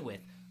not good with.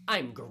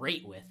 I'm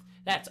great with.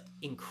 That's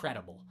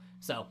incredible.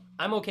 So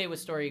I'm okay with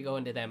story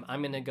going to them.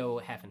 I'm gonna go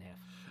half and half.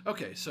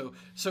 Okay, so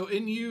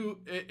in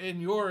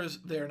yours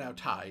they're now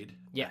tied.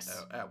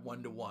 Yes. At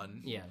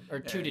 1-1. Yeah, or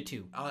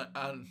 2-2.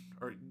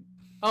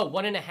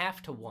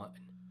 1.5 to 1.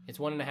 It's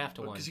 1.5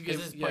 to 1. Because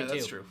this is point 2.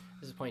 That's true.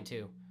 This is point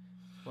 2.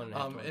 1.5 to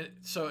 1.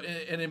 So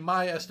in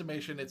my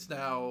estimation, it's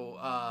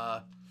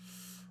now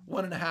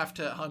 1.5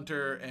 to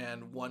Hunter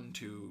and 1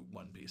 to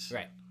One Piece.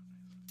 Right.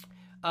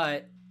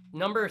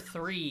 Number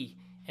 3.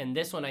 And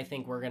this one I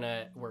think we're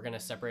gonna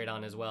separate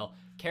on as well.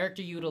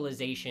 Character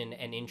utilization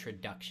and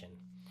introduction.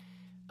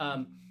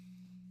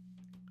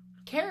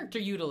 Character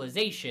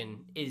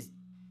utilization is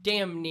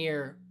damn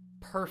near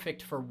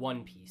perfect for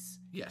One Piece.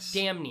 Yes.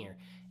 Damn near.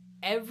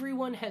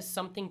 Everyone has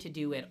something to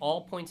do at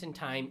all points in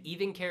time,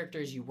 even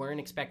characters you weren't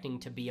expecting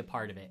to be a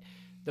part of it.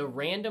 The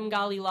random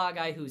Galila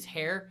guy whose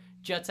hair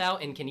juts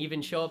out and can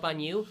even show up on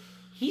you,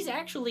 he's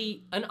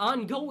actually an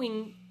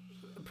ongoing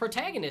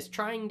protagonist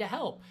trying to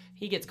help.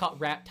 He gets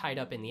tied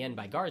up in the end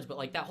by guards, but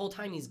like that whole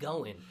time he's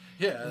going.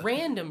 Yeah.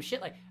 Random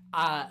shit like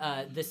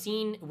the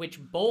scene which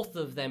both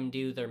of them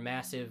do their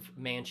massive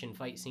mansion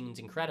fight scene's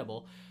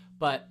incredible,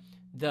 but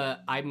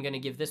I'm gonna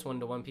give this one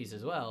to One Piece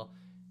as well.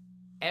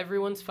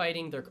 Everyone's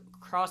fighting, they're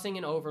crossing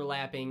and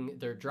overlapping,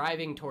 they're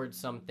driving towards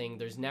something,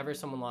 there's never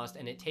someone lost,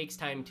 and it takes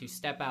time to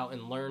step out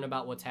and learn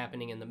about what's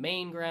happening in the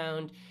main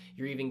ground.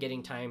 You're even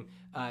getting time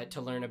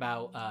to learn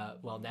about,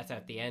 that's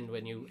at the end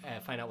when you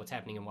find out what's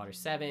happening in Water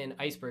 7,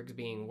 Iceberg's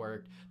being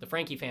worked, the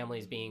Frankie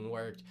family's being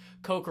worked,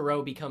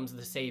 Kokoro becomes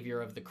the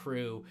savior of the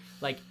crew.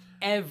 Like,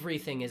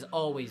 everything is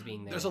always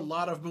being there. There's a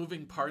lot of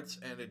moving parts,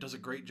 and it does a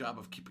great job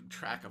of keeping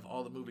track of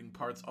all the moving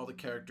parts. All the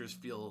characters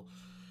feel...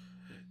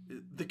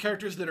 The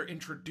characters that are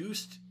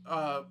introduced,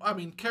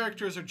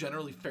 characters are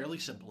generally fairly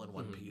simple in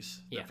One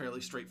Piece. They're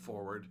fairly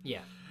straightforward.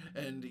 Yeah.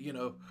 And,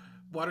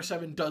 Water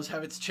 7 does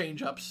have its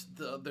change-ups.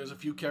 There's a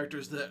few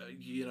characters that,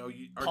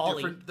 are Pauly.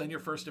 Different than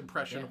your first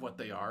impression of what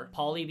they are.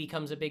 Pauly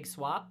becomes a big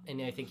swap,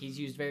 and I think he's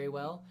used very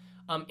well.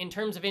 In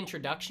terms of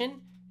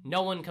introduction,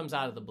 no one comes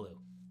out of the blue.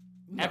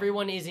 No.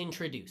 Everyone is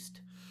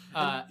introduced.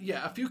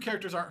 A few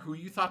characters aren't who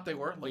you thought they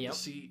were, like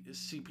the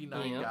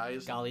CP9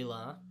 guys.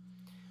 Galila.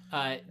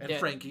 And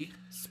Frankie.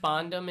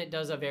 Spondum, it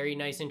does a very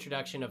nice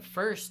introduction of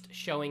first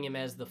showing him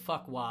as the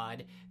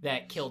fuckwad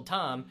that killed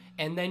Tom,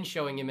 and then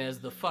showing him as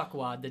the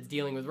fuckwad that's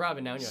dealing with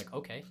Robin now, and you're like,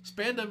 okay.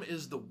 Spandam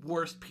is the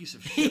worst piece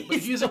of shit, but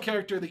he's a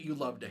character that you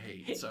love to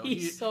hate. So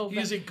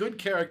he's a good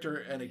character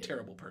and a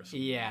terrible person.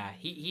 Yeah,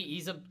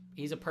 he's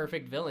a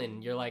perfect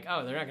villain. You're like,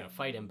 oh, they're not gonna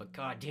fight him, but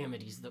god damn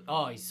it, he's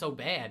so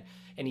bad.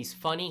 And he's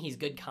funny, he's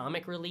good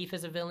comic relief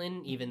as a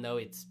villain, even though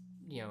it's,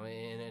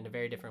 in a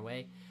very different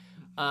way.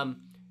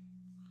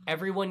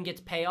 Everyone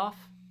gets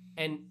payoff,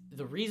 and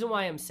the reason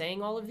why I'm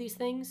saying all of these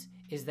things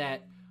is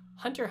that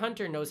Hunter x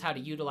Hunter knows how to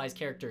utilize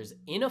characters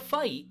in a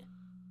fight,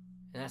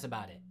 and that's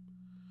about it.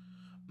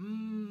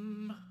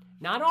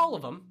 Not all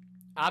of them.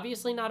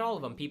 Obviously not all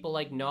of them. People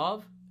like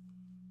Nov,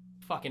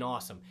 fucking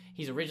awesome.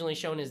 He's originally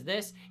shown as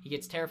this. He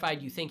gets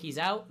terrified. You think he's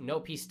out.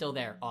 Nope, he's still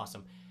there.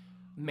 Awesome.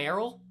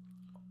 Meryl,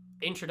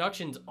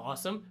 introduction's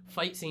awesome.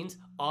 Fight scenes,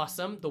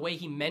 awesome. The way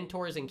he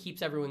mentors and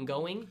keeps everyone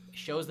going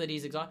shows that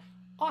he's exhausted.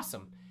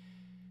 Awesome.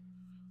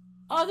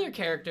 Other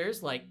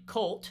characters like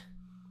Colt,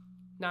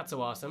 not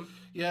so awesome.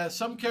 Yeah,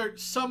 some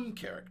characters. Some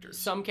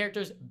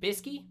characters,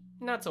 Bisky,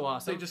 not so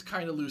awesome. They just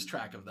kind of lose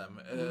track of them.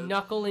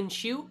 Knuckle and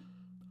Shoot,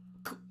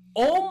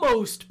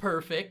 almost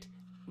perfect,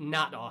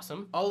 not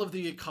awesome. All of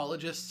the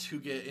ecologists who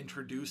get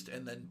introduced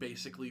and then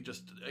basically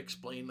just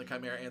explain the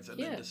Chimera ants and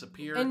then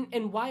disappear.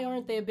 And why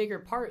aren't they a bigger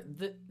part?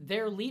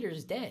 Their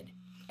leader's dead.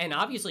 And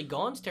obviously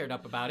Gaun's teared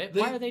up about it.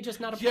 Why are they just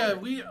not a part? Yeah,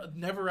 we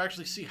never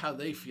actually see how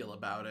they feel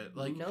about it.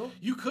 Like, no?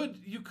 You could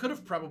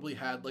have probably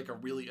had like a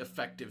really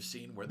effective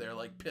scene where they're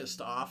like pissed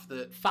off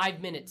that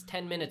 5 minutes,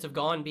 10 minutes of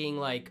Gaun being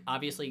like,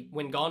 obviously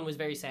when Gaun was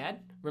very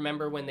sad.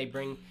 Remember when they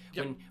bring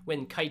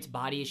when Kite's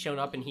body is shown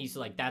up and he's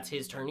like, that's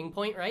his turning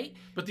point, right?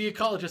 But the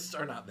ecologists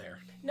are not there.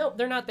 No,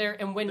 they're not there.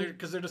 And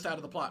because they're just out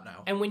of the plot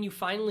now. And when you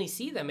finally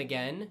see them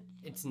again,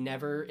 it's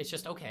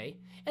just okay.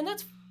 And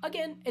that's,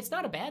 again, it's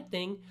not a bad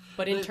thing,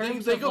 but in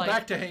terms they of go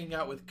back to hanging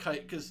out with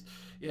Kite because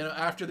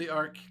after the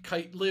arc,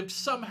 Kite lived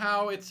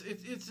somehow. It's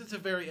a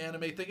very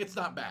anime thing. It's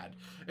not bad.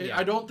 Yeah.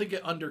 I don't think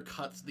it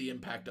undercuts the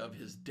impact of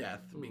his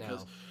death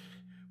because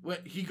when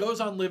he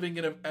goes on living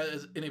in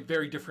a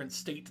very different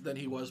state than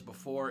he was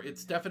before.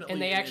 It's definitely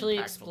and they actually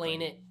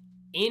explain thing. it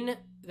in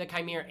the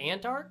Chimera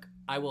Ant arc.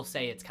 I will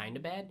say it's kind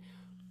of bad.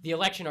 The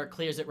election arc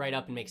clears it right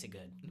up and makes it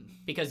good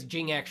because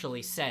Jing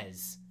actually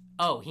says,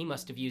 oh, he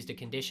must have used a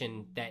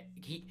condition that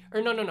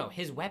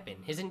his weapon,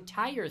 his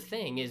entire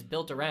thing is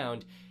built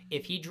around,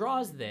 if he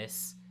draws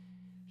this,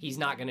 he's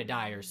not going to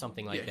die or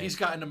something like that. He's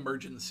got an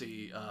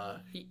emergency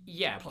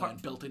plan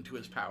built into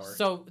his power.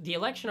 So the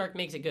election arc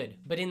makes it good,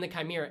 but in the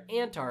Chimera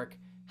Ant arc,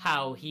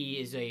 how he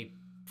is a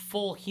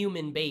full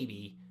human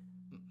baby,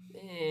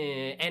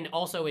 and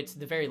also it's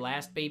the very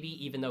last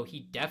baby, even though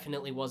he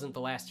definitely wasn't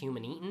the last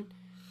human eaten.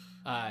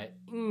 But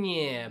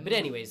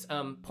anyways,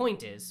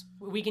 point is,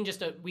 we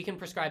can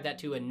prescribe that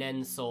to a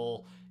Nen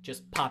soul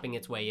just popping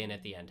its way in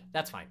at the end.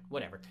 That's fine,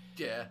 whatever.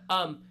 Yeah.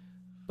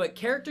 But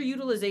character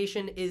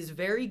utilization is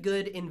very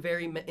good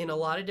in a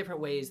lot of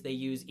different ways. They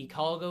use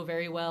Ikalgo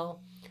very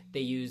well.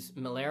 They use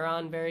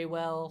Meleron very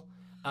well.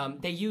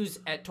 They use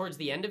towards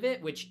the end of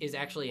it, which is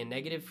actually a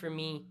negative for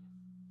me,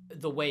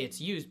 the way it's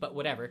used, but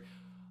whatever.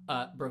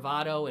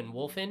 Bravado and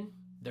Wolfen,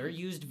 they're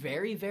used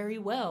very, very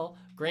well.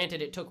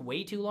 Granted, it took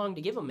way too long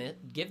to give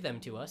them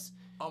to us.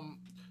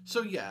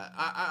 So yeah,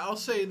 I'll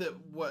say that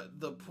what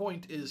the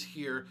point is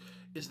here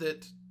is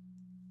that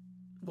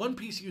One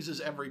Piece uses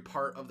every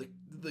part of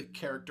the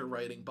character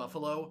writing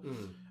Buffalo,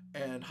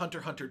 and Hunter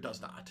x Hunter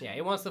does not. Yeah,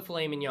 it wants the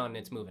filet mignon and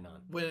it's moving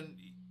on.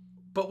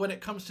 But when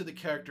it comes to the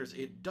characters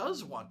it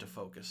does want to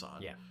focus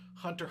on,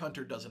 Hunter x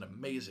Hunter does an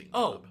amazing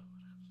job.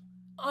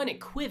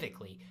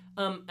 Unequivocally.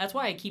 That's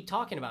why I keep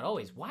talking about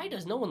always, why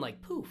does no one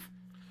like Poof?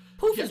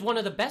 Poof is one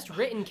of the best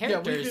written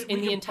characters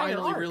in the entire arc.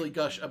 We finally really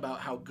gush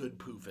about how good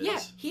Poof is. Yeah,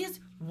 he is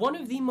one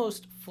of the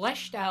most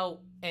fleshed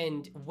out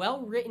and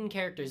well-written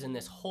characters in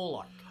this whole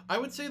arc. I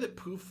would say that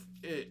Poof,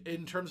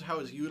 in terms of how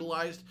it's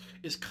utilized,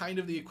 is kind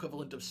of the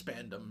equivalent of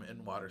Spandam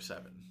in Water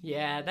 7.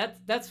 Yeah,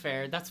 that's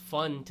fair. That's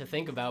fun to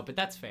think about, but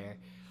that's fair.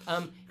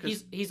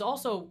 He's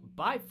also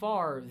by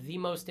far the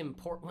most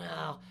important.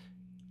 Well,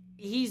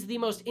 he's the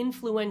most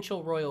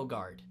influential Royal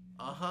Guard.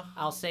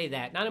 I'll say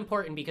that. Not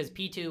important because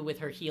P2 with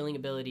her healing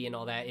ability and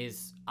all that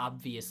is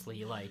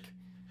obviously like...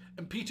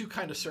 And P2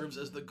 kind of serves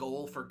as the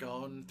goal for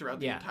Gon throughout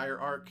the entire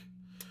arc.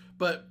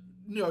 But,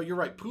 no, you're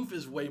right. Poof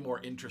is way more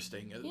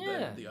interesting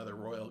than the other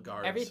Royal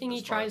Guards. Everything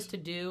he tries to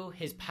do,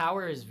 his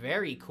power is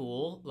very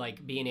cool.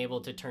 Like, being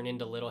able to turn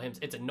into little hymns.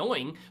 It's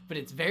annoying, but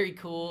it's very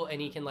cool. And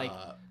he can, like...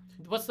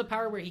 what's the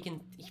power where he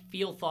can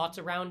feel thoughts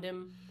around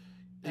him?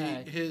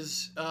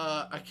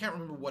 I can't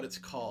remember what it's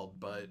called,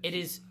 but it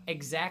is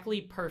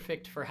exactly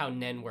perfect for how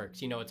Nen works.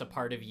 It's a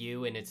part of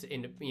you, and it's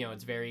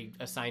very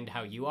assigned to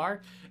how you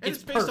are. And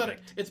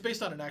it's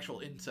based on an actual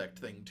insect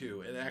thing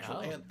too, an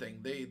actual ant thing.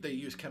 They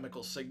use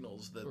chemical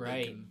signals that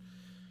they can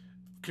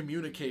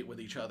communicate with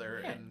each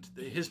other, and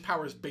his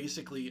power is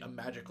basically a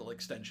magical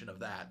extension of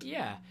that.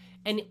 Yeah,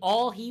 and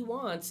all he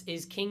wants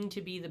is King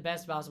to be the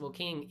best possible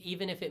king,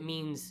 even if it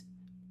means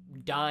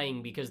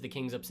dying because the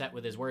king's upset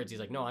with his words. He's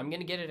like, no, I'm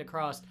going to get it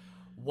across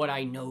what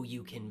I know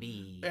you can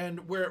be.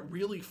 And where it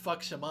really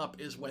fucks him up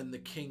is when the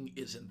king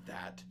isn't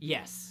that.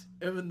 Yes.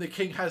 And when the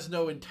king has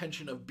no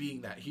intention of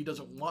being that. He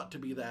doesn't want to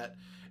be that,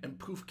 and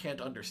Poof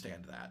can't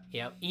understand that.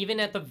 Yep. Even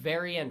at the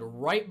very end,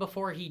 right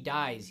before he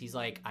dies, he's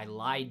like, I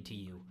lied to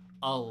you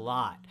a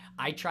lot.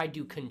 I tried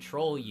to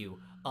control you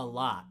a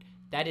lot.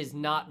 That is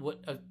not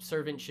what a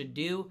servant should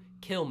do.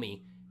 Kill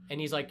me. And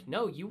he's like,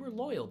 no, you were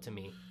loyal to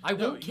me. I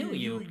won't kill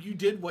you. You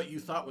did what you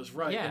thought was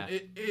right. Yeah.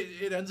 And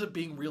it ends up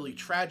being really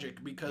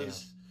tragic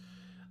because,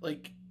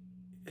 like,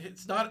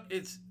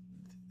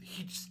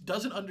 he just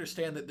doesn't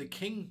understand that the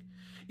king,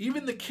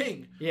 even the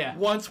king,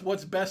 wants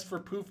what's best for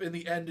Poof in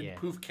the end, and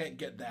Poof can't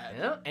get that.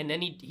 Yeah. And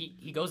then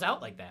he goes out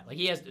like that. Like,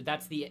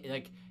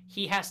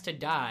 he has to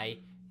die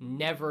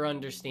never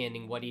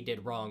understanding what he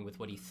did wrong with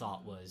what he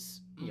thought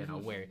was, you know,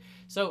 where.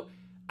 So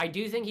I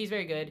do think he's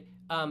very good.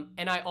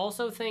 And I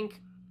also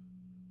think,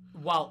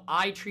 while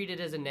I treat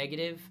it as a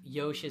negative,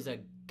 Yosh is a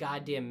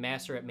goddamn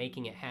master at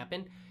making it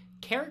happen.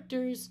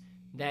 Characters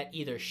that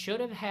either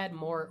should have had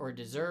more or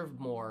deserved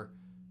more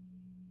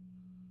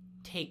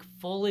take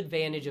full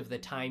advantage of the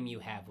time you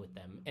have with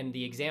them. And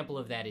the example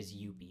of that is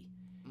Youpi.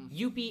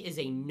 Youpi is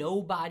a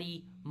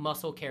nobody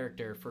muscle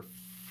character for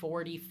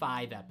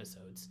 45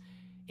 episodes.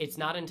 It's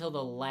not until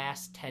the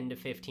last 10 to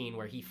 15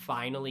 where he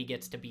finally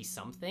gets to be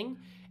something,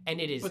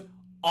 and it is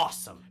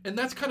awesome. And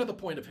that's kind of the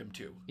point of him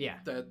too. Yeah.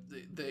 That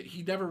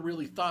he never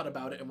really thought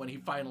about it, and when he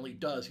finally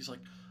does, he's like,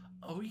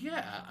 "Oh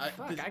yeah,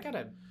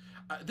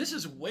 this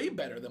is way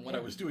better than what I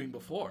was doing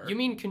before." You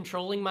mean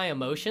controlling my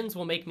emotions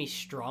will make me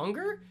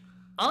stronger?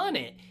 On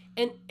it.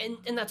 And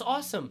that's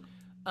awesome.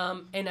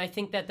 And I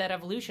think that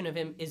evolution of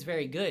him is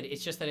very good.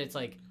 It's just that it's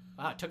like,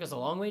 wow, it took us a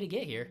long way to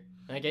get here.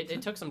 Like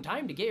it took some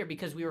time to get here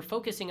because we were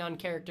focusing on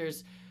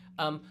characters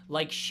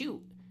like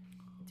Shoot.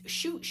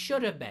 Shoot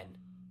should have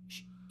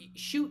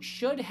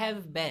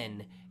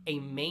been a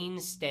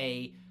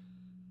mainstay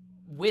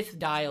with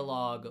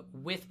dialogue,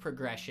 with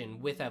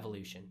progression, with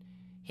evolution.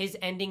 His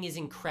ending is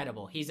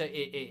incredible.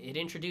 It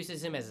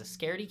introduces him as a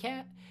scaredy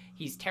cat.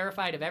 He's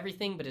terrified of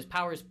everything, but his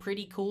power is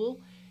pretty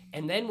cool.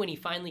 And then when he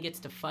finally gets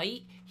to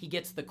fight, he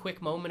gets the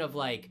quick moment of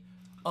like,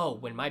 oh,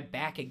 when my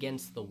back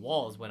against the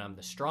wall is when I'm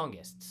the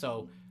strongest.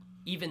 So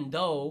even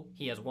though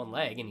he has one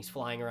leg and he's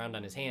flying around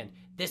on his hand,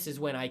 this is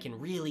when I can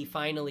really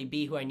finally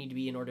be who I need to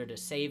be in order to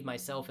save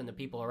myself and the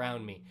people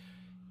around me.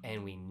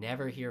 And we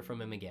never hear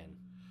from him again.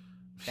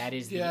 That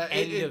is the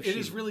end of Shoot. It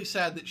is really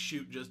sad that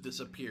Shoot just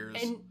disappears.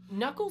 And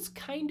Knuckles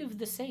kind of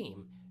the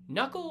same.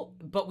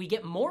 But we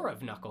get more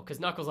of Knuckle because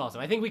Knuckles awesome.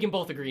 I think we can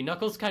both agree.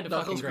 Knuckles kind of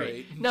fucking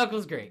great.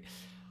 Knuckles great.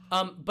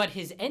 But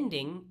his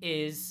ending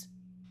is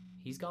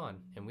he's gone,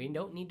 and we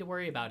don't need to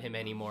worry about him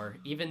anymore,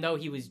 even though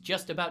he was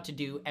just about to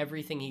do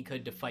everything he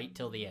could to fight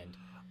till the end.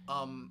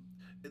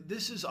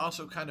 This is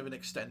also kind of an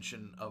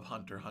extension of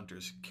Hunter x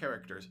Hunter's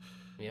characters.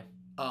 Yeah.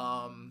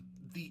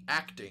 The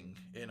acting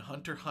in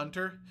Hunter x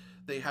Hunter,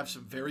 they have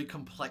some very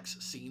complex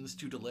scenes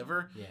to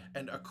deliver. Yeah.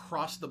 And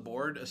across the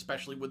board,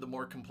 especially with the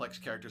more complex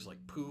characters like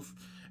Poof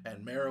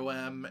and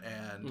Meruem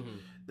and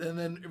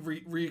then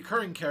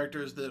recurring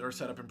characters that are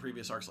set up in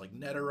previous arcs like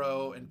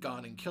Netero and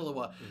Gon and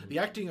Killua, the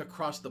acting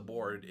across the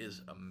board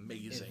is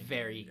amazing. It's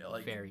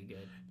very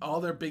good.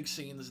 All their big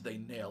scenes, they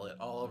nail it.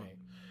 All of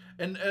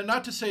them. And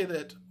not to say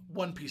that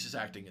One Piece's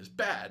acting is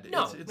bad.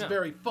 It's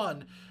very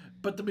fun.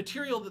 But the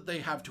material that they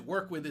have to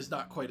work with is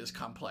not quite as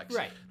complex.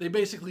 Right. They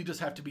basically just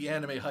have to be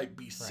anime hype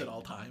beasts at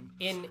all time.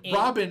 In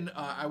Robin,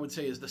 I would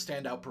say, is the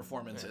standout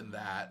performance in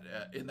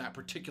that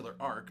particular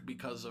arc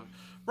because of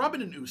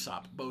Robin and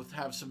Usopp both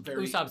have some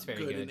very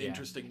good and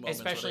interesting moments.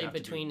 Especially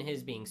between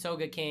his being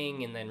Soga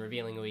King and then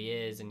revealing who he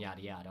is and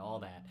yada yada, all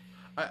that.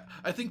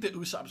 I think that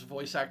Usopp's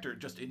voice actor,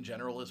 just in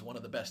general, is one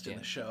of the best in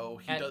the show.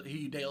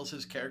 He nails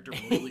his character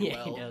really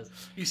well. He does.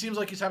 He seems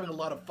like he's having a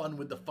lot of fun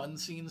with the fun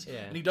scenes,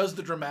 and he does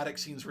the dramatic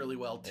scenes really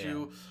well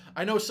too. Yeah.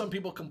 I know some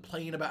people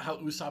complain about how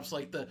Usopp's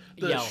like the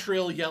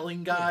shrill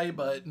yelling guy,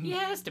 but he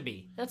has to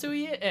be. That's who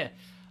he is.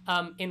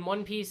 In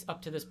One Piece,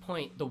 up to this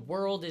point, the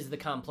world is the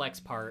complex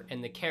part,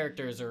 and the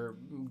characters are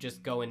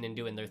just going and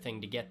doing their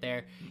thing to get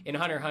there. In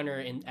Hunter x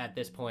Hunter, at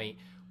this point,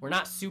 we're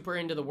not super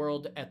into the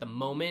world at the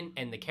moment,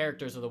 and the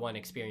characters are the one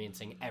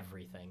experiencing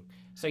everything.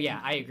 So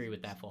yeah, I agree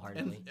with that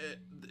full-heartedly.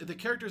 And the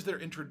characters that are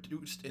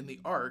introduced in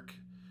the arc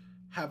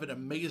have an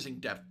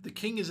amazing depth. The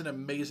King is an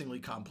amazingly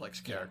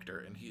complex character,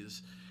 and he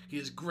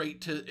is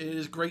great to. It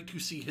is great to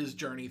see his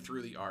journey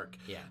through the arc.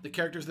 Yeah. The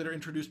characters that are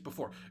introduced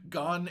before,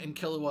 Gon and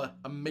Killua,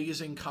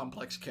 amazing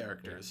complex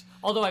characters. Yeah.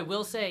 Although I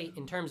will say,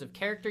 in terms of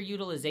character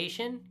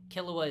utilization,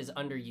 Killua is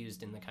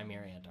underused in the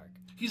Chimera Ant arc.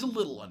 He's a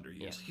little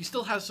underused. Yeah. He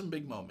still has some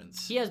big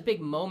moments. He has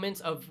big moments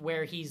of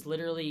where he's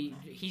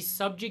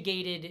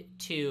subjugated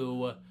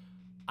to,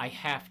 I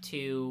have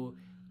to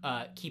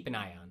keep an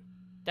eye on.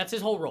 That's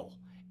his whole role.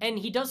 And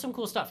he does some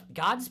cool stuff.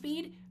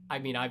 Godspeed, I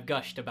mean, I've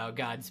gushed about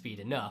Godspeed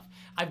enough.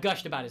 I've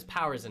gushed about his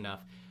powers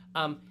enough.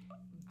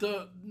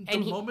 The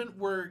And moment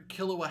where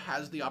Killua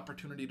has the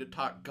opportunity to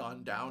talk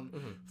Gon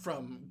down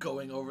from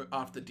going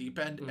off the deep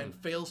end and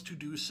fails to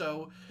do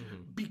so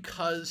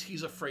because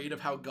he's afraid of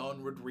how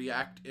Gon would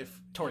react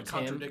if Towards he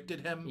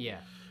contradicted him, Yeah.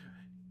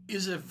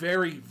 is a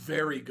very,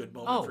 very good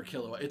moment for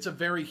Killua. It's a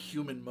very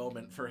human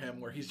moment for him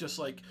where he's just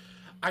like,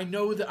 I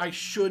know that I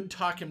should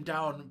talk him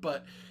down,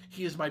 but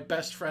he is my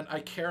best friend.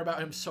 I care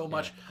about him so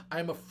much. Yeah.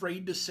 I'm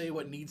afraid to say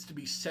what needs to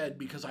be said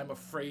because I'm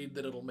afraid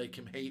that it'll make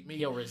him hate me.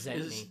 He'll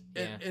resent me.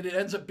 Yeah. And it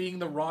ends up being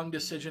the wrong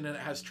decision, and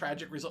it has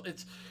tragic results.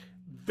 It's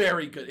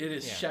very good. It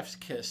is chef's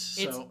kiss.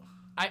 So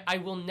I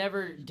will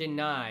never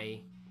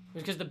deny,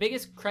 because the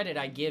biggest credit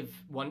I give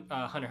Hunter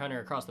x Hunter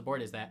across the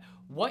board is that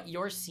what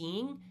you're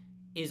seeing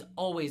is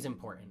always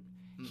important.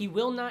 He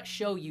will not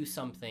show you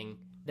something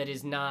that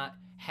is not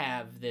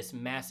have this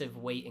massive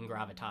weight and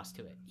gravitas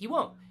to it. He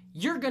won't.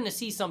 You're going to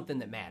see something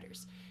that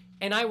matters.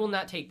 And I will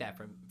not take that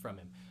from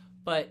him.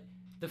 But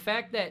the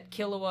fact that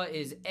Killua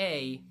is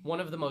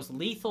one of the most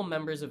lethal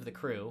members of the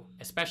crew,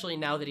 especially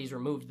now that he's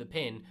removed the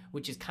pin,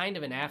 which is kind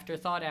of an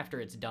afterthought after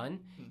it's done.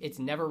 It's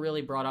never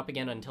really brought up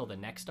again until the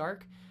next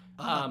arc.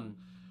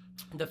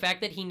 The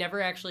fact that he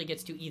never actually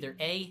gets to either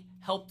A,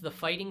 help the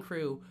fighting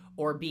crew,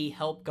 or B,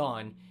 help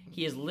Gon.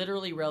 He is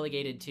literally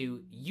relegated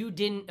to, you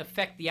didn't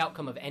affect the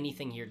outcome of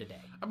anything here today.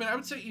 I mean, I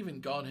would say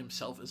even Gon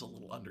himself is a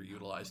little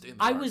underutilized in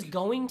the I arc. was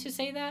going to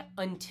say that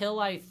until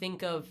I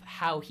think of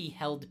how he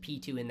held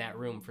P2 in that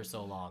room for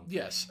so long.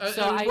 Yes.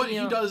 So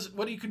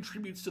what he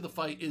contributes to the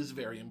fight is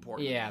very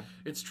important. Yeah.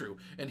 It's true.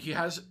 And he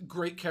has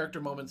great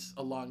character moments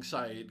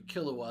alongside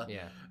Killua.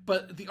 Yeah.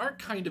 But the arc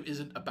kind of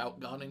isn't about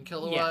Gon and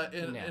Killua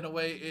in a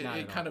way.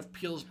 It kind of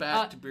peels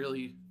back to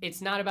really...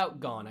 It's not about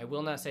Gon. I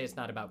will not say it's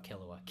not about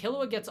Killua.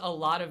 Killua gets a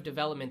lot of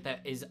development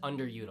that is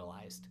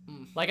underutilized.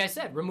 Like I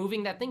said,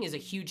 removing that thing is a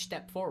huge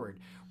step forward.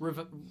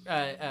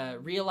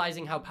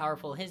 Realizing how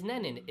powerful his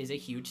Nen is a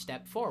huge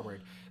step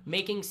forward.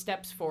 Making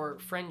steps for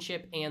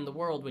friendship and the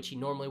world, which he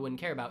normally wouldn't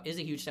care about, is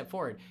a huge step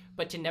forward.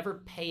 But to never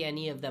pay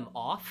any of them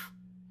off...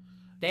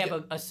 They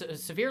have a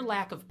severe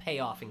lack of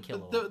payoff in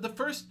Killua. The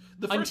first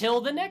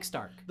until the next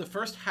arc. The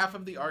first half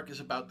of the arc is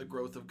about the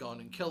growth of Gon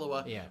and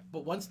Killua. Yeah.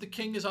 But once the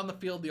king is on the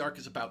field, the arc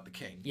is about the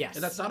king. Yes.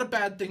 And that's not a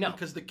bad thing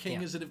because the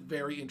king is a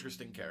very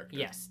interesting character.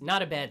 Yes,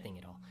 not a bad thing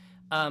at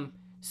all.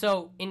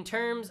 So in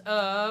terms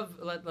of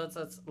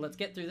let's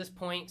get through this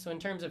point. So in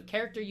terms of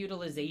character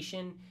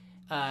utilization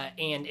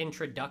and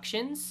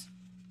introductions,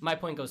 my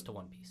point goes to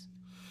One Piece.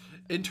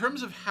 In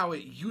terms of how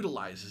it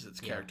utilizes its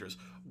characters,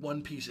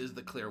 One Piece is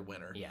the clear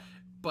winner. Yeah.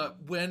 But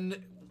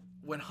when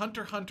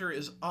Hunter x Hunter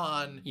is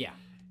on,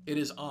 it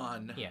is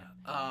on. Yeah.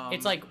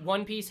 It's like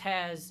One Piece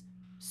has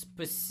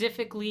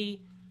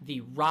specifically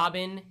the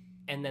Robin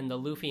and then the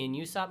Luffy and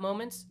Usopp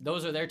moments.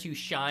 Those are their two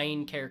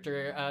shine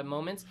character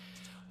moments.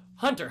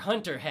 Hunter x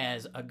Hunter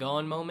has a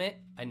Gon moment,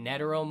 a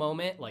Netero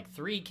moment, like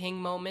 3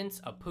 King moments,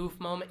 a Poof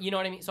moment. You know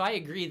what I mean? So I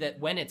agree that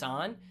when it's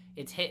on,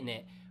 it's hitting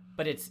it,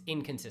 but it's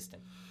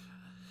inconsistent.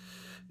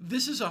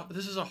 This is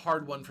a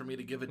hard one for me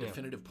to give a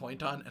definitive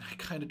point on, and I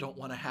kind of don't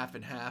want a half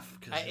and half.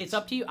 It's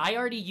up to you. I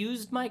already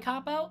used my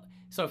cop-out,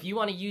 so if you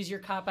want to use your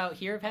cop-out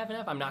here of half and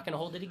half, I'm not going to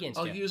hold it against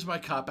you. I'll use my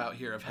cop-out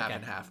here of half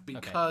and half,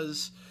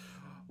 because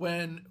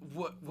when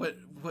what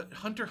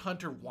Hunter x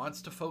Hunter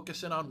wants to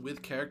focus in on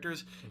with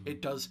characters,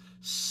 it does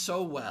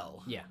so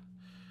well. Yeah.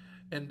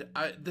 And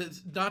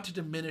not to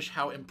diminish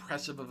how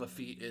impressive of a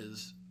feat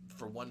is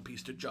for One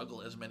Piece to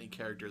juggle as many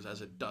characters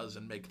as it does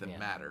and make them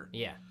matter.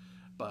 Yeah.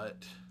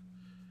 But...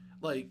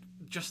 like,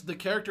 just the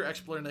character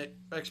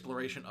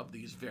exploration of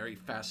these very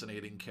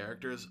fascinating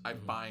characters, I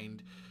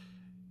find,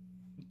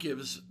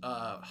 gives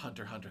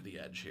Hunter x Hunter the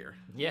edge here.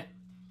 Yeah.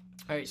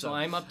 All right, so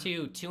I'm up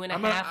to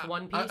 2.5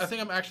 One Piece. I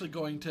think I'm actually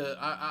going to...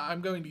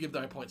 I'm going to give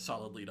my point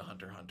solidly to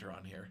Hunter x Hunter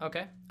on here.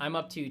 Okay. I'm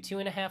up to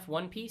 2.5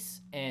 One Piece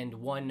and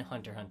 1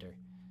 Hunter x Hunter.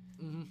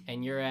 Mm-hmm.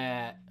 And you're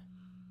at...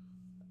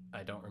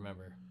 I don't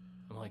remember.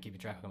 I'm only keeping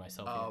track of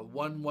myself here.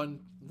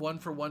 One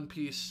for One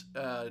Piece,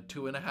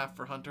 2.5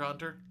 for Hunter x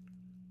Hunter.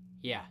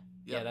 Yeah.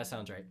 Yeah, that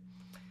sounds right.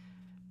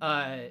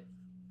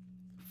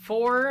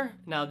 4,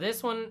 now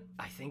this one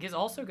I think is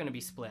also going to be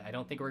split. I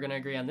don't think we're going to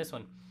agree on this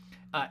one.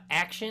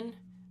 Action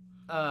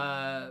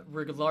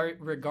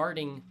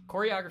regarding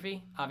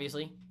choreography,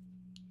 obviously,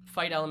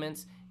 fight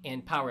elements,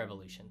 and power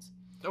evolutions.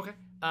 Okay.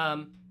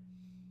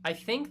 I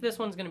think this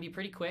one's going to be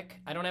pretty quick.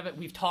 I don't have it.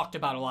 We've talked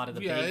about a lot of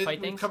the big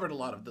fight things. We've covered a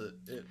lot of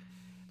it.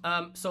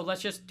 So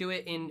let's just do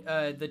it in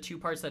the 2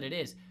 parts that it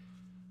is.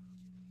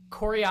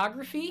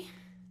 Choreography,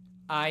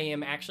 I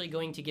am actually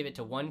going to give it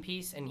to One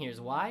Piece, and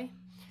here's why.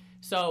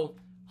 So,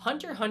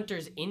 Hunter x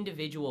Hunter's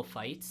individual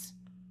fights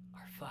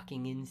are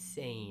fucking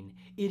insane.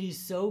 It is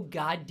so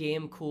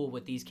goddamn cool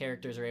what these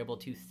characters are able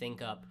to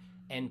think up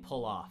and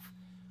pull off.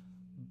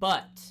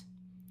 But,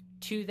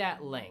 to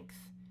that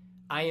length,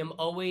 I am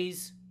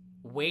always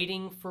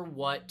waiting for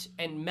what...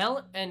 And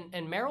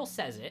Meryl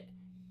says it,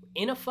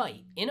 in a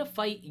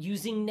fight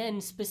using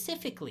Nen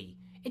specifically,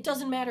 it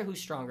doesn't matter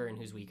who's stronger and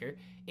who's weaker.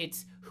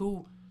 It's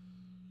who...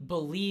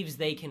 believes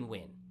they can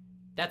win.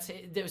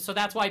 So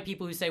that's why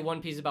people who say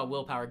One Piece is about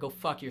willpower, go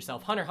fuck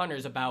yourself. Hunter x Hunter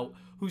is about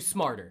who's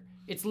smarter.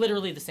 It's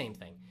literally the same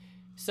thing.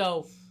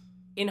 So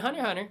in Hunter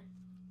x Hunter,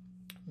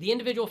 the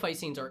individual fight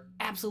scenes are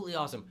absolutely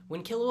awesome.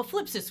 When Killua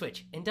flips his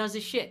switch and does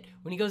his shit.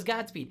 When he goes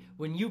Godspeed.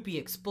 When Yuppie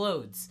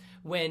explodes.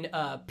 When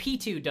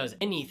P2 does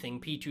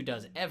anything P2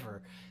 does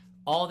ever.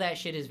 All that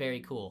shit is very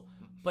cool.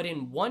 But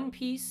in One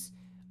Piece,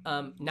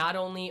 not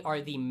only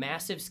are the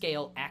massive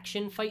scale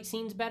action fight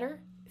scenes better,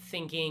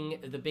 thinking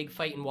the big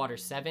fight in Water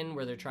 7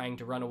 where they're trying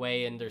to run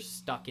away and they're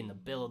stuck in the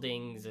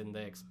buildings and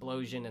the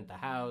explosion at the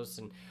house,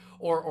 and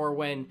or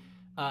when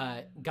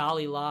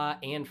Gali La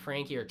and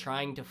Frankie are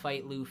trying to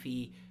fight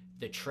Luffy,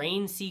 the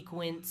train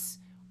sequence,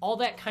 all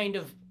that kind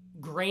of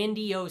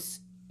grandiose.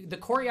 The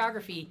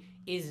choreography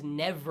is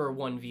never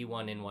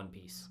 1v1 in One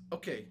Piece.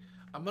 Okay,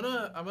 I'm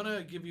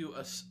gonna give you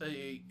a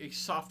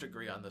soft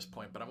degree on this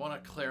point, but I want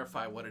to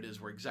clarify what it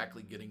is we're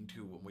exactly getting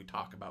to when we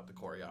talk about the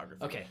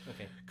choreography. Okay.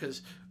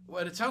 Because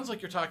what it sounds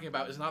like you're talking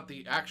about is not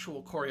the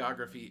actual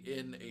choreography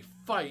in a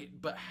fight,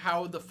 but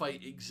how the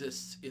fight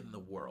exists in the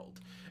world.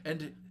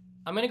 And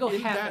I'm gonna go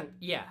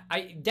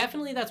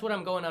definitely that's what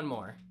I'm going on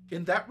more.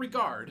 In that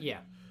regard, yeah,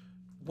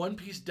 One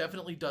Piece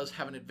definitely does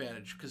have an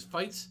advantage because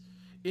fights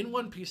in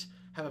One Piece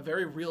have a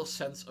very real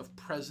sense of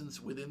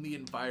presence within the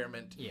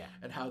environment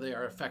and how they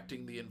are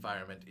affecting the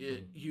environment.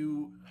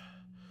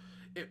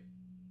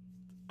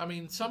 I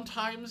mean,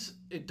 sometimes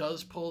it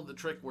does pull the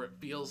trick where it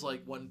feels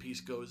like One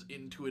Piece goes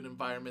into an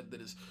environment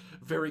that is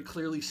very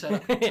clearly set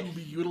up to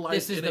be utilized.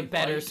 This is the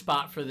better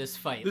spot for this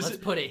fight. Let's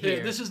put it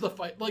here. This is the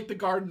fight, like the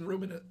garden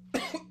room in it.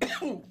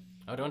 Oh,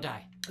 don't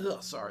die.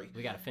 Ugh, sorry.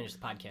 We gotta finish the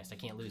podcast. I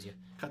can't lose you.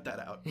 Cut that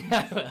out.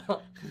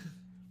 Well.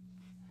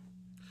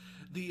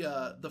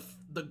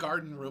 The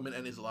garden room in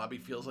Enies Lobby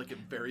feels like it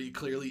very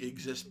clearly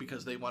exists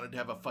because they wanted to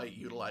have a fight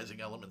utilizing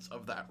elements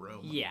of that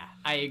room. Yeah,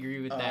 I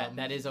agree with that.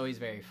 That is always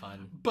very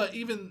fun. But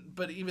even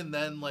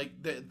then, like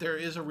there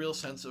is a real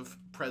sense of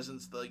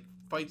presence. Like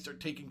fights are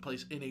taking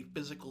place in a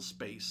physical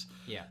space.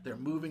 Yeah, they're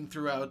moving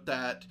throughout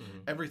that. Mm-hmm.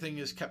 Everything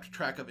is kept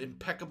track of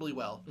impeccably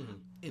well. Mm-hmm.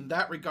 In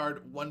that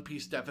regard, One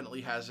Piece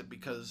definitely has it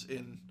because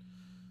in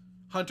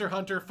Hunter x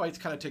Hunter, fights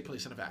kind of take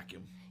place in a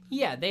vacuum.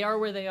 Yeah, they are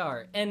where they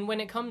are. And when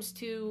it comes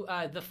to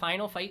the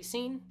final fight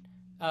scene,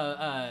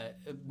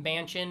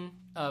 mansion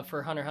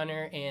for Hunter x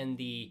Hunter and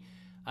the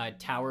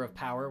Tower of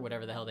Power,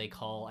 whatever the hell they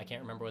call, I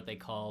can't remember what they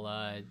call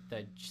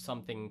the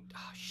something.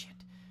 Oh shit!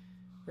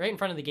 Right in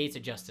front of the Gates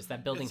of Justice,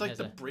 that building. It's like has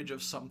the bridge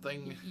of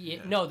something. Yeah,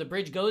 no, the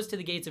bridge goes to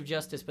the Gates of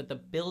Justice, but the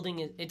building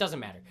it doesn't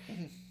matter.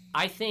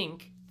 I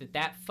think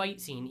that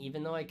fight scene,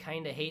 even though I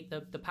kind of hate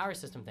the power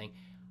system thing.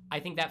 I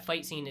think that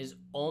fight scene is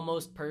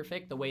almost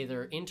perfect. The way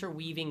they're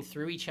interweaving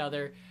through each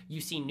other. You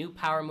see new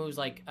power moves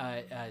like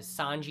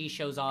Sanji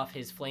shows off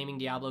his flaming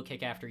Diablo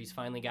kick after he's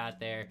finally got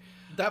there.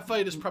 That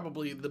fight is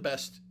probably the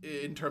best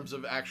in terms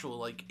of actual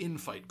like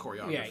in-fight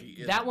choreography.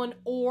 Yeah, that one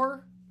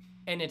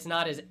and it's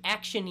not as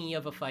action-y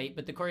of a fight,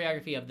 but the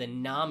choreography of the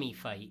Nami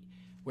fight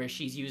where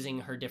she's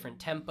using her different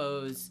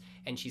tempos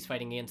and she's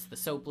fighting against the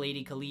Soap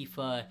Lady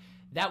Khalifa.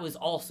 That was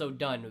also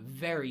done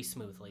very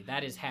smoothly.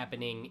 That is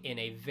happening in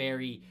a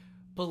very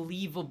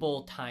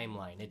believable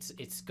timeline.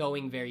 It's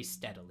going very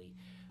steadily.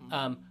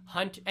 And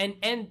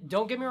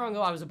don't get me wrong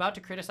though, I was about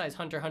to criticize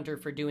Hunter x Hunter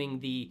for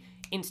doing the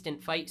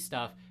instant fight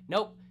stuff.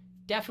 Nope,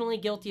 definitely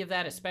guilty of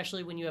that,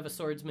 especially when you have a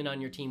swordsman on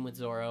your team with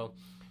Zoro,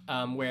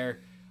 where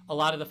a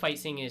lot of the fight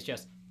scene is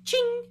just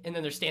ching, and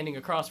then they're standing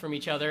across from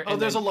each other. Oh,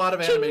 there's a lot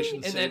of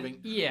animation saving.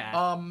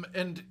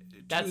 And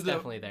that's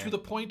definitely there. To the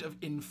point of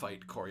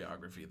in-fight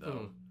choreography though.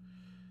 Mm-hmm.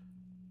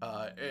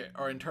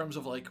 Or in terms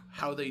of like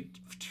how they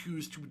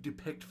choose to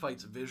depict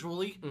fights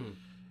visually,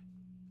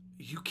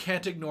 you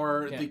can't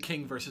ignore the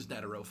King versus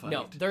Netero fight.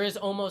 No, there is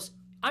almost.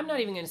 I'm not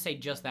even going to say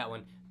just that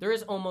one. There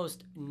is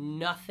almost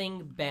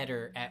nothing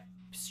better at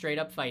straight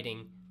up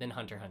fighting than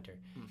Hunter x Hunter.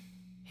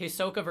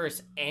 Hisoka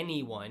versus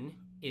anyone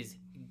is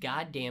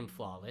goddamn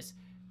flawless.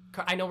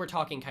 I know we're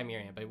talking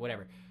Chimera Ant, but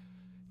whatever.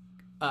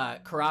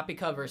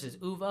 Kurapika versus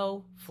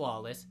Uvo,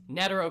 flawless.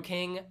 Netero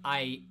King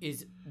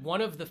is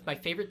one of my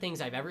favorite things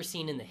I've ever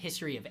seen in the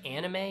history of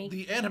anime.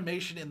 The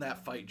animation in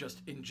that fight,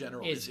 just in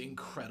general, is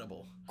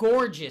incredible.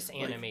 Gorgeous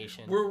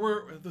animation.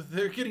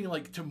 They're getting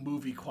like to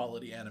movie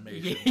quality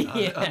animation.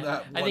 Yeah. On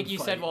that I think you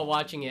fight. said while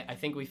watching it, I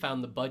think we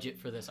found the budget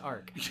for this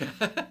arc.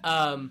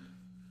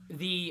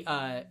 The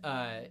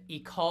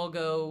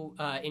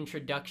Ikalgo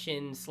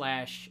introduction /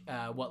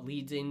 what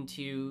leads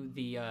into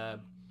the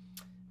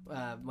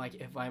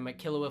if I'm a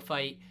Killua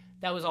fight,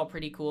 that was all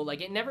pretty cool.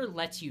 Like, it never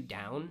lets you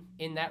down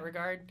in that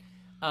regard.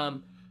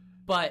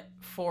 But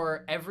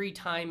for every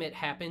time it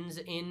happens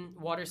in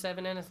Water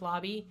 7 Enies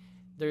Lobby,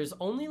 there's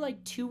only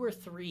like 2 or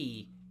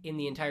 3 in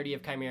the entirety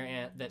of Chimera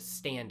Ant that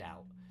stand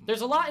out.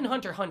 There's a lot in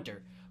Hunter x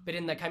Hunter, but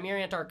in the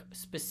Chimera Ant arc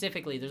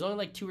specifically, there's only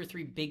like 2 or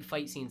 3 big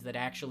fight scenes that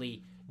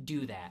actually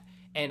do that.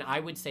 And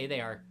I would say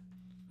they are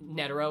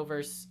Netero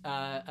versus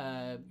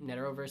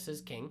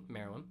King,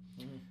 Meruem.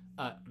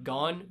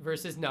 Gon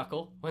versus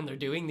Knuckle when they're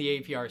doing the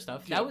APR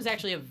stuff. That was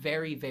actually a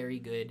very, very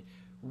good,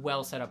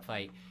 well set up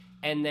fight.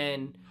 And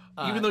then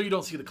Even though you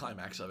don't see the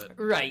climax of it.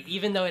 Right,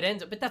 even though it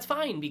ends up, but that's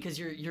fine because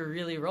you're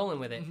really rolling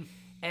with it.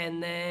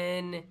 And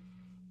then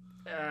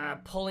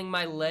pulling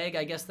my leg,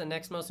 I guess the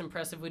next most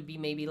impressive would be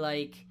maybe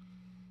like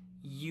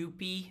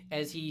Yuppie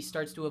as he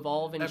starts to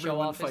evolve and Everyone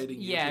show off fighting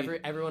his, yeah,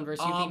 Yuppie. everyone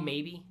versus Yuppie,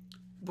 maybe.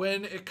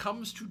 When it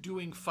comes to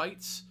doing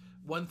fights,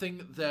 one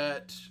thing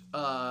that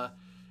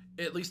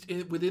at least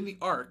within the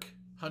arc,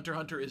 Hunter x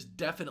Hunter is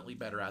definitely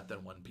better at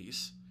than One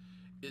Piece,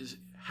 is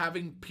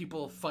having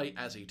people fight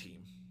as a team.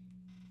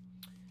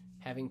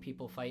 Having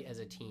people fight as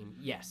a team,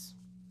 yes,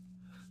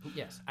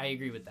 I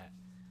agree with that.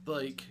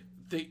 Like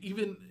they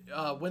even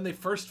when they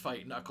first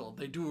fight Knuckle,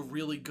 they do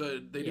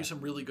do some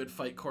really good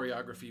fight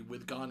choreography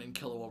with Gon and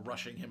Killua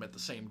rushing him at the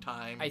same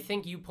time. I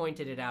think you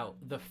pointed it out.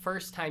 The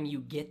first time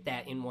you get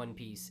that in One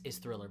Piece is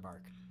Thriller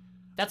Bark.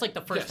 That's like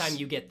the first time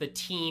you get the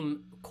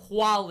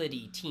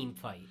quality team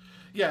fight.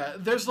 Yeah,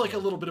 there's like a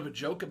little bit of a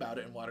joke about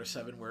it in Water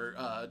 7 where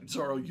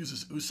Zoro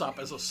uses Usopp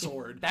as a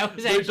sword. That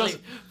was actually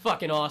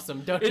fucking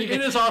awesome. It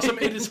is awesome.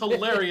 It is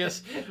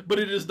hilarious, but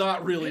it is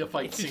not really a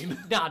fight scene.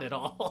 Not at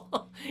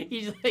all.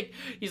 He's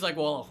like,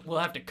 well, we'll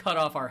have to cut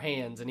off our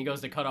hands, and he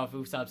goes to cut off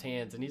Usopp's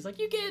hands, and he's like,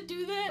 you can't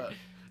do that.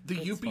 The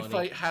Yuppie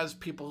fight has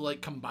people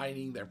like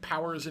combining their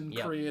powers in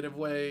creative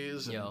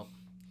ways.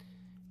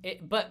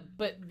 But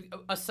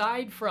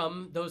aside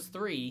from those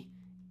three,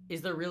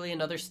 is there really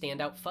another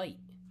standout fight?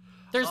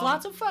 There's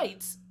lots of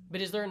fights,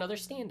 but is there another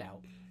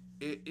standout?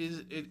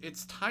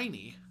 It's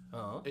tiny.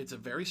 Oh. It's a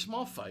very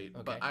small fight,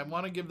 but I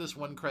want to give this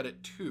one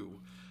credit too.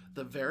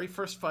 The very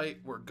first fight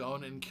where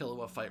Gon and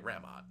Killua fight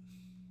Ramot.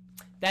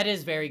 That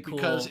is very cool.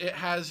 Because it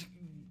has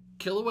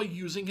Killua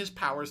using his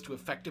powers to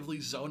effectively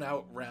zone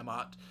out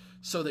Ramot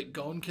so that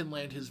Gon can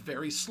land his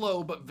very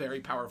slow but very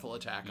powerful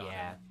attack on him.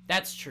 Yeah,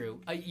 that's true.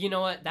 You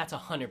know what? That's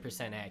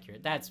 100%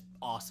 accurate. That's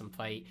awesome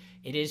fight.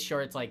 It is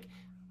short. It's like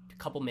a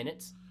couple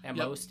minutes at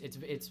most.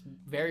 It's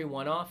very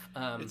one-off.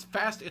 It's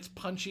fast, it's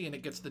punchy, and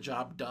it gets the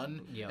job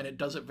done, Yep. and it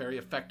does it very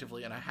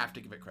effectively, and I have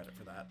to give it credit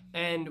for that.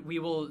 And we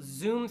will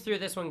zoom through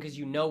this one because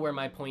you know where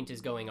my point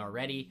is going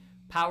already.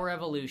 Power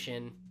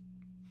Evolution,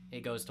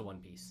 it goes to One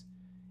Piece.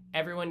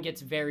 Everyone gets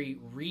very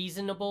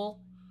reasonable,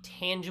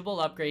 tangible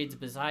upgrades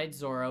besides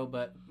Zoro,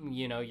 but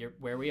you know you're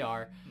where we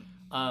are.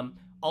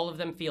 All of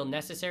them feel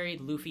necessary.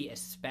 Luffy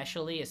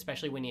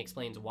especially when he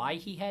explains why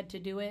he had to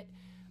do it.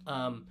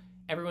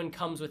 Everyone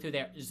comes with who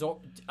they're.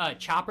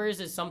 Choppers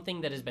is something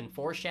that has been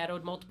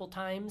foreshadowed multiple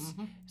times,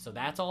 so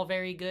that's all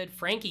very good.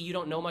 Frankie, you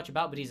don't know much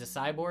about, but he's a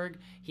cyborg.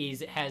 He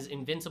has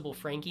invincible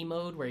Frankie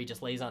mode where he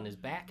just lays on his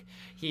back.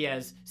 He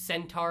has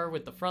Centaur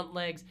with the front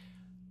legs.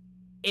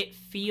 It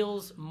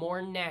feels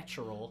more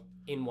natural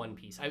in One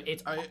Piece.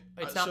 It's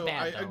not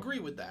bad. I agree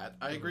with that.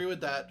 I agree with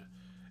that,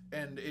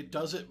 and it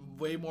does it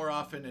way more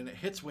often, and it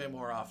hits way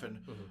more often.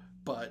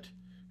 But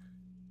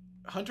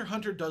Hunter x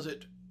Hunter does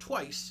it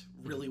twice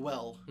really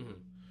well,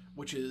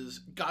 which is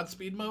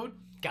Godspeed mode.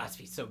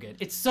 Godspeed's so good.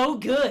 It's so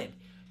good.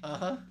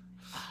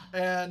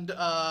 And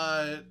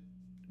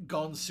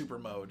Gon's super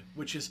mode,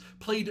 which is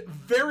played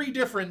very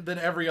different than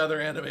every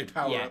other anime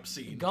power-up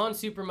scene. Gon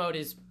super mode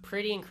is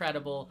pretty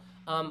incredible.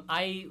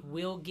 I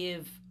will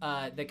give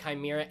the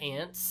Chimera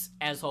Ants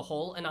as a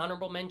whole an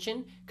honorable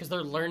mention because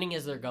they're learning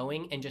as they're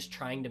going and just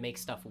trying to make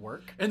stuff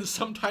work. And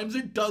sometimes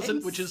it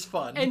doesn't, which is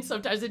fun. And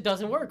sometimes it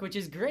doesn't work, which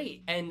is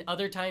great. And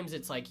other times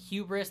it's like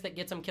hubris that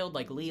gets them killed,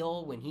 like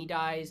Leol when he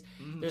dies.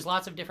 There's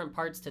lots of different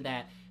parts to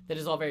that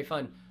is all very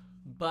fun.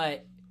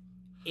 But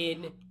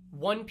in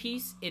One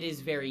Piece, it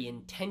is very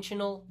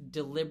intentional,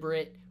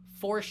 deliberate,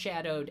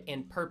 foreshadowed,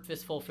 and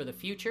purposeful for the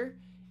future.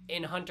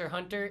 In Hunter x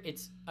Hunter,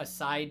 it's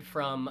aside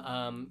from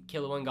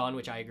Killua and Gon,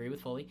 which I agree with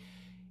fully.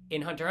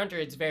 In Hunter x Hunter,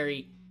 it's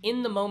very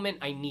in the moment.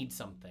 I need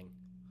something.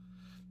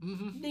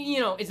 You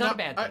know, it's not a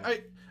bad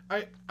thing.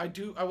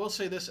 I will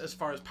say this as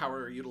far as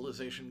power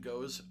utilization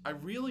goes.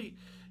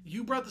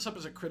 You brought this up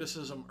as a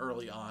criticism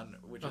early on,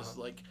 which is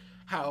like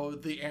how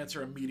the ants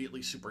are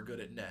immediately super good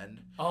at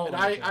Nen. And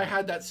I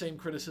had that same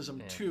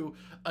criticism too,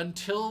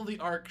 until the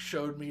arc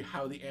showed me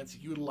how the ants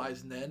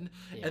utilize Nen,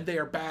 and they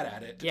are bad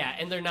at it. Yeah,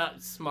 and they're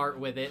not smart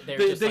with it.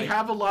 They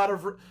have a lot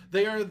of.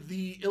 They are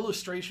the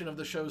illustration of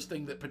the show's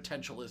thing that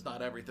potential is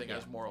not everything,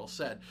 as Moral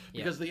said,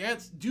 because the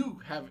ants do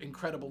have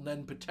incredible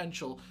Nen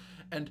potential.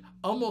 And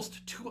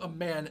almost to a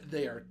man,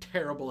 they are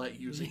terrible at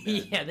using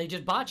Nen. Yeah, they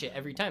just botch it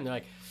every time. They're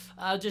like,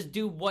 I'll just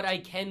do what I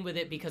can with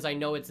it because I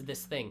know it's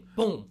this thing.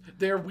 Boom.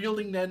 They're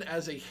wielding Nen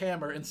as a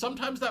hammer, and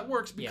sometimes that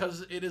works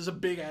because it is a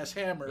big-ass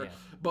hammer. Yeah.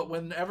 But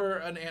whenever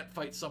an ant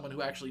fights someone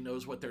who actually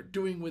knows what they're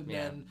doing with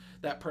Nen,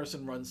 that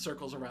person runs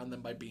circles around them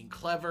by being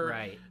clever.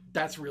 Right.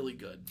 That's really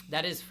good.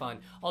 That is fun.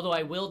 Although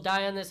I will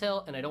die on this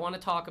hill, and I don't want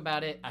to talk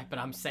about it, but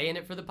I'm saying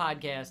it for the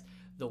podcast.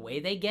 The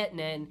way they get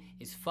Nen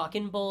is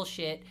fucking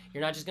bullshit.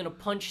 You're not just gonna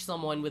punch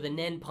someone with a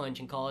Nen punch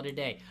and call it a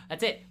day.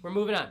 That's it. We're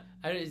moving on.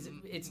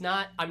 It's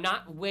not. I'm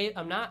not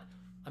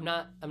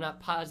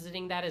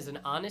positing that as an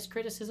honest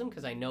criticism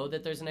because I know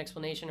that there's an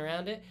explanation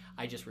around it.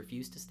 I just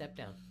refuse to step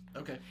down.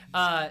 Okay.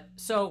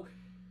 So,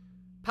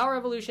 power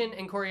evolution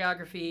and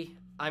choreography.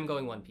 I'm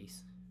going One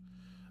Piece.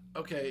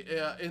 Okay,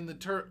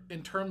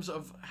 in terms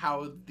of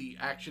how the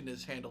action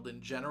is handled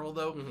in general,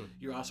 though,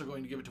 you're also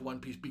going to give it to One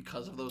Piece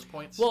because of those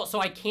points? Well, so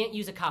I can't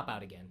use a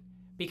cop-out again.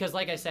 Because,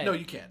 like I said... No,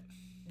 you can't.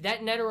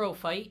 That Netero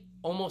fight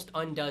almost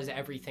undoes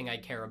everything I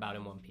care about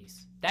in One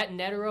Piece. That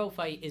Netero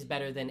fight is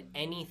better than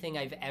anything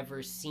I've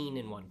ever seen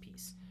in One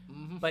Piece.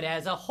 But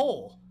as a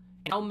whole,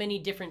 how many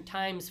different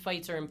times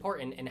fights are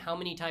important and how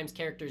many times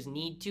characters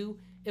need to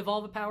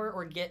evolve a power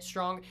or get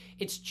strong,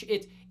 it's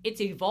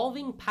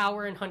evolving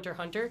power in Hunter x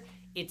Hunter.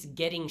 It's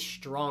getting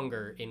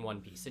stronger in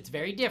One Piece. It's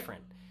very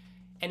different.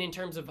 And in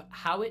terms of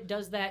how it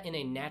does that in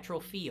a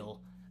natural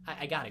feel,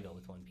 I gotta go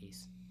with One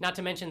Piece. Not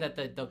to mention that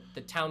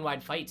the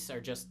town-wide fights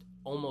are just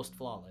almost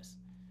flawless.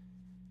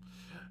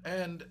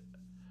 And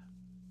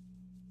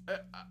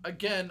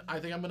again, I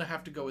think I'm going to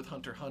have to go with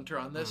Hunter x Hunter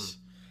on this.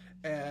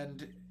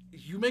 And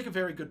you make a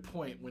very good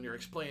point when you're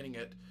explaining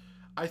it.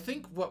 I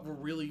think what we're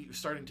really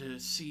starting to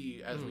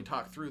see as we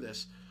talk through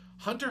this,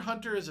 Hunter x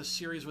Hunter is a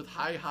series with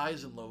high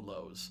highs and low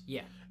lows.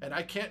 Yeah. And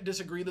I can't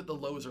disagree that the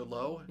lows are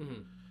low.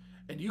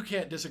 And you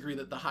can't disagree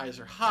that the highs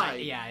are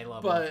high. I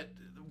love but it.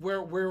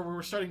 Where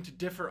we're starting to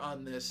differ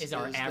on this is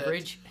our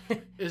average.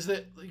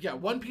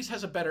 One Piece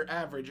has a better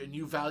average, and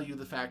you value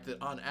the fact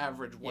that on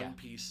average One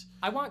Piece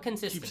I want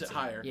consistency. keeps it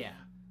higher. Yeah.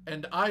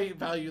 And I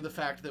value the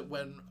fact that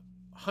when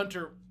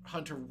Hunter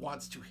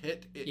wants to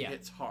hit, it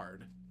hits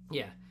hard.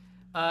 Yeah.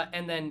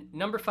 And then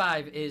number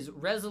 5 is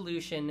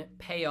resolution,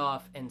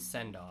 payoff, and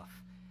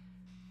send-off.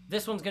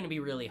 This one's going to be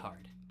really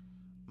hard.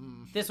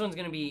 This one's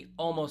going to be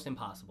almost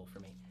impossible for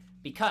me.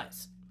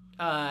 Because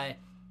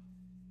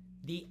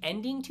the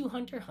ending to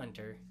Hunter x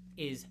Hunter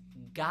is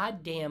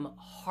goddamn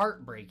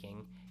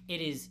heartbreaking. It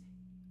is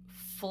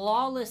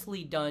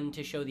flawlessly done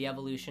to show the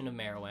evolution of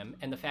Meruem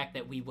and the fact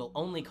that we will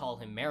only call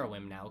him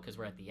Meruem now because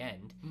we're at the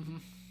end.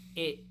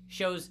 It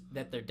shows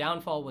that their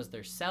downfall was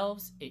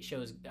themselves. It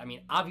shows, I mean,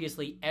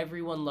 obviously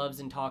everyone loves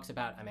and talks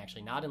about, I'm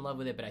actually not in love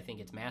with it, but I think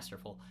it's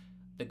masterful.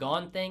 The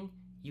Gon thing,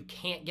 you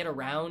can't get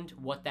around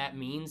what that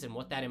means and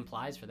what that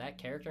implies for that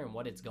character and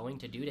what it's going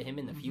to do to him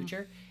in the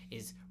future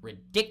is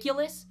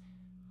ridiculous.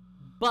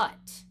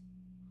 But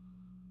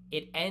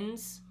it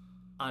ends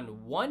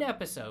on one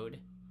episode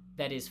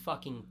that is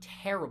fucking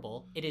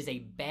terrible. It is a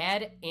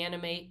bad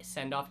anime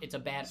send-off. It's a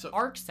bad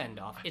arc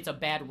send-off. It's a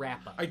bad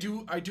wrap-up. I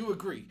do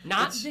agree.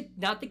 Not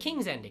the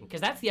King's ending, because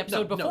that's the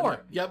episode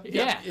before. Yep,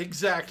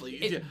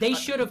 exactly. They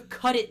should have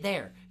cut it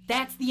there.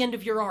 That's the end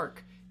of your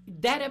arc.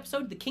 That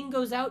episode, the king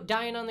goes out,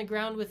 dying on the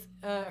ground with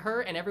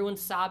her, and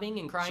everyone's sobbing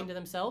and crying to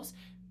themselves.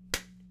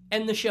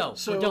 End the show.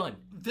 We're done.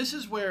 This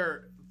is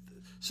where...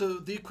 So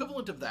the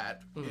equivalent of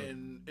that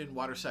in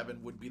Water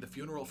 7 would be the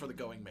funeral for the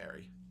Going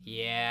Merry.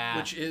 Yeah.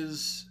 Which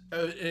is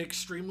an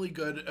extremely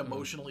good,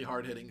 emotionally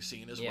hard-hitting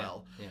scene as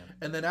well. Yeah.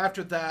 And then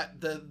after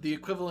that, the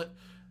equivalent...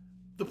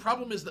 The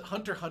problem is that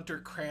Hunter x Hunter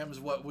crams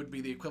what would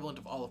be the equivalent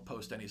of all of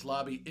Post Enies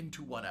Lobby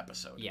into one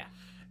episode. Yeah.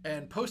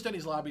 And Post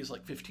Enies Lobby is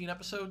like 15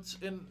 episodes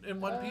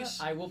in One Piece.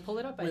 I will pull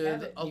it up. I with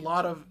have it. a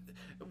lot of...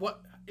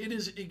 What it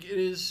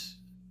is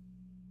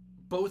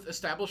both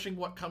establishing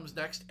what comes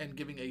next and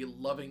giving a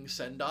loving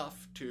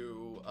send-off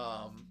to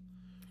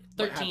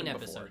 13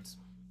 episodes.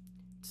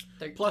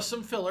 13. Plus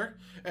some filler.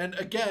 And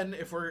again,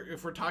 if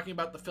we're talking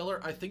about the filler,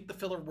 I think the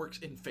filler works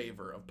in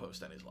favor of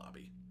Post Enies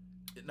Lobby,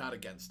 not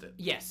against it.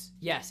 Yes.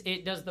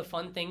 It does the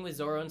fun thing with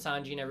Zoro and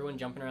Sanji and everyone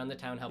jumping around the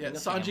town helping the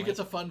Sanji family. gets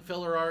a fun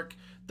filler arc.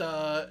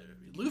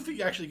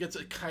 Luffy actually gets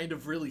a kind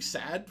of really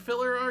sad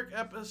filler arc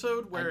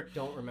episode where... I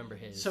don't remember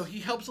his. So he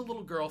helps a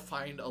little girl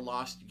find a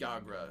lost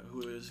Yagra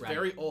who is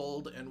very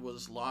old and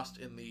was lost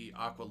in the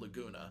Aqua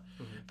Laguna.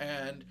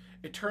 And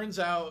it turns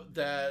out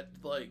that,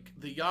 like,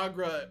 the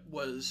Yagra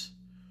was,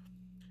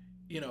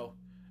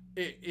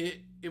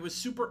 it was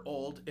super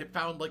old. It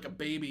found, like, a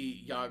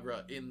baby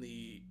Yagra in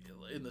the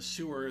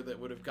sewer that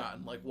would have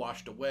gotten, like,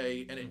 washed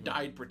away, and it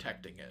died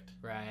protecting it.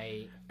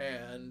 Right.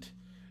 And...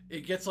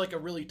 it gets like a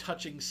really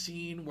touching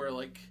scene where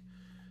like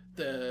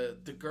the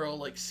girl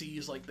like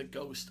sees like the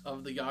ghost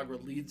of the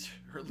Yagra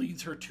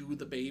leads her to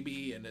the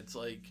baby, and it's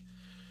like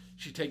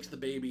she takes the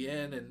baby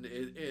in, and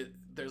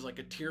there's like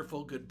a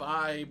tearful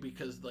goodbye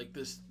because like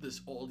this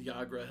old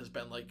Yagra has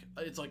been like,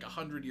 it's like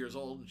 100 years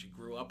old and she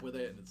grew up with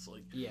it, and it's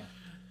like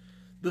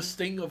the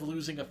sting of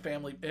losing a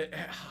family.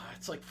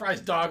 It's like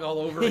Fry's dog all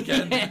over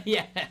again.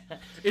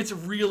 It's a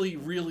really,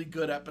 really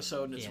good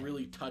episode, and it's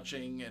really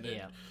touching, and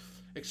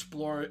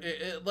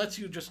it lets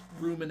you just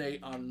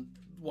ruminate on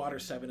Water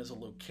 7 as a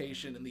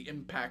location and the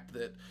impact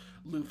that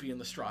Luffy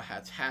and the Straw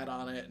Hats had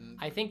on it, and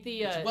I think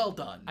it's well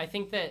done. I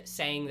think that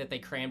saying that they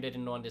crammed it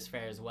in One is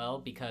fair as well,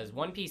 because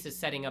One Piece is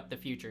setting up the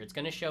future. It's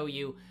going to show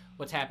you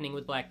what's happening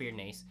with Blackbeard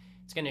and Ace.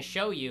 It's going to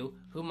show you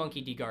who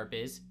Monkey D. Garp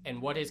is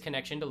and what his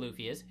connection to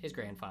Luffy is, his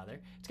grandfather.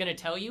 It's going to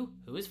tell you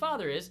who his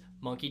father is,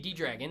 Monkey D.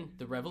 Dragon,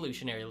 the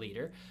revolutionary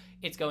leader.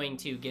 It's going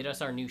to get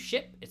us our new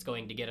ship. It's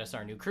going to get us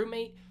our new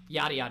crewmate,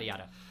 yada, yada,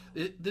 yada.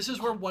 This is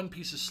where One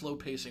Piece's slow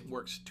pacing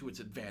works to its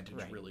advantage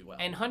really well.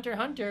 And Hunter x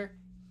Hunter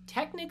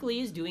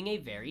technically is doing a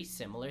very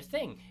similar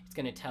thing. It's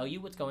going to tell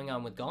you what's going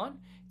on with Gon.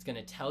 It's going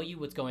to tell you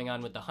what's going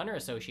on with the Hunter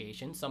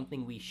Association,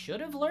 something we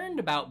should have learned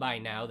about by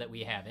now that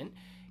we haven't.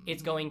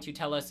 It's going to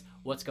tell us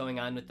what's going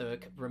on with the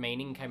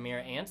remaining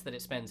Chimera ants that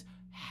it spends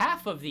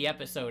half of the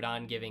episode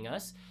on giving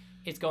us.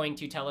 It's going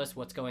to tell us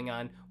what's going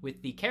on with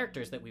the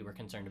characters that we were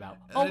concerned about.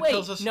 And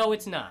No,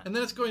 it's not. And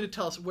then it's going to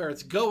tell us where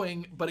it's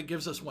going, but it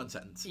gives us one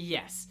sentence.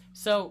 Yes.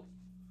 So,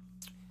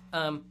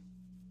 and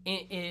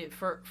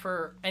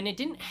it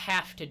didn't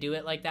have to do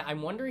it like that.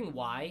 I'm wondering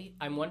why.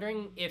 I'm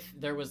wondering if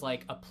there was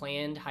like a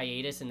planned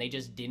hiatus and they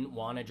just didn't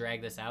want to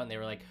drag this out and they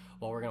were like,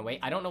 well, we're going to wait.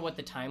 I don't know what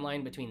the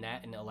timeline between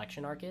that and the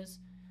election arc is.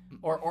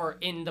 Or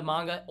in the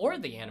manga or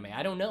the anime.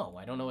 I don't know.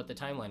 I don't know what the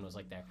timeline was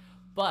like there.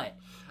 But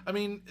I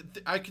mean,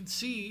 I can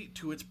see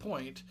to its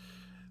point,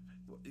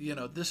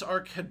 this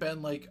arc had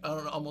been like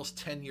an almost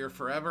 10-year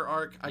forever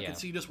arc. I can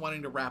see just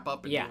wanting to wrap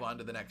up and move on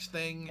to the next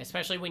thing.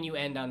 Especially when you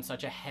end on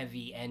such a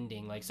heavy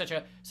ending, like such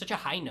a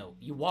high note.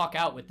 You walk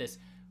out with this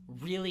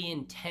really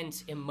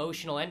intense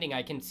emotional ending.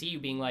 I can see you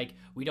being like,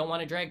 we don't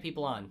want to drag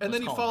people on. And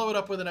then you follow it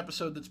up with an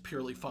episode that's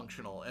purely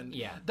functional. And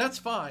that's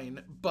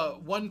fine,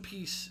 but One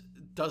Piece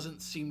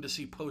doesn't seem to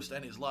see post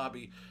Enies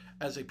Lobby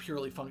as a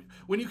purely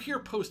when you hear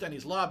post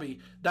Enies Lobby,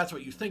 that's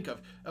what you think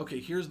of. Okay,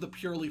 here's the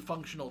purely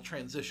functional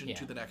transition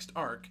to the next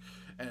arc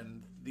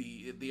and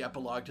the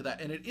epilogue to that.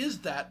 And it is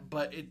that,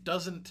 but it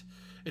doesn't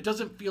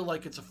feel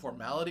like it's a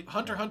formality.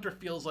 Hunter x Hunter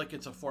feels like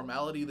it's a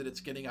formality that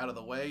it's getting out of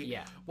the way.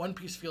 Yeah. One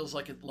Piece feels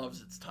like it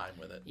loves its time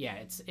with it. Yeah,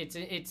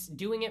 it's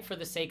doing it for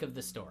the sake of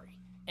the story.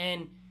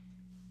 And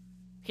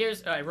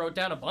I wrote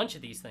down a bunch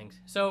of these things.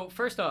 So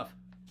first off,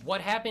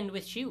 what happened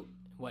with Shoot?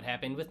 What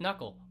happened with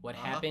Knuckle? What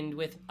happened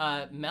with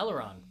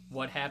Meleron?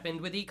 What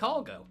happened with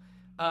Ikalgo?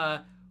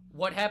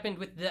 What happened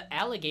with the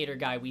alligator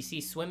guy we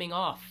see swimming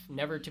off,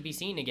 never to be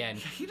seen again?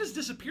 He just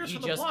disappears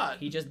from the plot.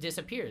 He just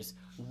disappears.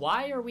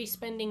 Why are we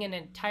spending an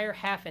entire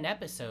half an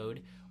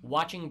episode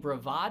watching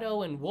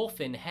Bravado and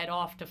Wolfen head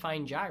off to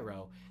find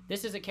Gyro?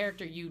 This is a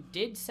character you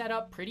did set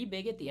up pretty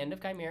big at the end of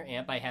Chimera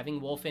Ant by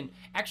having Wolfen.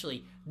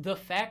 Actually, the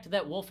fact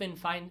that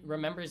Wolfen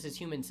remembers his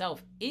human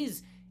self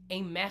is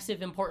a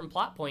massive important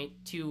plot point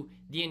to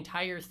the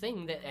entire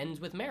thing that ends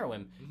with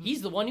Meruem. Mm-hmm.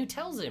 He's the one who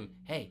tells him,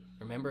 hey,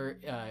 remember,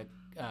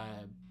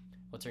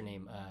 what's her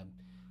name?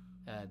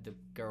 The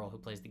girl who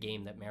plays the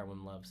game that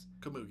Meruem loves.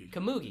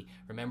 Kamugi.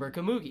 Remember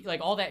Kamugi. Like,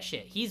 all that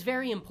shit. He's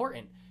very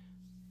important.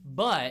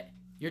 But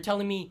you're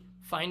telling me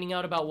finding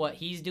out about what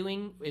he's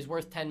doing is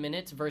worth 10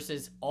 minutes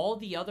versus all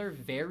the other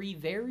very,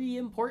 very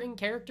important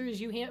characters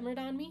you hammered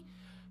on me?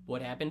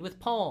 What happened with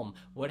Palm?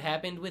 What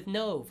happened with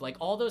Nove? Like,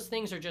 all those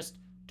things are just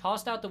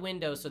tossed out the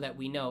window so that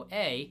we know,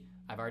 A,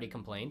 I've already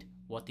complained,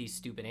 what these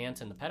stupid ants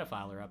and the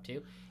pedophile are up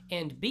to,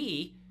 and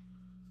B,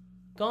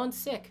 Gon's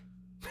sick.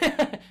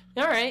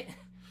 All right,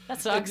 that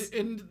sucks.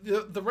 And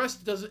the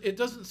rest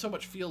doesn't so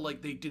much feel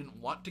like they didn't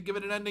want to give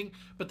it an ending,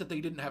 but that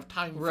they didn't have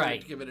time for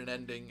it to give it an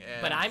ending.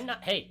 And but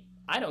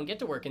I don't get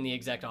to work in the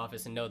exec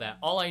office and know that.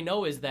 All I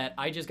know is that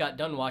I just got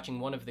done watching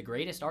one of the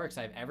greatest arcs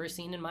I've ever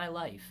seen in my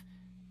life,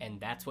 and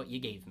that's what you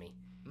gave me.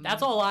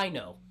 That's all I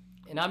know,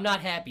 and I'm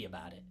not happy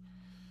about it.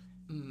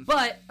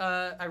 But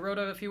I wrote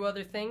out a few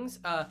other things.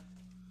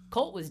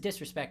 Colt was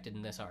disrespected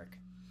in this arc.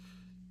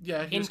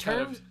 Yeah, in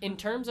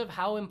terms of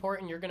how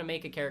important you're going to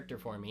make a character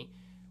for me,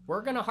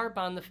 we're going to harp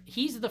on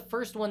he's the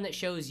first one that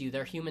shows you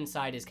their human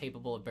side is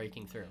capable of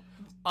breaking through.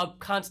 A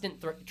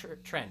constant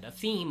trend, a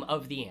theme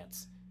of the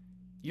ants.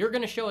 You're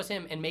going to show us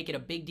him and make it a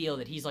big deal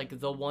that he's like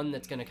the one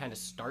that's going to kind of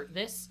start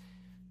this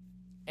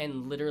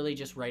and literally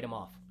just write him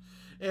off.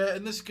 Yeah,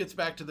 and this gets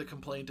back to the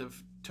complaint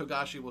of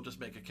Togashi will just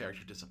make a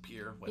character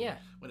disappear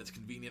when it's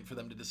convenient for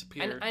them to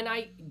disappear. And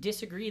I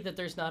disagree that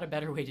there's not a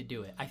better way to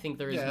do it. I think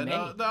there is many.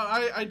 No,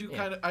 I do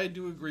I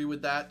do agree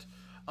with that.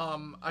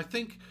 I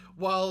think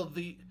while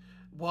the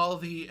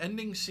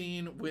ending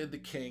scene with the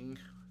king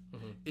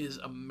is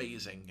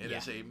amazing, it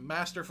is a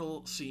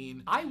masterful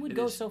scene. I would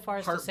go so far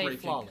as to say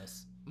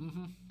flawless.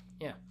 Mm-hmm.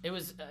 Yeah, it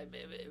was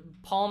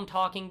Palm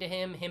talking to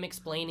him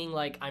explaining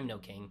like, I'm no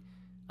king.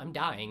 I'm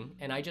dying,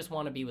 and I just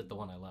want to be with the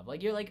one I love.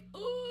 Like, you're like,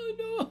 oh,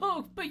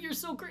 no, but you're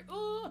so great.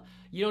 Oh.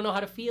 You don't know how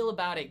to feel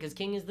about it, because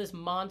King is this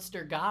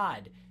monster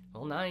god.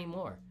 Well, not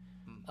anymore.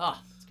 Oh,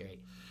 it's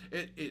great.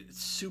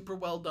 It's super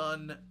well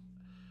done,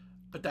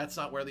 but that's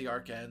not where the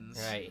arc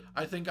ends. Right.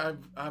 I think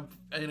I'm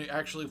in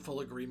actually full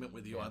agreement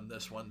with you on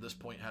this one. This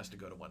point has to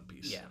go to One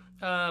Piece. Yeah.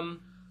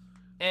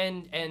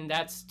 And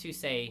that's to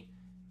say,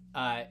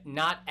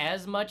 not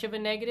as much of a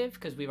negative,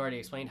 because we've already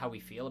explained how we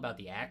feel about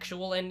the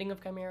actual ending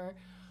of Chimera.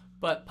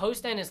 But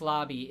post Enies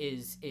Lobby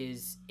is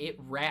it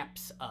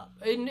wraps up,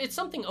 and it's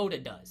something Oda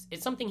does.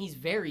 It's something he's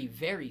very,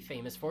 very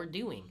famous for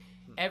doing.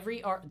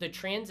 The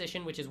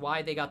transition, which is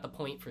why they got the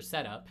point for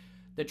setup,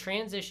 the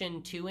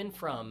transition to and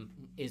from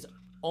is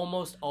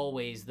almost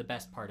always the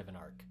best part of an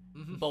arc.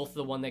 Mm-hmm. Both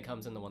the one that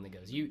comes and the one that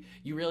goes. You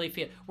really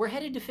feel we're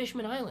headed to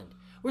Fishman Island.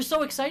 We're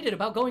so excited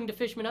about going to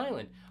Fishman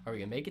Island. Are we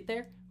gonna make it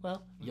there?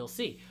 Well, you'll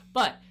see.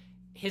 But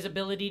his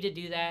ability to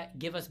do that,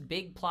 give us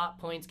big plot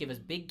points, give us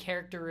big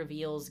character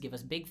reveals, give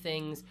us big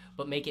things,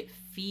 but make it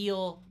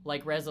feel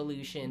like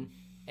resolution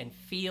and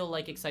feel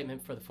like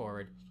excitement for the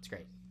forward. It's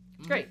great.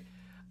 It's great.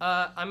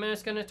 I'm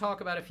just going to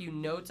talk about a few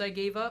notes I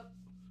gave up.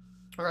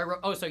 Or I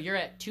wrote, so you're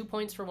at 2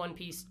 points for One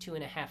Piece,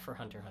 2.5 for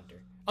Hunter x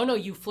Hunter. Oh, no,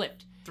 you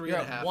flipped. 3.5. You're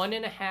at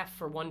 1.5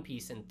 for One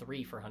Piece and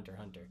 3 for Hunter x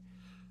Hunter.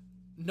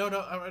 No,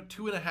 I'm at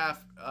 2.5.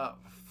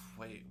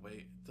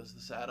 Wait. Does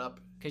this add up?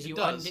 Because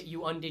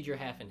you undid your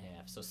half and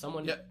half. So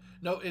someone. Yeah.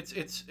 No, it's.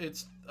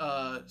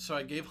 So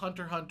I gave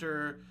Hunter x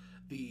Hunter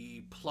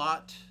the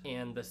plot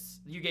and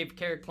you gave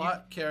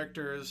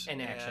characters,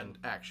 and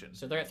action.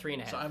 So they're at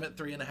 3.5. So I'm at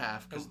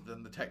 3.5 because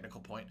then the technical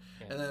point.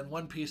 Yeah. And then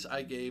One Piece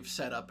I gave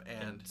setup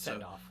and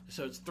send off.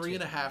 So it's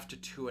 3.5 to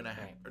 2.5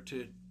 or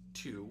to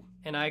 2.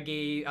 And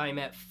I'm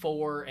at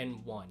 4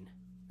 and 1,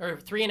 or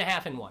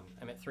 3.5 and 1.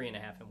 I'm at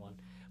 3.5 and 1.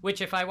 Which,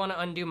 if I want to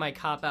undo my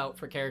cop out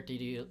for character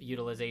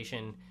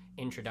utilization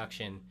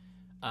introduction,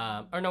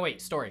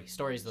 story.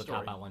 Story's the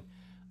cop out one.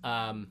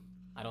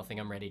 I don't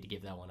think I'm ready to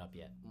give that one up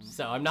yet.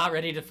 So I'm not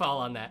ready to fall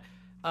on that.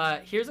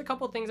 Here's a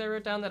couple things I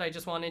wrote down that I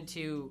just wanted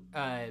to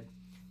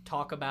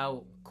talk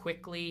about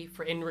quickly.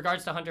 In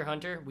regards to Hunter x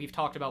Hunter, we've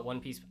talked about One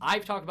Piece.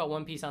 I've talked about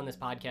One Piece on this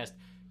podcast.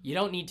 You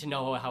don't need to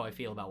know how I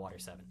feel about Water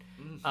 7.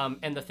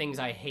 And the things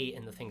I hate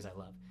and the things I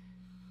love.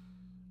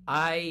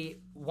 I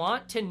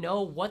want to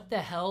know what the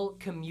hell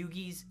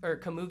Komugi's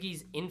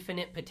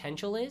infinite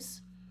potential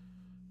is.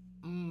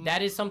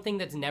 That is something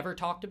that's never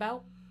talked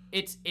about.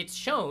 It's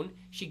shown.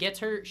 She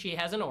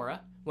has an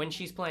aura when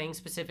she's playing,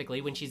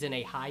 specifically when she's in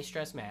a high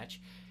stress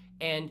match,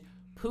 and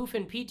Poof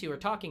and Pitou are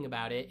talking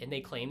about it, and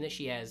they claim that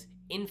she has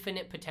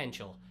infinite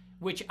potential,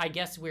 which I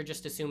guess we're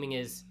just assuming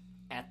is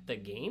at the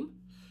game.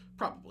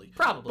 Probably.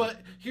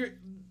 But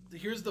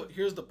here's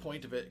the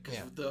point of it, because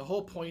the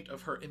whole point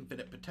of her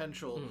infinite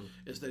potential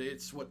is that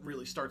it's what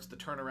really starts the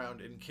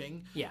turnaround in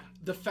King. Yeah.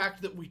 The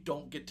fact that we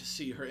don't get to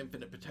see her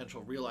infinite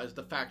potential realized,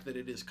 the fact that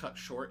it is cut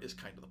short is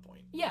kind of the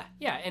point. Yeah,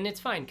 and it's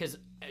fine, because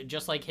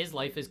just like his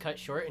life is cut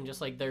short, and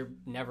just like their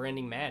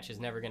never-ending match is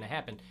never going to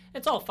happen,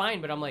 it's all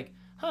fine, but I'm like,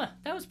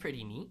 that was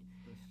pretty neat.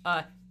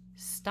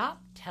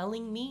 Stop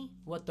telling me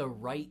what the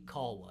right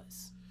call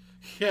was.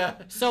 Yeah.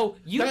 So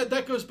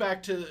that goes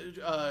back to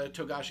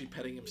Togashi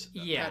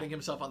patting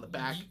himself on the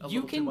back a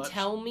little too much. You can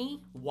tell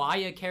me why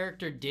a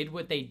character did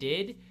what they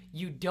did.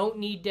 You don't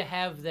need to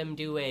have them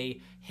do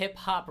a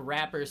hip-hop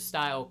rapper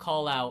style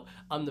call out,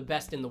 I'm the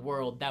best in the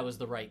world, that was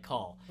the right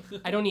call.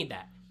 I don't need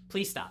that.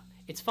 Please stop.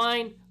 It's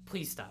fine.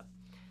 Please stop.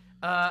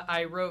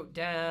 I wrote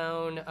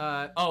down,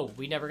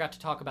 we never got to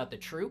talk about the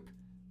troop.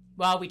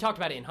 Well, we talked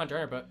about it in Hunter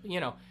x Hunter,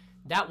 but,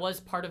 that was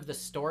part of the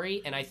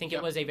story, and I think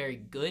it was a very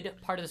good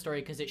part of the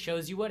story because it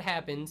shows you what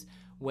happens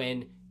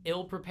when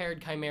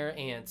ill-prepared Chimera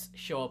ants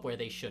show up where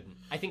they shouldn't.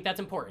 I think that's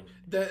important.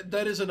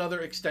 That is another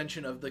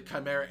extension of the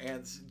Chimera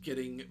ants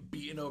getting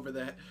beaten over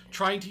the head,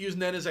 trying to use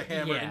Nen as a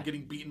hammer and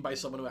getting beaten by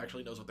someone who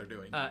actually knows what they're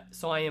doing.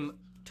 So I am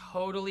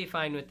totally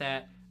fine with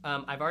that.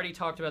 I've already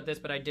talked about this,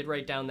 but I did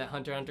write down that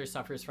Hunter x Hunter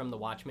suffers from the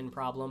Watchmen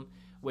problem,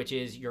 which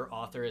is your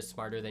author is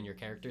smarter than your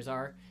characters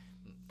are.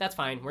 That's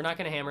fine. We're not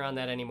going to hammer on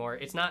that anymore.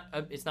 It's not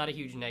a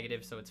huge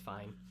negative, so it's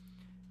fine.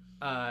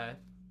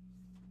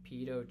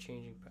 Pedo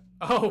changing...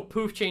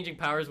 Poof changing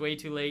powers way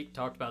too late.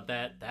 Talked about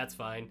that. That's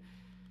fine.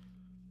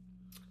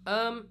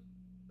 And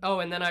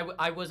then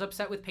I was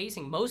upset with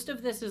pacing. Most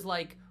of this is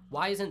like,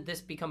 why isn't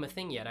this become a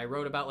thing yet? I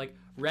wrote about, like,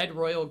 Red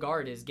Royal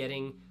Guard is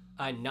getting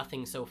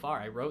nothing so far.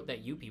 I wrote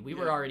that Yuppie. We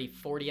were already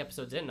 40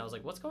 episodes in, and I was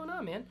like, what's going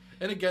on, man?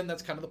 And again,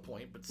 that's kind of the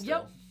point, but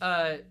still.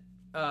 Yep.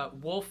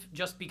 Wolf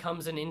just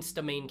becomes an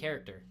insta main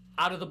character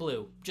out of the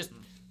blue. Just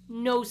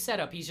no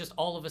setup. He's just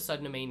all of a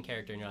sudden a main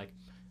character, and you're like,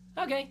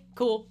 okay,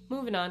 cool,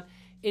 moving on.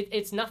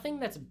 It's nothing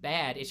that's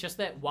bad. It's just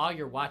that while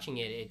you're watching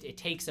it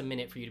takes a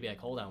minute for you to be like,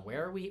 hold on,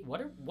 where are we?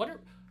 What are?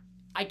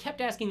 I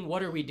kept asking,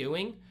 what are we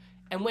doing?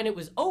 And when it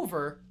was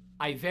over,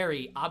 I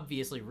very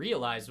obviously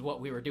realized what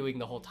we were doing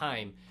the whole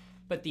time.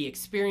 But the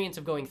experience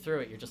of going through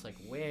it, you're just like,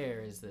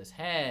 where is this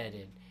head?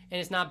 And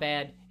it's not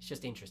bad. It's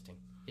just interesting.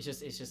 It's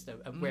just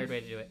a weird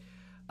way to do it.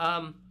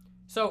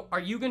 So are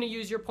you going to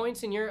use your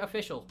points in your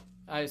official?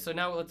 So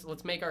now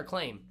let's make our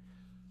claim.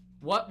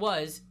 What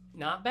was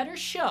not better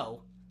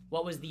show?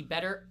 What was the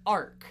better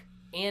arc?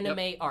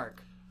 Anime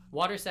arc.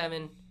 Water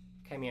 7,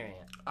 Chimera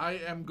Ant. I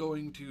am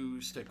going to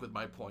stick with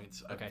my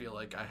points. I feel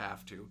like I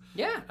have to.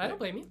 Yeah, I don't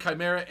blame you.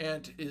 Chimera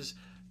Ant is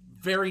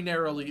very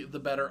narrowly the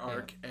better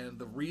arc, and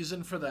the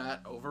reason for that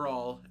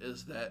overall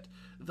is that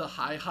the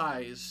high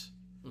highs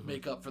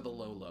make up for the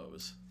low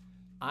lows.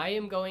 I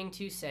am going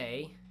to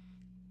say,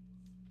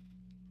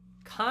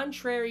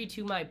 contrary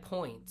to my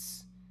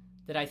points,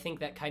 that I think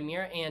that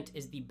Chimera Ant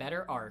is the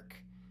better arc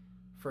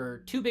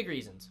for two big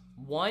reasons.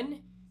 One,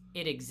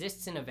 it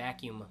exists in a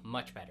vacuum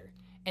much better.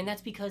 And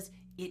that's because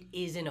it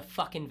is in a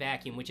fucking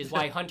vacuum, which is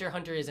why Hunter x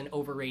Hunter is an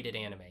overrated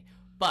anime.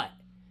 But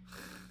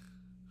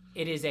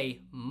it is a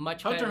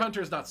much better... Hunter x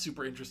Hunter is not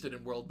super interested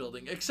in world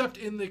building, except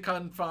in the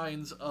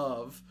confines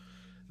of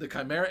the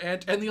Chimera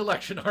Ant, and the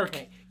election arc.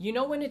 Okay. You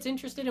know when it's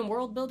interested in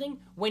world building?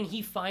 When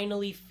he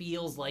finally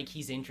feels like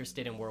he's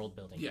interested in world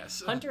building.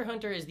 Yes. Hunter x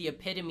Hunter is the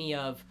epitome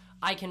of,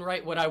 I can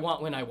write what I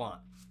want when I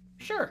want.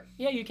 Sure,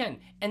 yeah, you can.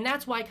 And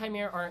that's why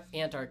Chimera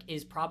Ant arc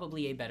is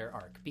probably a better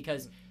arc,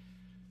 because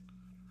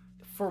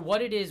for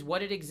what it is,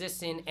 what it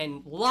exists in,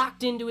 and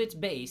locked into its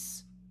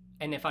base,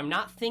 and if I'm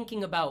not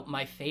thinking about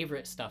my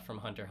favorite stuff from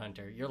Hunter x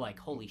Hunter, you're like,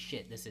 holy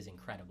shit, this is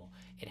incredible.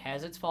 It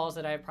has its flaws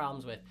that I have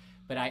problems with,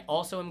 but I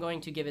also am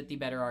going to give it the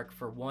better arc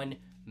for one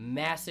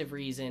massive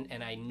reason,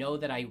 and I know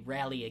that I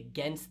rally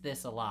against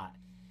this a lot.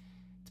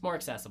 It's more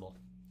accessible.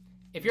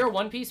 If you're a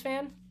One Piece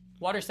fan,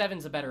 Water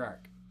 7's a better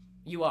arc.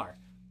 You are.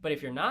 But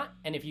if you're not,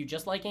 and if you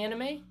just like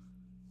anime,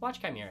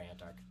 watch Chimera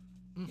Ant arc.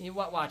 You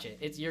watch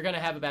it. You're going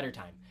to have a better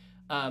time.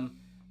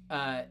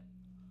 I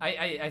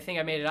think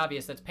I made it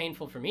obvious that's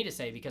painful for me to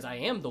say because I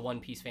am the One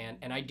Piece fan,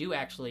 and I do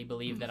actually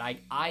believe that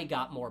I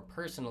got more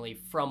personally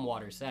from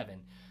Water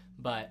 7.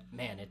 But,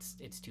 man,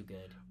 it's too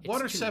good.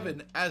 Water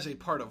 7 as a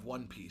part of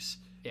One Piece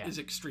is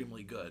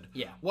extremely good.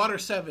 Yeah. Water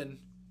 7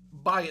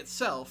 by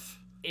itself...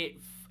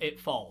 It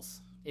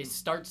falls. It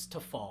starts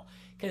to fall.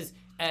 Because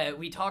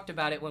we talked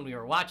about it when we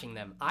were watching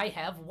them. I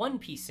have One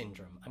Piece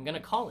syndrome. I'm going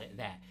to call it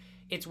that.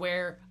 It's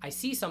where I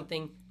see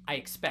something, I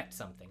expect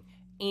something.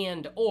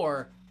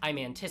 Or I'm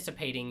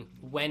anticipating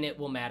when it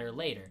will matter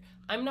later.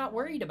 I'm not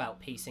worried about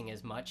pacing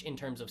as much in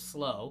terms of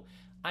slow.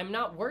 I'm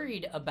not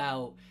worried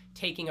about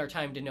taking our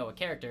time to know a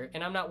character,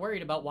 and I'm not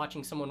worried about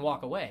watching someone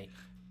walk away.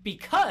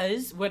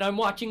 Because when I'm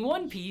watching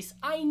One Piece,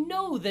 I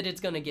know that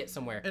it's going to get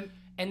somewhere.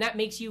 And that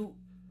makes you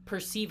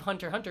perceive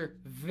Hunter x Hunter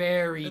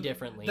very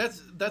differently.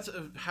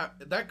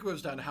 That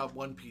goes down to how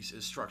One Piece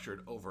is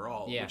structured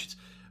overall, Yeah. which is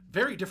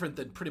very different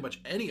than pretty much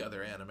any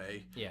other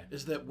anime. Yeah.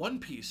 Is that One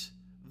Piece,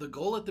 the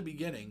goal at the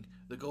beginning,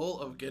 the goal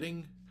of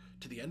getting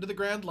to the end of the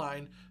Grand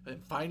Line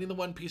and finding the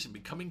One Piece and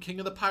becoming king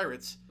of the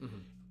pirates,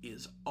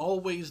 is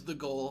always the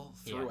goal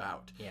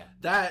throughout. Yeah.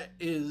 That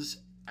is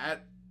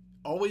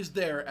always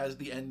there as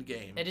the end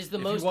game. It is the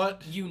most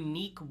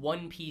unique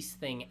One Piece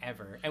thing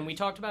ever. And we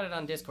talked about it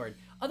on Discord.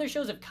 Other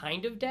shows have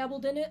kind of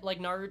dabbled in it, like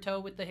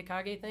Naruto with the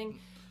Hokage thing.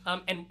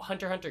 And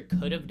Hunter x Hunter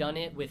could have done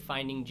it with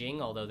finding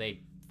Jing, although they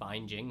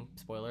find Jing,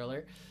 spoiler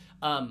alert.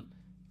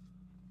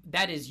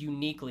 That is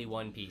uniquely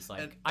One Piece.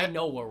 I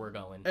know where we're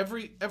going.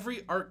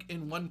 Every arc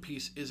in One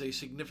Piece is a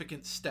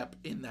significant step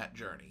in that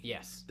journey.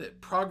 Yes.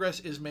 That progress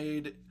is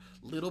made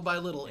little by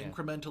little,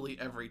 incrementally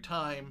every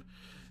time,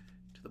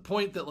 to the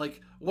point that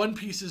One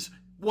Piece is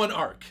one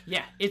arc.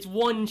 Yeah, it's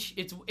one.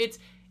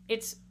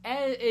 It's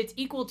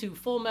equal to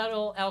Full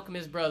Metal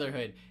Alchemist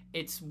Brotherhood.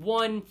 It's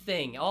one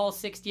thing. All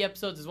 60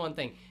 episodes is one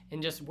thing.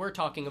 And just we're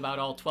talking about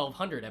all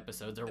 1,200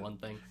 episodes are one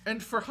thing.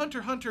 And for Hunter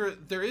x Hunter,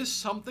 there is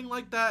something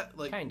like that.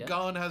 Kinda.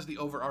 Gon has the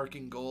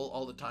overarching goal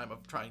all the time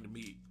of trying to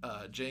meet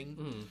Jing.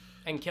 Mm-hmm.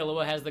 And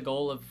Killua has the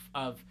goal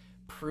of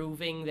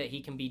proving that he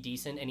can be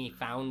decent, and he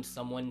found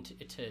someone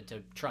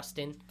to trust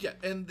in. Yeah,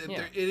 and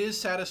it is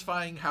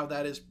satisfying how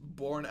that is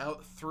borne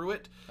out through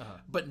it.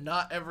 But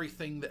not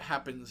everything that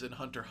happens in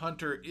Hunter x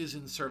Hunter is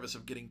in service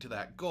of getting to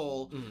that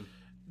goal.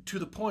 To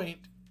the point...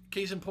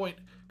 Case in point,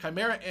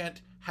 Chimera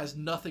Ant has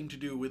nothing to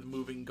do with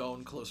moving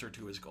Gon closer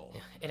to his goal.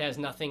 It has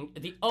nothing...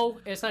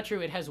 it's not true.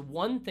 It has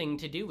one thing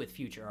to do with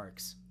future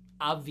arcs.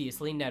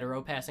 Obviously,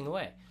 Netero passing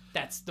away.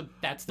 That's the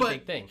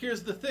big thing.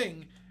 Here's the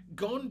thing.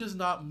 Gon does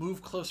not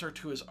move closer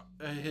to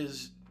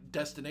his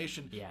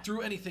destination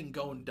through anything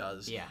Gon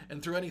does. Yeah.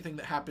 And through anything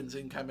that happens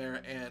in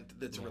Chimera Ant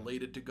that's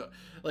related to Gon.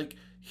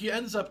 He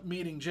ends up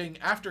meeting Jing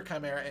after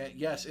Chimera Ant,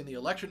 yes, in the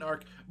election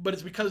arc, but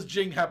it's because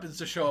Jing happens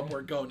to show up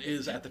where Gon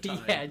is at the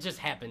time. Yeah, it just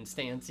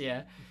happenstance,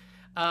 yeah.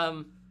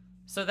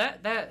 So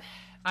that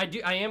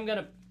I am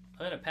gonna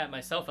pat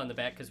myself on the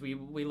back because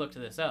we looked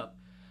this up.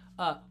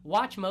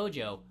 Watch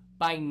Mojo,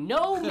 by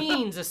no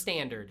means a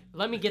standard.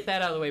 Let me get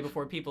that out of the way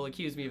before people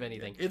accuse me of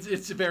anything.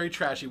 It's very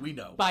trashy, we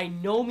know. By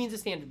no means a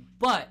standard,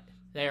 but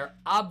they're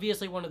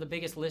obviously one of the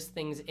biggest list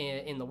things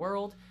in the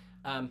world,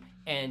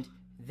 and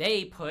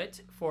they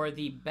put, for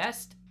the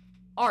best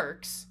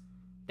arcs,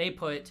 they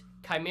put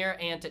Chimera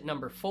Ant at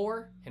number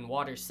 4 and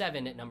Water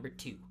 7 at number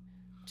 2.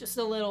 Just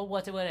a little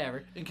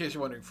whatever. In case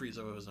you're wondering,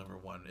 Frieza was number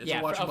 1. It's a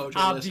Watch Mojo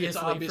obviously list.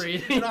 It's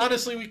obvious. And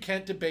honestly, we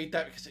can't debate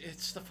that because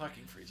it's the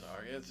fucking Frieza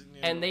arc.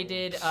 And they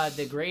did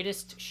the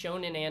greatest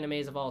shonen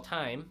animes of all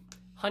time.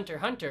 Hunter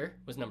x Hunter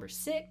was number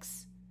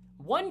 6.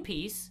 One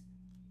Piece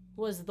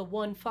was the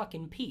one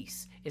fucking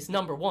piece. It's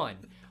number 1.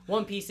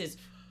 One Piece is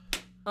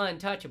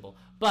untouchable.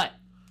 But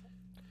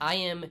I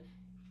am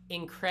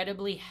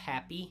incredibly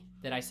happy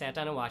that I sat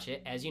down and watched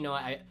it. As you know,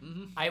 I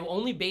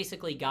only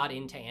basically got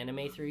into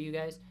anime through you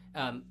guys.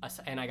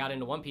 And I got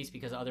into One Piece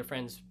because other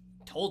friends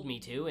told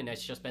me to, and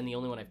that's just been the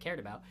only one I've cared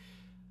about.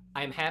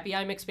 I'm happy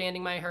I'm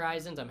expanding my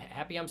horizons. I'm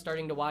happy I'm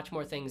starting to watch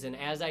more things, and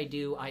as I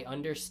do, I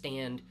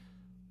understand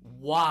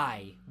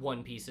why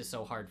One Piece is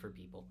so hard for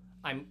people.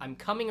 I'm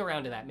coming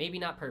around to that. Maybe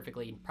not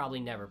perfectly,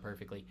 probably never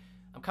perfectly.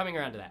 I'm coming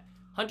around to that.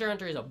 Hunter x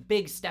Hunter is a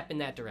big step in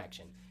that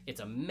direction.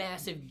 It's a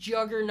massive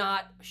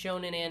juggernaut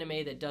shonen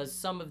anime that does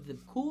some of the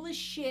coolest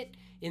shit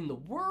in the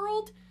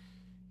world,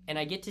 and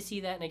I get to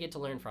see that and I get to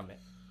learn from it.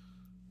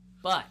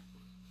 But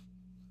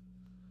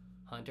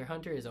Hunter x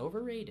Hunter is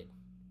overrated,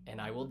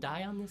 and I will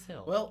die on this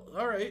hill. Well,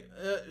 all right.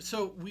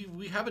 So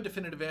we have a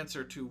definitive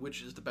answer to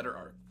which is the better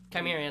arc.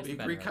 Chimera Ant's we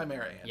the agree better arc.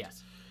 Chimera Ant.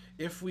 Yes.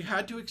 If we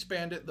had to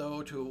expand it,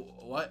 though, to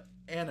what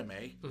anime,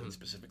 and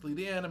specifically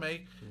the anime,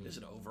 is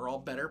an overall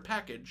better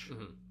package,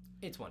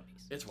 It's One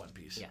Piece. it's One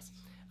Piece. Yes.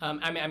 I'm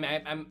not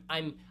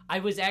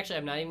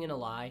even gonna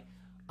lie.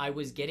 I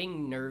was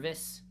getting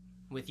nervous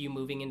with you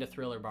moving into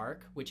Thriller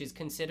Bark, which is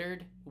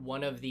considered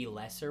one of the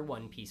lesser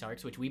One Piece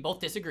arcs, which we both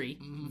disagree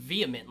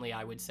vehemently.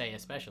 I would say,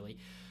 especially.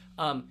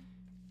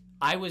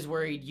 I was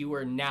worried you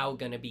were now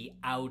gonna be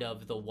out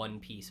of the One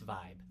Piece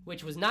vibe,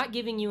 which was not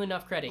giving you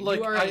enough credit.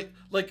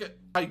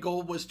 My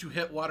goal was to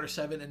hit Water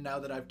 7, and now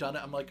that I've done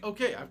it, I'm like,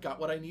 okay, I've got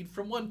what I need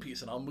from One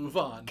Piece, and I'll move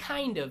on.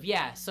 Kind of,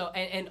 yeah. So,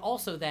 and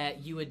also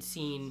that you had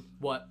seen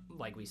what,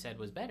 like we said,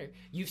 was better.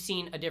 You've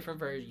seen a different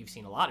version. You've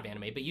seen a lot of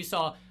anime, but you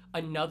saw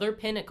another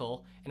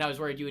pinnacle, and I was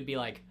worried you would be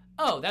like,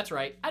 oh, that's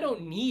right. I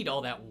don't need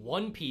all that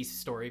One Piece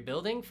story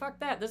building. Fuck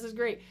that. This is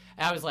great.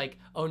 And I was like,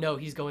 oh no,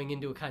 he's going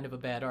into a kind of a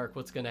bad arc.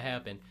 What's going to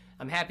happen?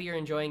 I'm happy you're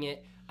enjoying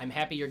it. I'm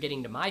happy you're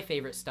getting to my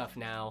favorite stuff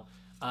now.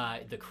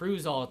 The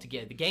crew's all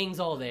together. The gang's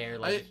all there.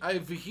 Like, I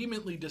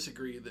vehemently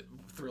disagree that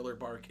Thriller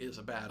Bark is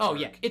a bad oh arc.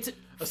 yeah, it's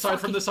aside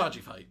from the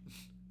Sanji fight.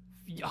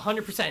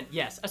 100%.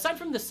 Yes. Aside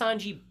from the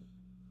Sanji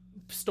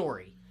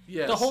story,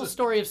 Yes. the whole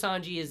story of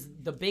Sanji is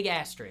the big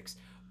asterisk.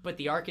 But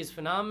the arc is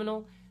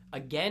phenomenal.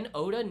 Again,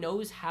 Oda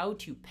knows how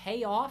to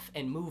pay off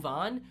and move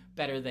on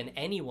better than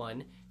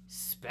anyone,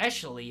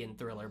 especially in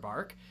Thriller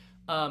Bark.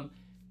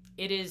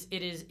 It is.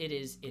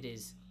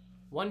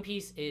 One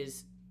Piece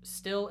is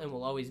still and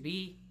will always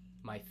be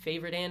my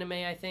favorite anime,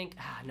 I think.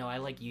 No, I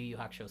like Yu Yu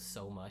Hakusho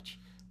so much.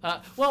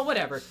 Well,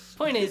 whatever.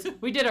 Point is,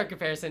 we did our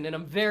comparison, and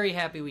I'm very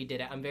happy we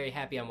did it. I'm very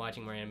happy I'm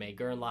watching more anime.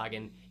 Gurren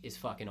Lagann is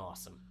fucking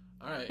awesome.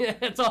 All right.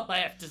 That's all I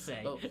have to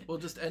say. Well, we'll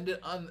just end it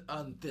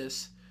on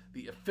this.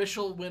 The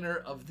official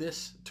winner of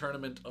this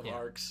tournament of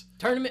arcs.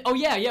 Tournament? Oh,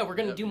 yeah, we're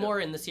going to do more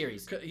in the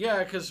series.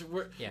 Yeah, because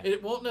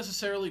it won't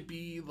necessarily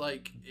be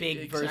like big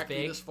exactly versus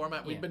big. this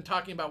format. We've been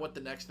talking about what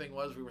the next thing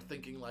was. We were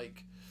thinking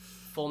like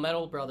Full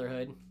Metal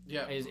Brotherhood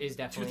is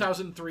definitely...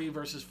 2003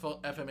 versus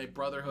FMA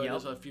Brotherhood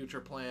is a future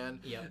plan.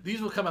 Yep.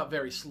 These will come out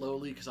very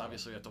slowly because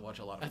obviously we have to watch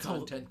a lot of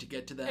content to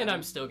get to them. And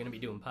I'm still going to be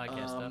doing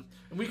podcast stuff.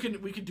 And we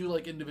could do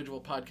like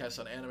individual podcasts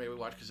on anime we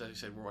watch because as you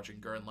said, we're watching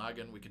Gurren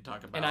Lagann. We can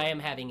talk about... And I am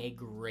having a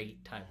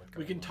great time with Gurren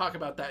We can talk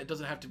about that. It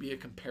doesn't have to be a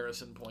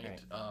comparison point.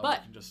 Right. But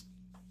we can just...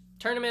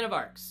 Tournament of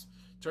Arcs.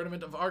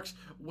 Tournament of Arcs.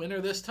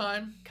 Winner this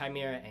time?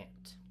 Chimera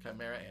Ant.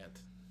 Chimera Ant.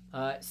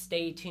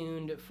 Stay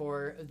tuned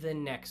for the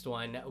next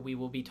one. We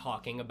will be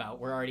talking about...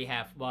 We're already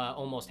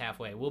almost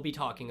halfway. We'll be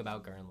talking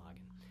about Gurren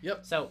Lagann.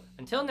 Yep. So,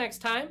 until next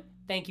time,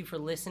 thank you for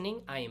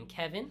listening. I am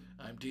Kevin.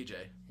 I'm DJ.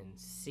 And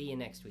see you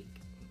next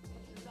week.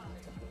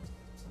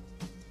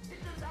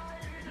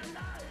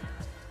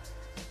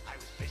 I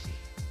was busy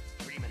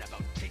dreaming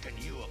about taking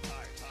you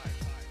apart.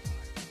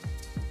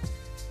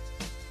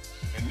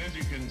 And as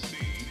you can see,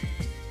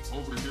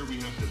 over here we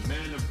have the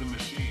man of the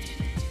machine.